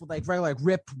werewolf with like regular, like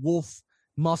ripped wolf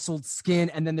muscled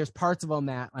skin, and then there's parts of them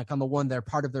that, like on the one, they're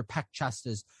part of their pec chest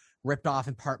is ripped off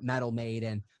and part metal made,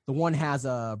 and the one has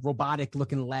a robotic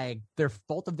looking leg.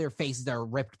 Both of their faces are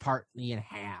ripped partly in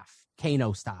half,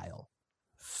 Kano style.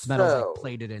 Metal's like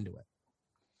plated into it.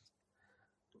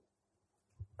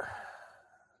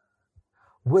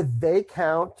 Would they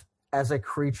count as a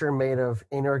creature made of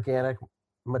inorganic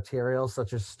materials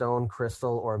such as stone,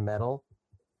 crystal, or metal?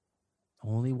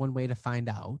 Only one way to find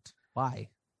out. Why?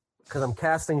 Because I'm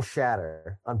casting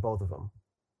Shatter on both of them.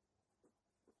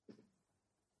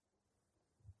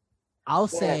 I'll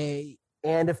say...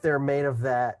 And if they're made of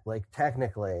that, like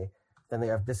technically, then they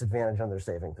have disadvantage on their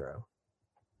saving throw.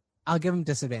 I'll give them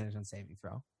disadvantage on saving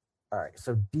throw. All right,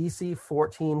 so DC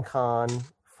 14 con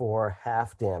for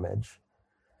half damage.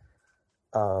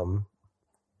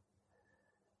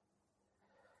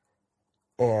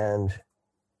 And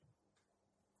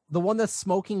the one that's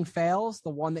smoking fails. The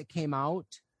one that came out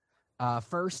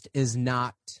first is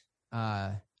not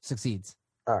succeeds.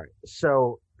 All right,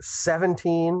 so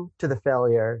 17 to the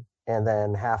failure, and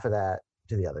then half of that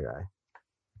to the other guy.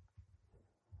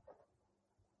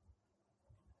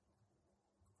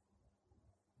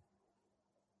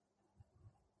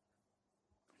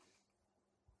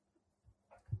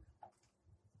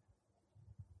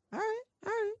 All right.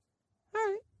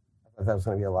 I thought that was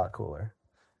going to be a lot cooler.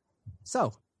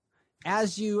 So,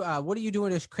 as you, what are you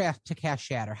doing to cast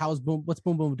Shatter? What's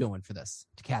Boom Boom doing for this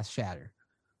to cast Shatter?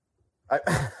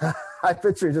 I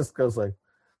picture he just goes like,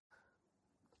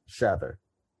 Shatter.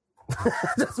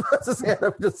 Just puts his hand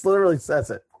up, just literally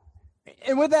says it.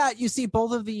 And with that, you see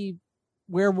both of the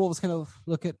werewolves kind of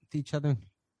look at each other,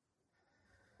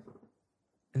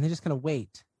 and they're just going to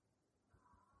wait.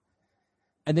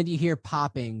 And then you hear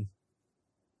popping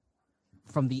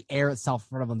from the air itself in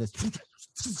front of them. This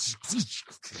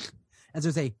as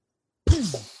there's a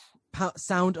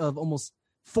sound of almost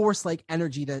force-like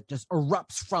energy that just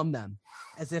erupts from them,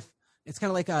 as if it's kind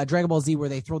of like Dragon Ball Z where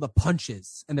they throw the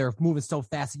punches and they're moving so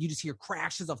fast that you just hear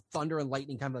crashes of thunder and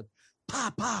lightning, kind of like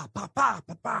pop, pop, pop, pop,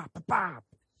 pop, pop, pop, pop.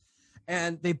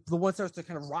 And the one starts to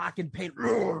kind of rock and paint.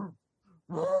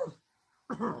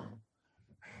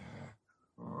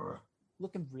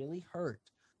 Looking really hurt.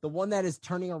 The one that is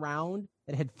turning around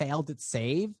that had failed its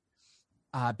save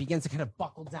begins to kind of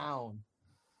buckle down,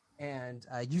 and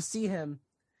you see him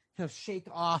kind of shake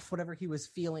off whatever he was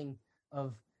feeling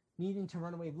of needing to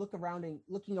run away.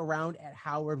 Looking around at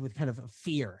Howard with kind of a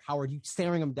fear. Howard, you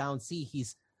staring him down. See,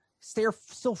 he's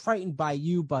still frightened by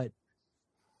you, but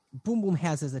Boom Boom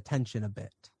has his attention a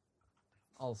bit,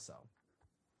 also.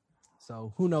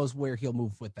 So who knows where he'll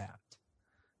move with that.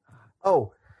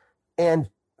 Oh. And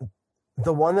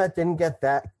the one that didn't get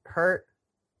that hurt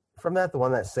from that, the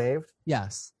one that saved?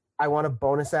 Yes. I want a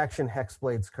bonus action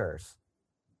Hexblade's Curse.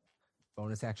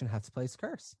 Bonus action Hexblade's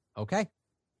Curse. Okay.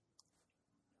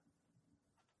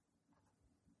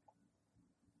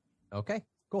 Okay,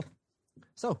 cool.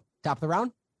 So, top of the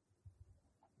round?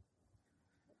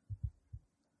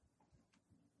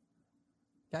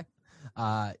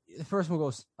 The first one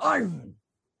goes, Ivan,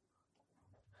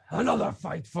 another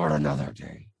fight for another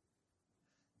day.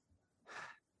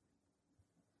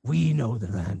 We know the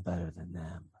land better than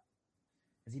them.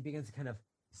 As he begins to kind of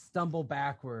stumble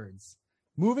backwards,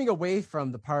 moving away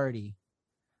from the party,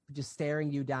 just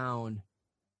staring you down.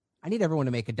 I need everyone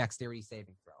to make a dexterity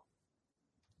saving throw.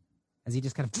 As he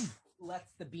just kind of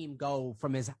lets the beam go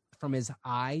from his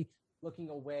eye, looking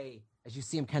away as you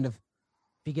see him kind of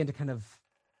begin to kind of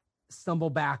stumble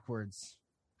backwards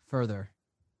further.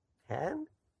 10?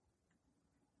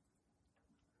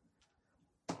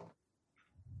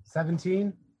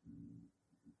 17.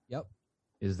 Yep.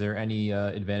 Is there any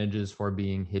advantages for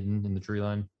being hidden in the tree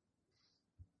line?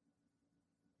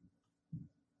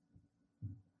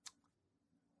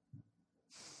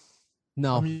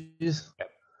 No.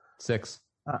 6.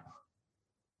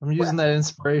 I'm using that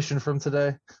inspiration from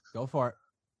today. Go for it.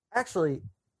 Actually,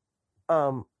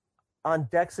 on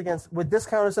Dex against, would this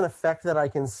count as an effect that I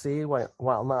can see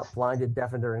while not blinded,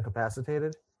 deafened, or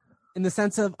incapacitated? In the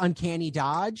sense of uncanny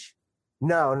dodge?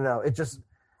 No. It just,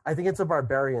 I think it's a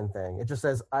barbarian thing. It just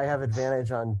says I have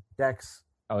advantage on Dex.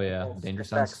 Oh yeah, danger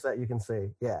effects sense that you can see.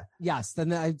 Yeah. Yes.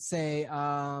 Then I'd say,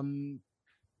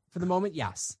 for the moment,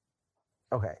 yes.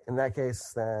 Okay. In that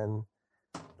case, then,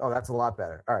 that's a lot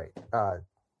better. All right.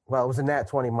 Well, it was a nat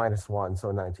 20 minus 1,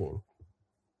 so 19.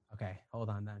 Okay, hold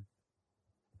on then.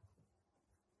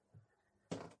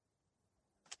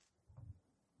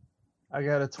 I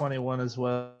got a 21 as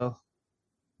well.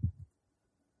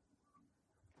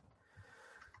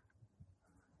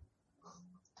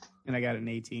 And I got an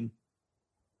 18.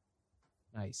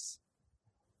 Nice.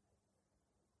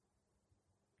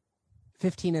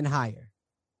 15 and higher.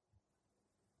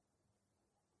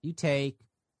 You take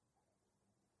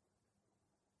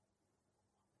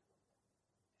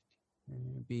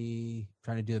be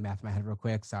trying to do the math in my head real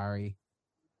quick. Sorry.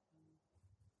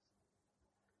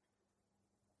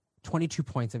 22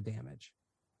 points of damage.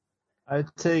 I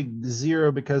take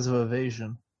 0 because of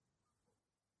evasion.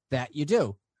 That you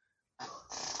do.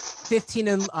 15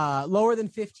 and lower than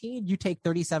 15, you take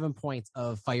 37 points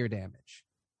of fire damage.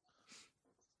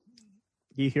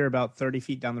 You hear about 30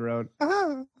 feet down the road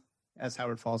as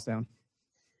Howard falls down.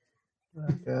 Oh,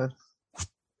 God.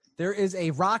 There is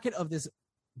a rocket of this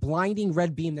blinding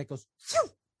red beam that goes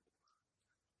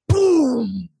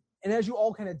boom, and as you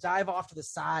all kind of dive off to the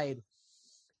side,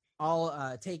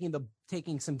 all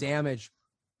taking some damage.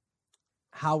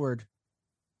 Howard,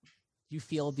 you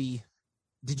feel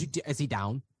is he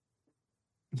down?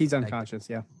 He's unconscious.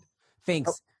 Yeah.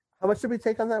 Thanks. How much did we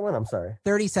take on that one? I'm sorry.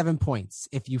 37 points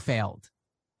if you failed.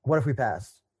 What if we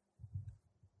passed?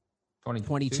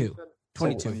 22.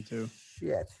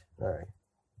 Shit. All right.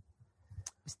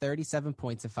 It's 37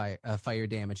 points of fire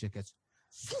damage. It gets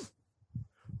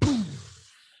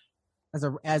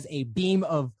as a beam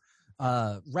of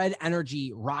red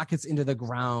energy rockets into the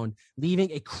ground,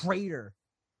 leaving a crater.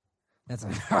 That's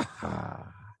like,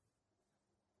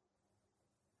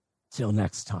 till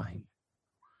next time.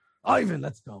 Ivan,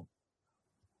 let's go.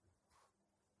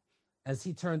 As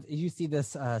he turns, you see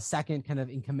this second kind of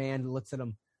in command looks at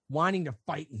him, wanting to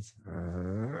fight.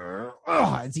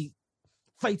 As he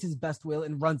fights his best will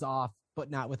and runs off,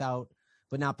 but not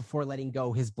before letting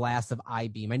go his blast of eye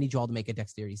beam. I need you all to make a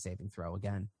dexterity saving throw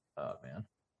again. Oh man,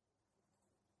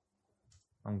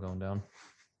 I'm going down.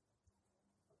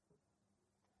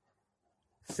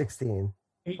 16.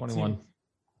 21.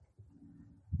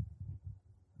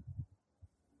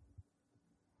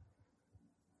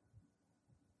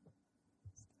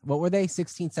 What were they?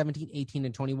 16, 17, 18,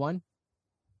 and 21?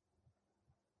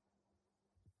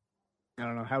 I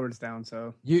don't know. Howard's down,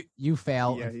 so you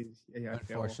fail. Yeah,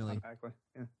 unfortunately.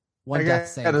 Yeah. One death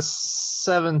save. I got a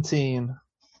 17.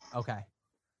 Okay.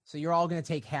 So you're all going to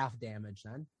take half damage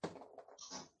then.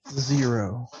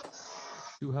 0.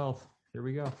 2 health. Here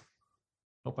we go.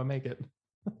 Hope I make it.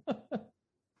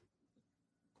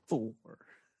 4.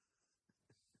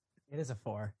 It is a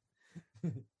 4.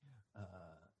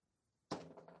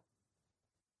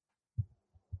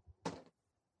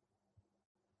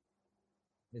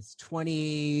 It's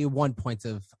 21 points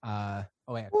of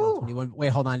 21. Wait,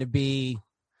 hold on. It'd be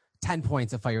 10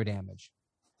 points of fire damage.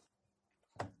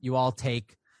 You all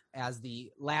take as the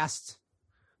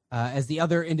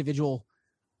other individual.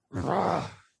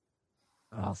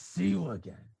 I'll see you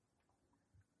again.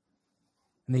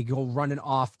 And they go running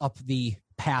off up the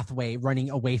pathway, running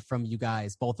away from you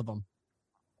guys, both of them.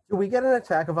 Do we get an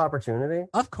attack of opportunity?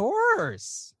 Of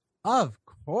course.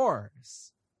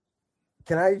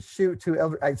 Can I shoot 2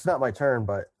 Eldritch? It's not my turn,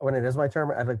 but when it is my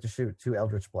turn, I'd like to shoot 2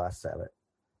 Eldritch Blasts at it.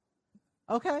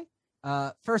 Okay.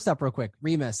 First up, real quick,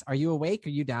 Remus, are you awake or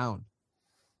are you down?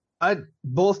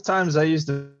 Both times I used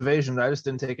evasion, I just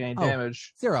didn't take any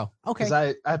damage. 0. Okay.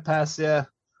 Because I passed, yeah.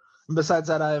 And besides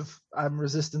that, I'm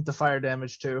resistant to fire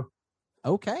damage too.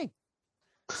 Okay.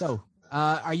 So,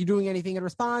 are you doing anything in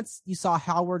response? You saw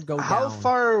Howard go down. How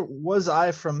far was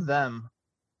I from them?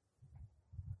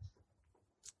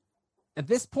 At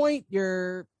this point,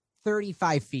 you're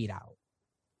 35 feet out.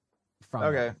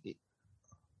 Okay.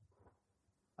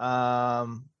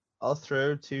 I'll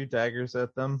throw 2 daggers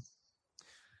at them.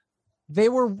 They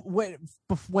were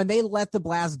when they let the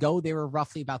blast go, they were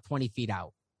roughly about 20 feet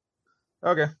out.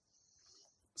 Okay.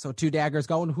 So 2 daggers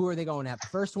going. Who are they going at? The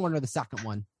first one or the second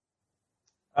one?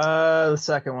 The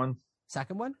second one.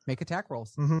 Second one? Make attack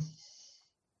rolls. Mm-hmm.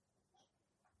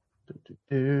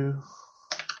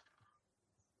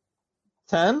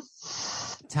 10?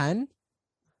 10?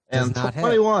 And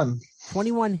 21.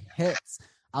 21 hits.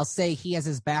 I'll say he has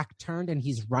his back turned and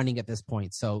he's running at this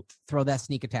point. So throw that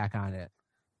sneak attack on it.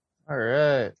 All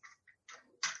right.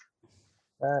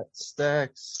 That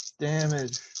stacks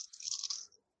damage.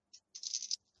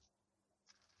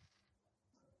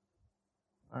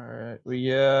 All right. We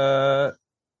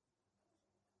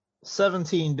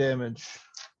 17 damage.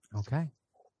 Okay.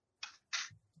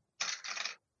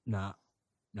 Not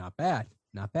bad.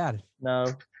 Not bad.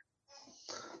 No.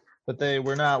 But they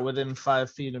were not within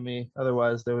 5 feet of me.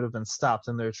 Otherwise, they would have been stopped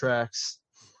in their tracks.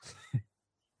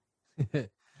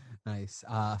 Nice.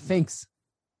 Finks.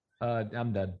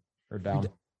 I'm dead or down.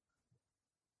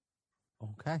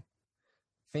 Okay.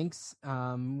 Finks,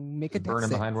 make a death burning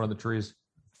save. behind one of the trees.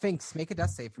 Finks, make a death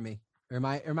save for me. Or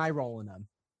am I rolling them?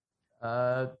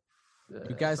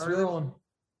 You guys really rolling?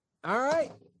 All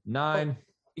right. 9.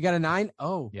 You got a 9?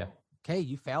 Oh. Yeah. Okay,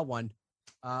 you fail one.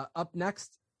 Up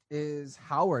next is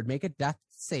Howard. Make a death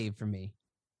save for me.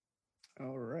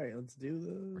 All right, let's do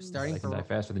this. We're starting I can die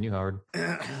faster than you, Howard.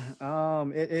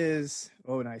 It is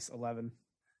nice, 11.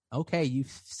 Okay, you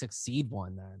succeed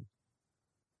one then.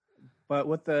 But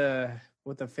with the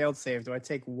failed save, do I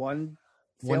take one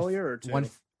failure or 2?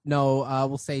 No,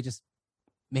 we'll say just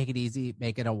make it easy,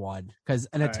 make it a 1. Because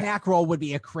an attack roll would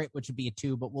be a crit, which would be a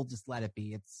 2, but we'll just let it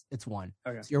be. It's 1.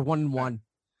 Okay. So you're 1 and 1. Right.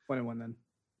 1 and 1 then.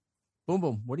 Boom,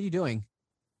 boom. What are you doing?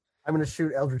 I'm going to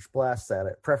shoot Eldritch Blasts at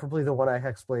it, preferably the one I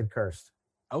Hexblade cursed.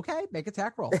 Okay, make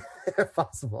attack roll. If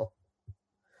possible.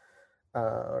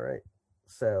 All right.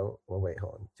 So, wait,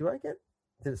 hold on.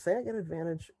 Did it say I get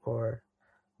advantage or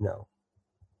no?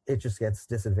 It just gets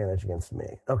disadvantage against me.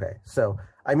 Okay, so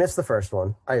I missed the first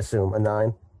one. I assume a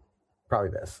 9.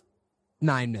 Probably miss.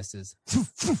 9 misses.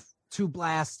 2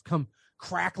 blasts come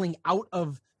crackling out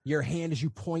of your hand as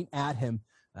you point at him.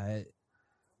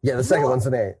 Yeah, the second one's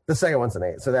an 8. The second one's an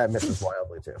 8, so that misses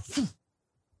wildly too.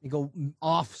 They go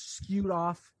off, skewed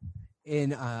off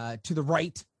in to the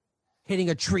right,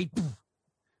 hitting a tree.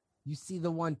 You see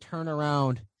the one turn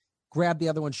around, grab the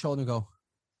other one's shoulder and go,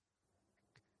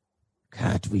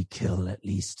 "Can't we kill at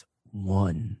least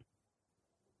one?"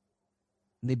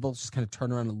 And they both just kind of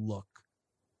turn around and look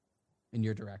in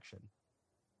your direction.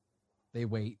 They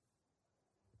wait.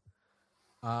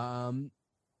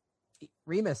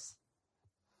 Remus.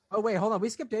 Oh, wait, hold on. We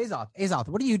skipped Azoth. Azoth,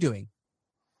 what are you doing?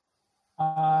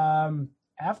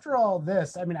 After all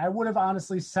this, I mean, I would have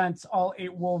honestly sent all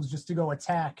 8 wolves just to go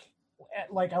attack.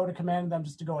 Like, I would have commanded them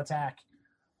just to go attack.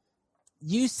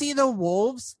 You see the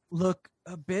wolves look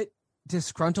a bit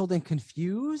disgruntled and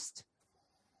confused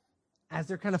as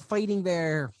they're kind of fighting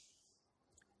they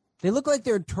look like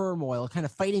they're in turmoil, kind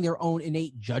of fighting their own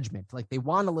innate judgment. Like they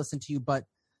want to listen to you, but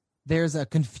there's a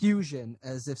confusion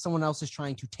as if someone else is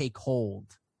trying to take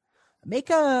hold.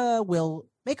 Make a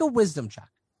wisdom check.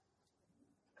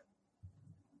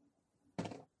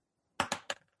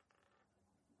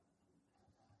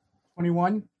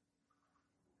 $21.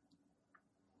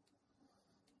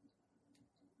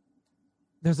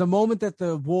 There's a moment that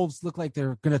the wolves look like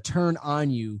they're going to turn on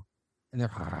you, and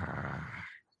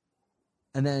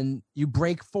and then you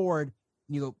break forward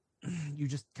and you go, you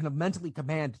just kind of mentally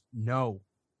command, "No,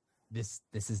 this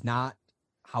is not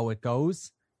how it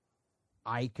goes.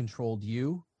 I controlled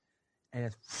you."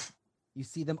 And you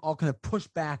see them all kind of push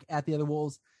back at the other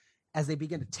wolves as they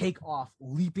begin to take off,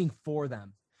 leaping for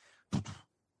them.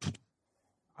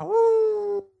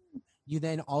 You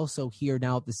then also hear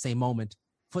now at the same moment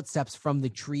footsteps from the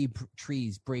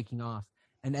trees breaking off.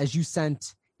 And as you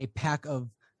sent a pack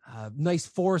of nice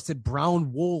forested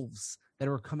brown wolves that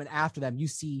were coming after them, you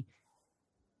see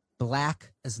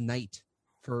black as night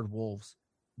furred wolves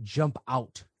jump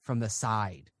out from the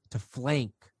side to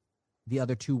flank the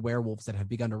other 2 werewolves that have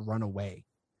begun to run away.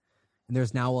 And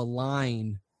there's now a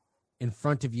line in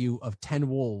front of you of 10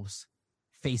 wolves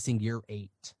facing your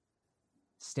 8,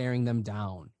 staring them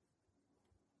down.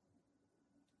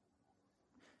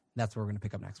 That's where we're going to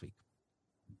pick up next week.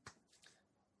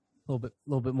 A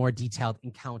little bit more detailed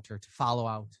encounter to follow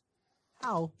out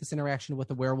how this interaction with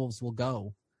the werewolves will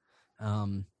go.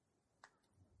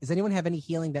 Does anyone have any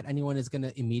healing that anyone is going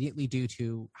to immediately do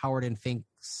to Howard and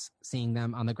Finks seeing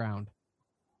them on the ground?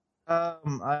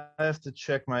 I have to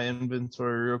check my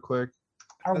inventory real quick.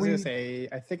 I was gonna say,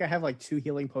 I think I have like 2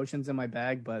 healing potions in my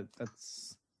bag, but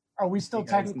that's. Are we still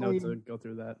technically to go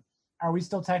through that? Are we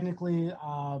still technically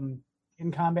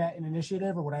in combat and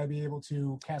initiative, or would I be able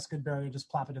to cast Good Berry and just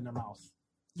plop it in their mouth?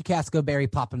 You cast Good Berry,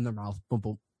 plop it in their mouth. Boom,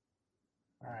 boom.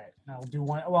 All right, I'll do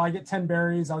one. Well, I get 10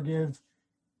 berries. I'll give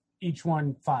each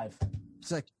one 5.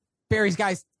 It's like, berries,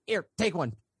 guys. Here, take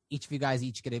one. Each of you guys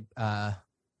each get a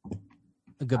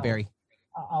good berry.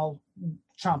 I'll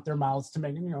chomp their mouths to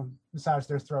make, massage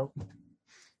their throat.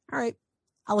 All right.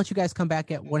 I'll let you guys come back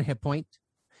at 1 hit point,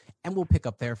 and we'll pick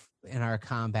up there in our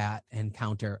combat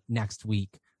encounter next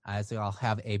week, as I'll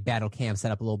have a battle cam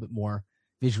set up a little bit more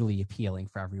visually appealing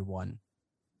for everyone,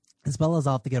 as well as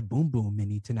I'll have to get a boom boom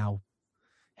mini to now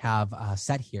have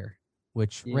set here,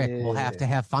 which Rick will have to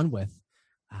have fun with.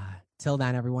 Till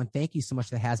then, everyone, thank you so much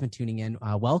that has been tuning in.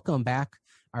 Welcome back,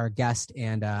 our guest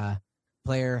and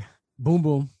player Boom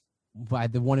Boom by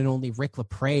the one and only Rick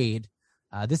LaPrade.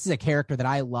 This is a character that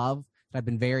I love, that I've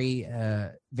been very,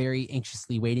 very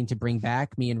anxiously waiting to bring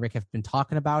back. Me and Rick have been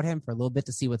talking about him for a little bit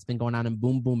to see what's been going on in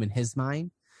Boom Boom in his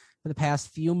mind for the past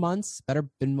few months.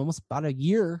 Been almost about a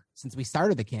year since we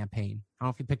started the campaign. I don't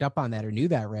know if you picked up on that or knew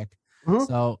that, Rick. Mm-hmm.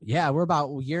 So yeah, we're about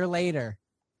a year later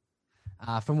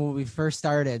from when we first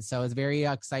started. So it's very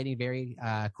exciting, very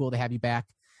cool to have you back.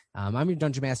 I'm your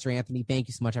Dungeon Master, Anthony. Thank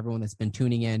you so much, everyone that's been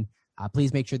tuning in.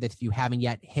 Please make sure that if you haven't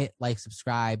yet, hit like,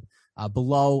 subscribe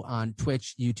below on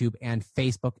Twitch, YouTube, and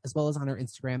Facebook, as well as on our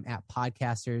Instagram at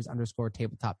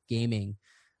podcasters_tabletop gaming.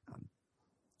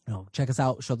 Check us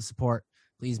out, show the support.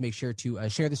 Please make sure to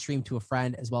share the stream to a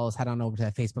friend, as well as head on over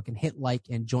to Facebook and hit like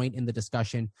and join in the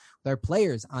discussion with our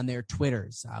players on their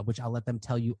Twitters, which I'll let them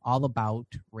tell you all about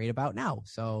right about now.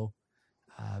 So,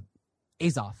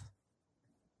 Azoth.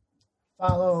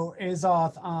 Follow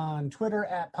Azoth on Twitter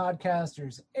at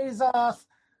Podcasters Azoth,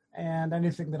 and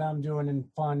anything that I'm doing in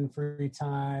fun free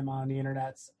time on the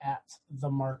internet's at the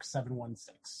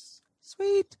Mark716.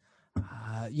 Sweet.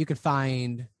 You could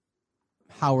find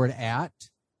Howard at.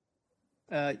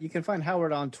 You can find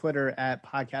Howard on Twitter at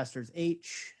PodcastersH.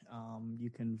 You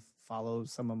can follow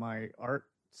some of my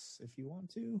arts if you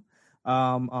want to.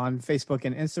 On Facebook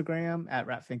and Instagram at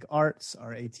RatFinkArts,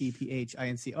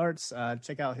 RATPHINC Arts.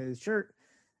 Check out his shirt.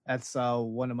 That's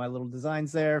one of my little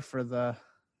designs there for the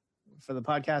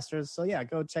podcasters. So yeah,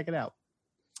 go check it out.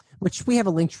 Which we have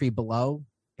a link tree below,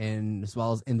 and as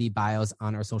well as in the bios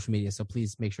on our social media. So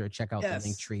please make sure to check out the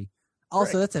link tree.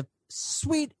 Also, That's a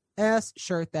sweet ass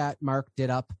shirt that Mark did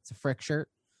up. It's a Frick shirt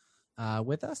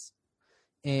with us.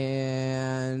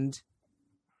 And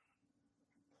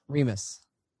Remus,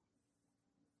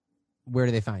 where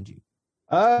do they find you?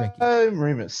 I'm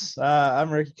Remus.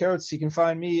 I'm Ricky Coates. You can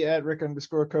find me at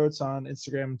Rick_Coates on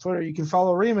Instagram and Twitter. You can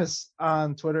follow Remus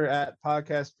on Twitter at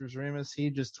PodcastersRemus. He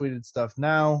just tweeted stuff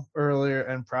now, earlier,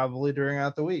 and probably during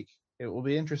the week. It will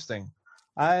be interesting.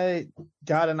 I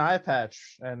got an eye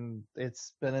patch, and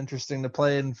it's been interesting to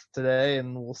play in today,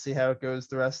 and we'll see how it goes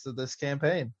the rest of this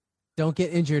campaign. Don't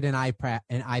get injured in eye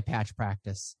patch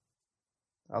practice.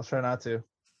 I'll try not to.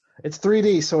 It's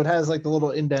 3D, so it has like the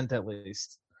little indent at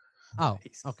least. Oh,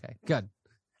 okay, good.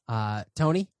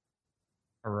 Tony?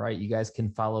 All right, you guys can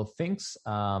follow Finks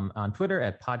on Twitter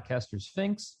at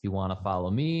PodcastersFinks. If you want to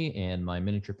follow me and my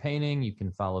miniature painting, you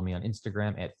can follow me on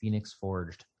Instagram at Phoenix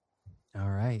Forged. All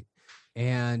right.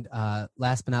 And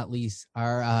last but not least,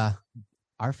 our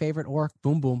favorite orc,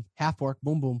 Boom Boom, half orc,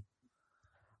 Boom Boom.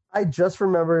 I just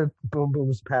remembered Boom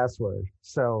Boom's password,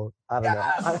 so I don't know.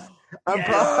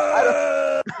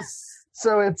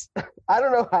 I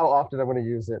don't know how often I'm going to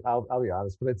use it. I'll be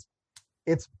honest, but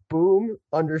it's boom_DANDD.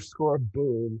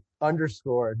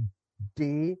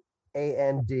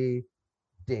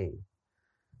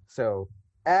 So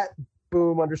at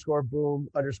boom_D&D.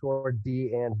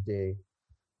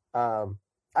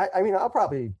 I mean, I'll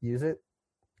probably use it.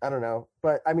 I don't know,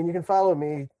 but I mean, you can follow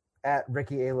me at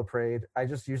Ricky A. LaPrade. I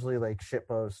just usually like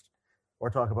shitpost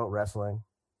or talk about wrestling.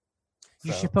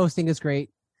 Your shitposting is great.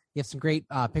 You have some great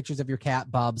pictures of your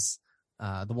cat, Bubs,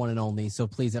 the one and only. So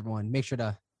please, everyone, make sure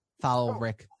to follow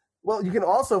Rick. Well, you can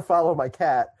also follow my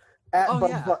cat at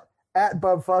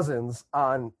Bub Fuzzins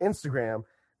on Instagram,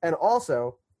 and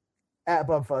also at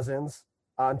Bub Fuzzins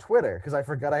on Twitter, because I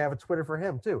forgot I have a Twitter for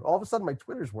him too. All of a sudden, my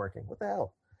Twitter's working. What the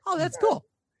hell? Oh, that's cool.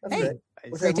 That's hey,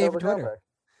 great. great day for Twitter.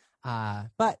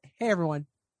 But hey, everyone,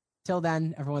 till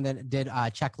then, everyone that did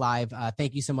check live,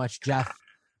 thank you so much, Jeff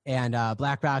and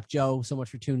BlackRock Joe, so much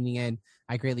for tuning in.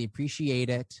 I greatly appreciate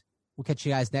it. We'll catch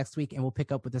you guys next week, and we'll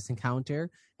pick up with this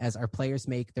encounter as our players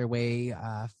make their way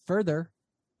further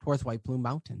towards White Plume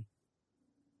Mountain.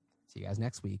 See you guys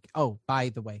next week. Oh, by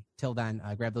the way, till then,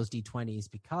 grab those D20s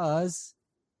because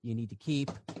you need to keep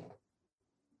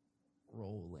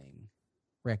rolling.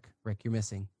 Rick, you're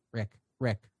missing. Rick.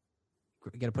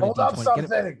 You gotta put Hold a up D20.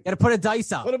 something. Gotta put a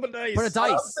dice up. Put up a dice. Put a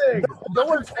dice. Something. No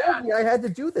one told me I had to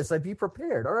do this. I'd be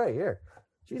prepared. All right, here.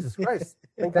 Jesus Christ.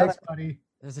 Thank Thanks, God. buddy.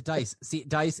 There's a dice. See,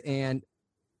 dice, and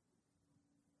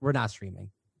we're not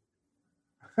streaming.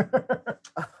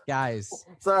 Guys.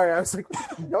 Sorry, I was like,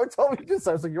 no one told me this.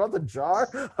 I was like, you want the jar?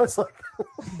 I was like,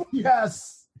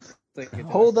 Yes.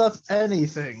 Hold up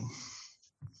anything.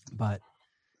 But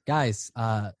guys,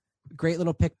 great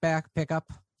little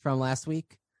pickup from last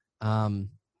week.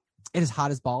 It is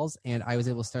hot as balls, and I was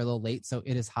able to start a little late, so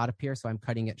it is hot up here. So I'm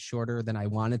cutting it shorter than I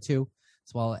wanted to,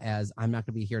 as well as I'm not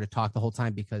going to be here to talk the whole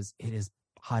time because it is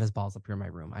hot as balls up here in my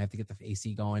room. I have to get the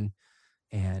AC going,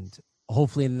 and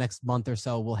hopefully in the next month or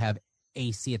so we'll have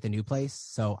AC at the new place,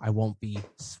 so I won't be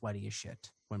sweaty as shit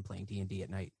when playing D&D at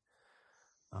night.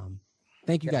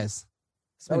 Thank you guys.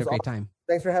 It's been a great time.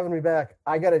 thanks for having me back.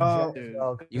 I got a jet. Dude.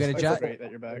 So You got a It's jet? great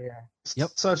that you're back. yeah. Yep.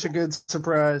 Such a good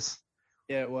surprise.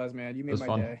 Yeah, it was, man. You made was my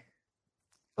fun. day.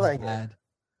 Thank you. Glad.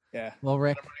 Yeah. Well,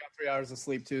 Rick, I'm running on 3 hours of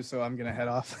sleep too, so I'm gonna head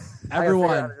off. I gotta figure out how everyone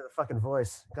to do the fucking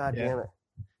voice. God Yeah. damn it.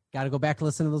 got to go back to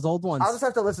listen to those old ones. I'll just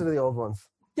have to listen to the old ones.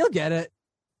 You'll get it.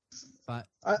 But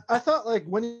I thought like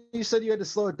when you said you had to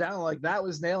slow it down, like that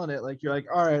was nailing it. Like you're like,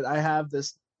 all right, I have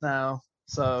this now.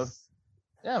 So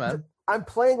yeah, man. I'm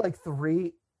playing like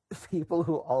 3 people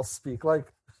who all speak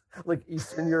like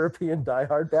Eastern European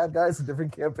diehard bad guys in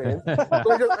different campaigns.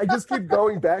 I just keep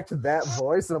going back to that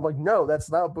voice, and I'm like, no, that's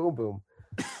not Boom Boom.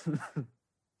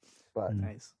 But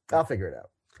Nice. I'll figure it out.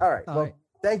 All right. All Well, right.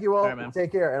 thank you all. All right, man.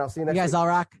 Take care, and I'll see you you next guys week. all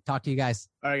rock. Talk to you guys.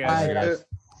 All right, guys. Bye. Guys.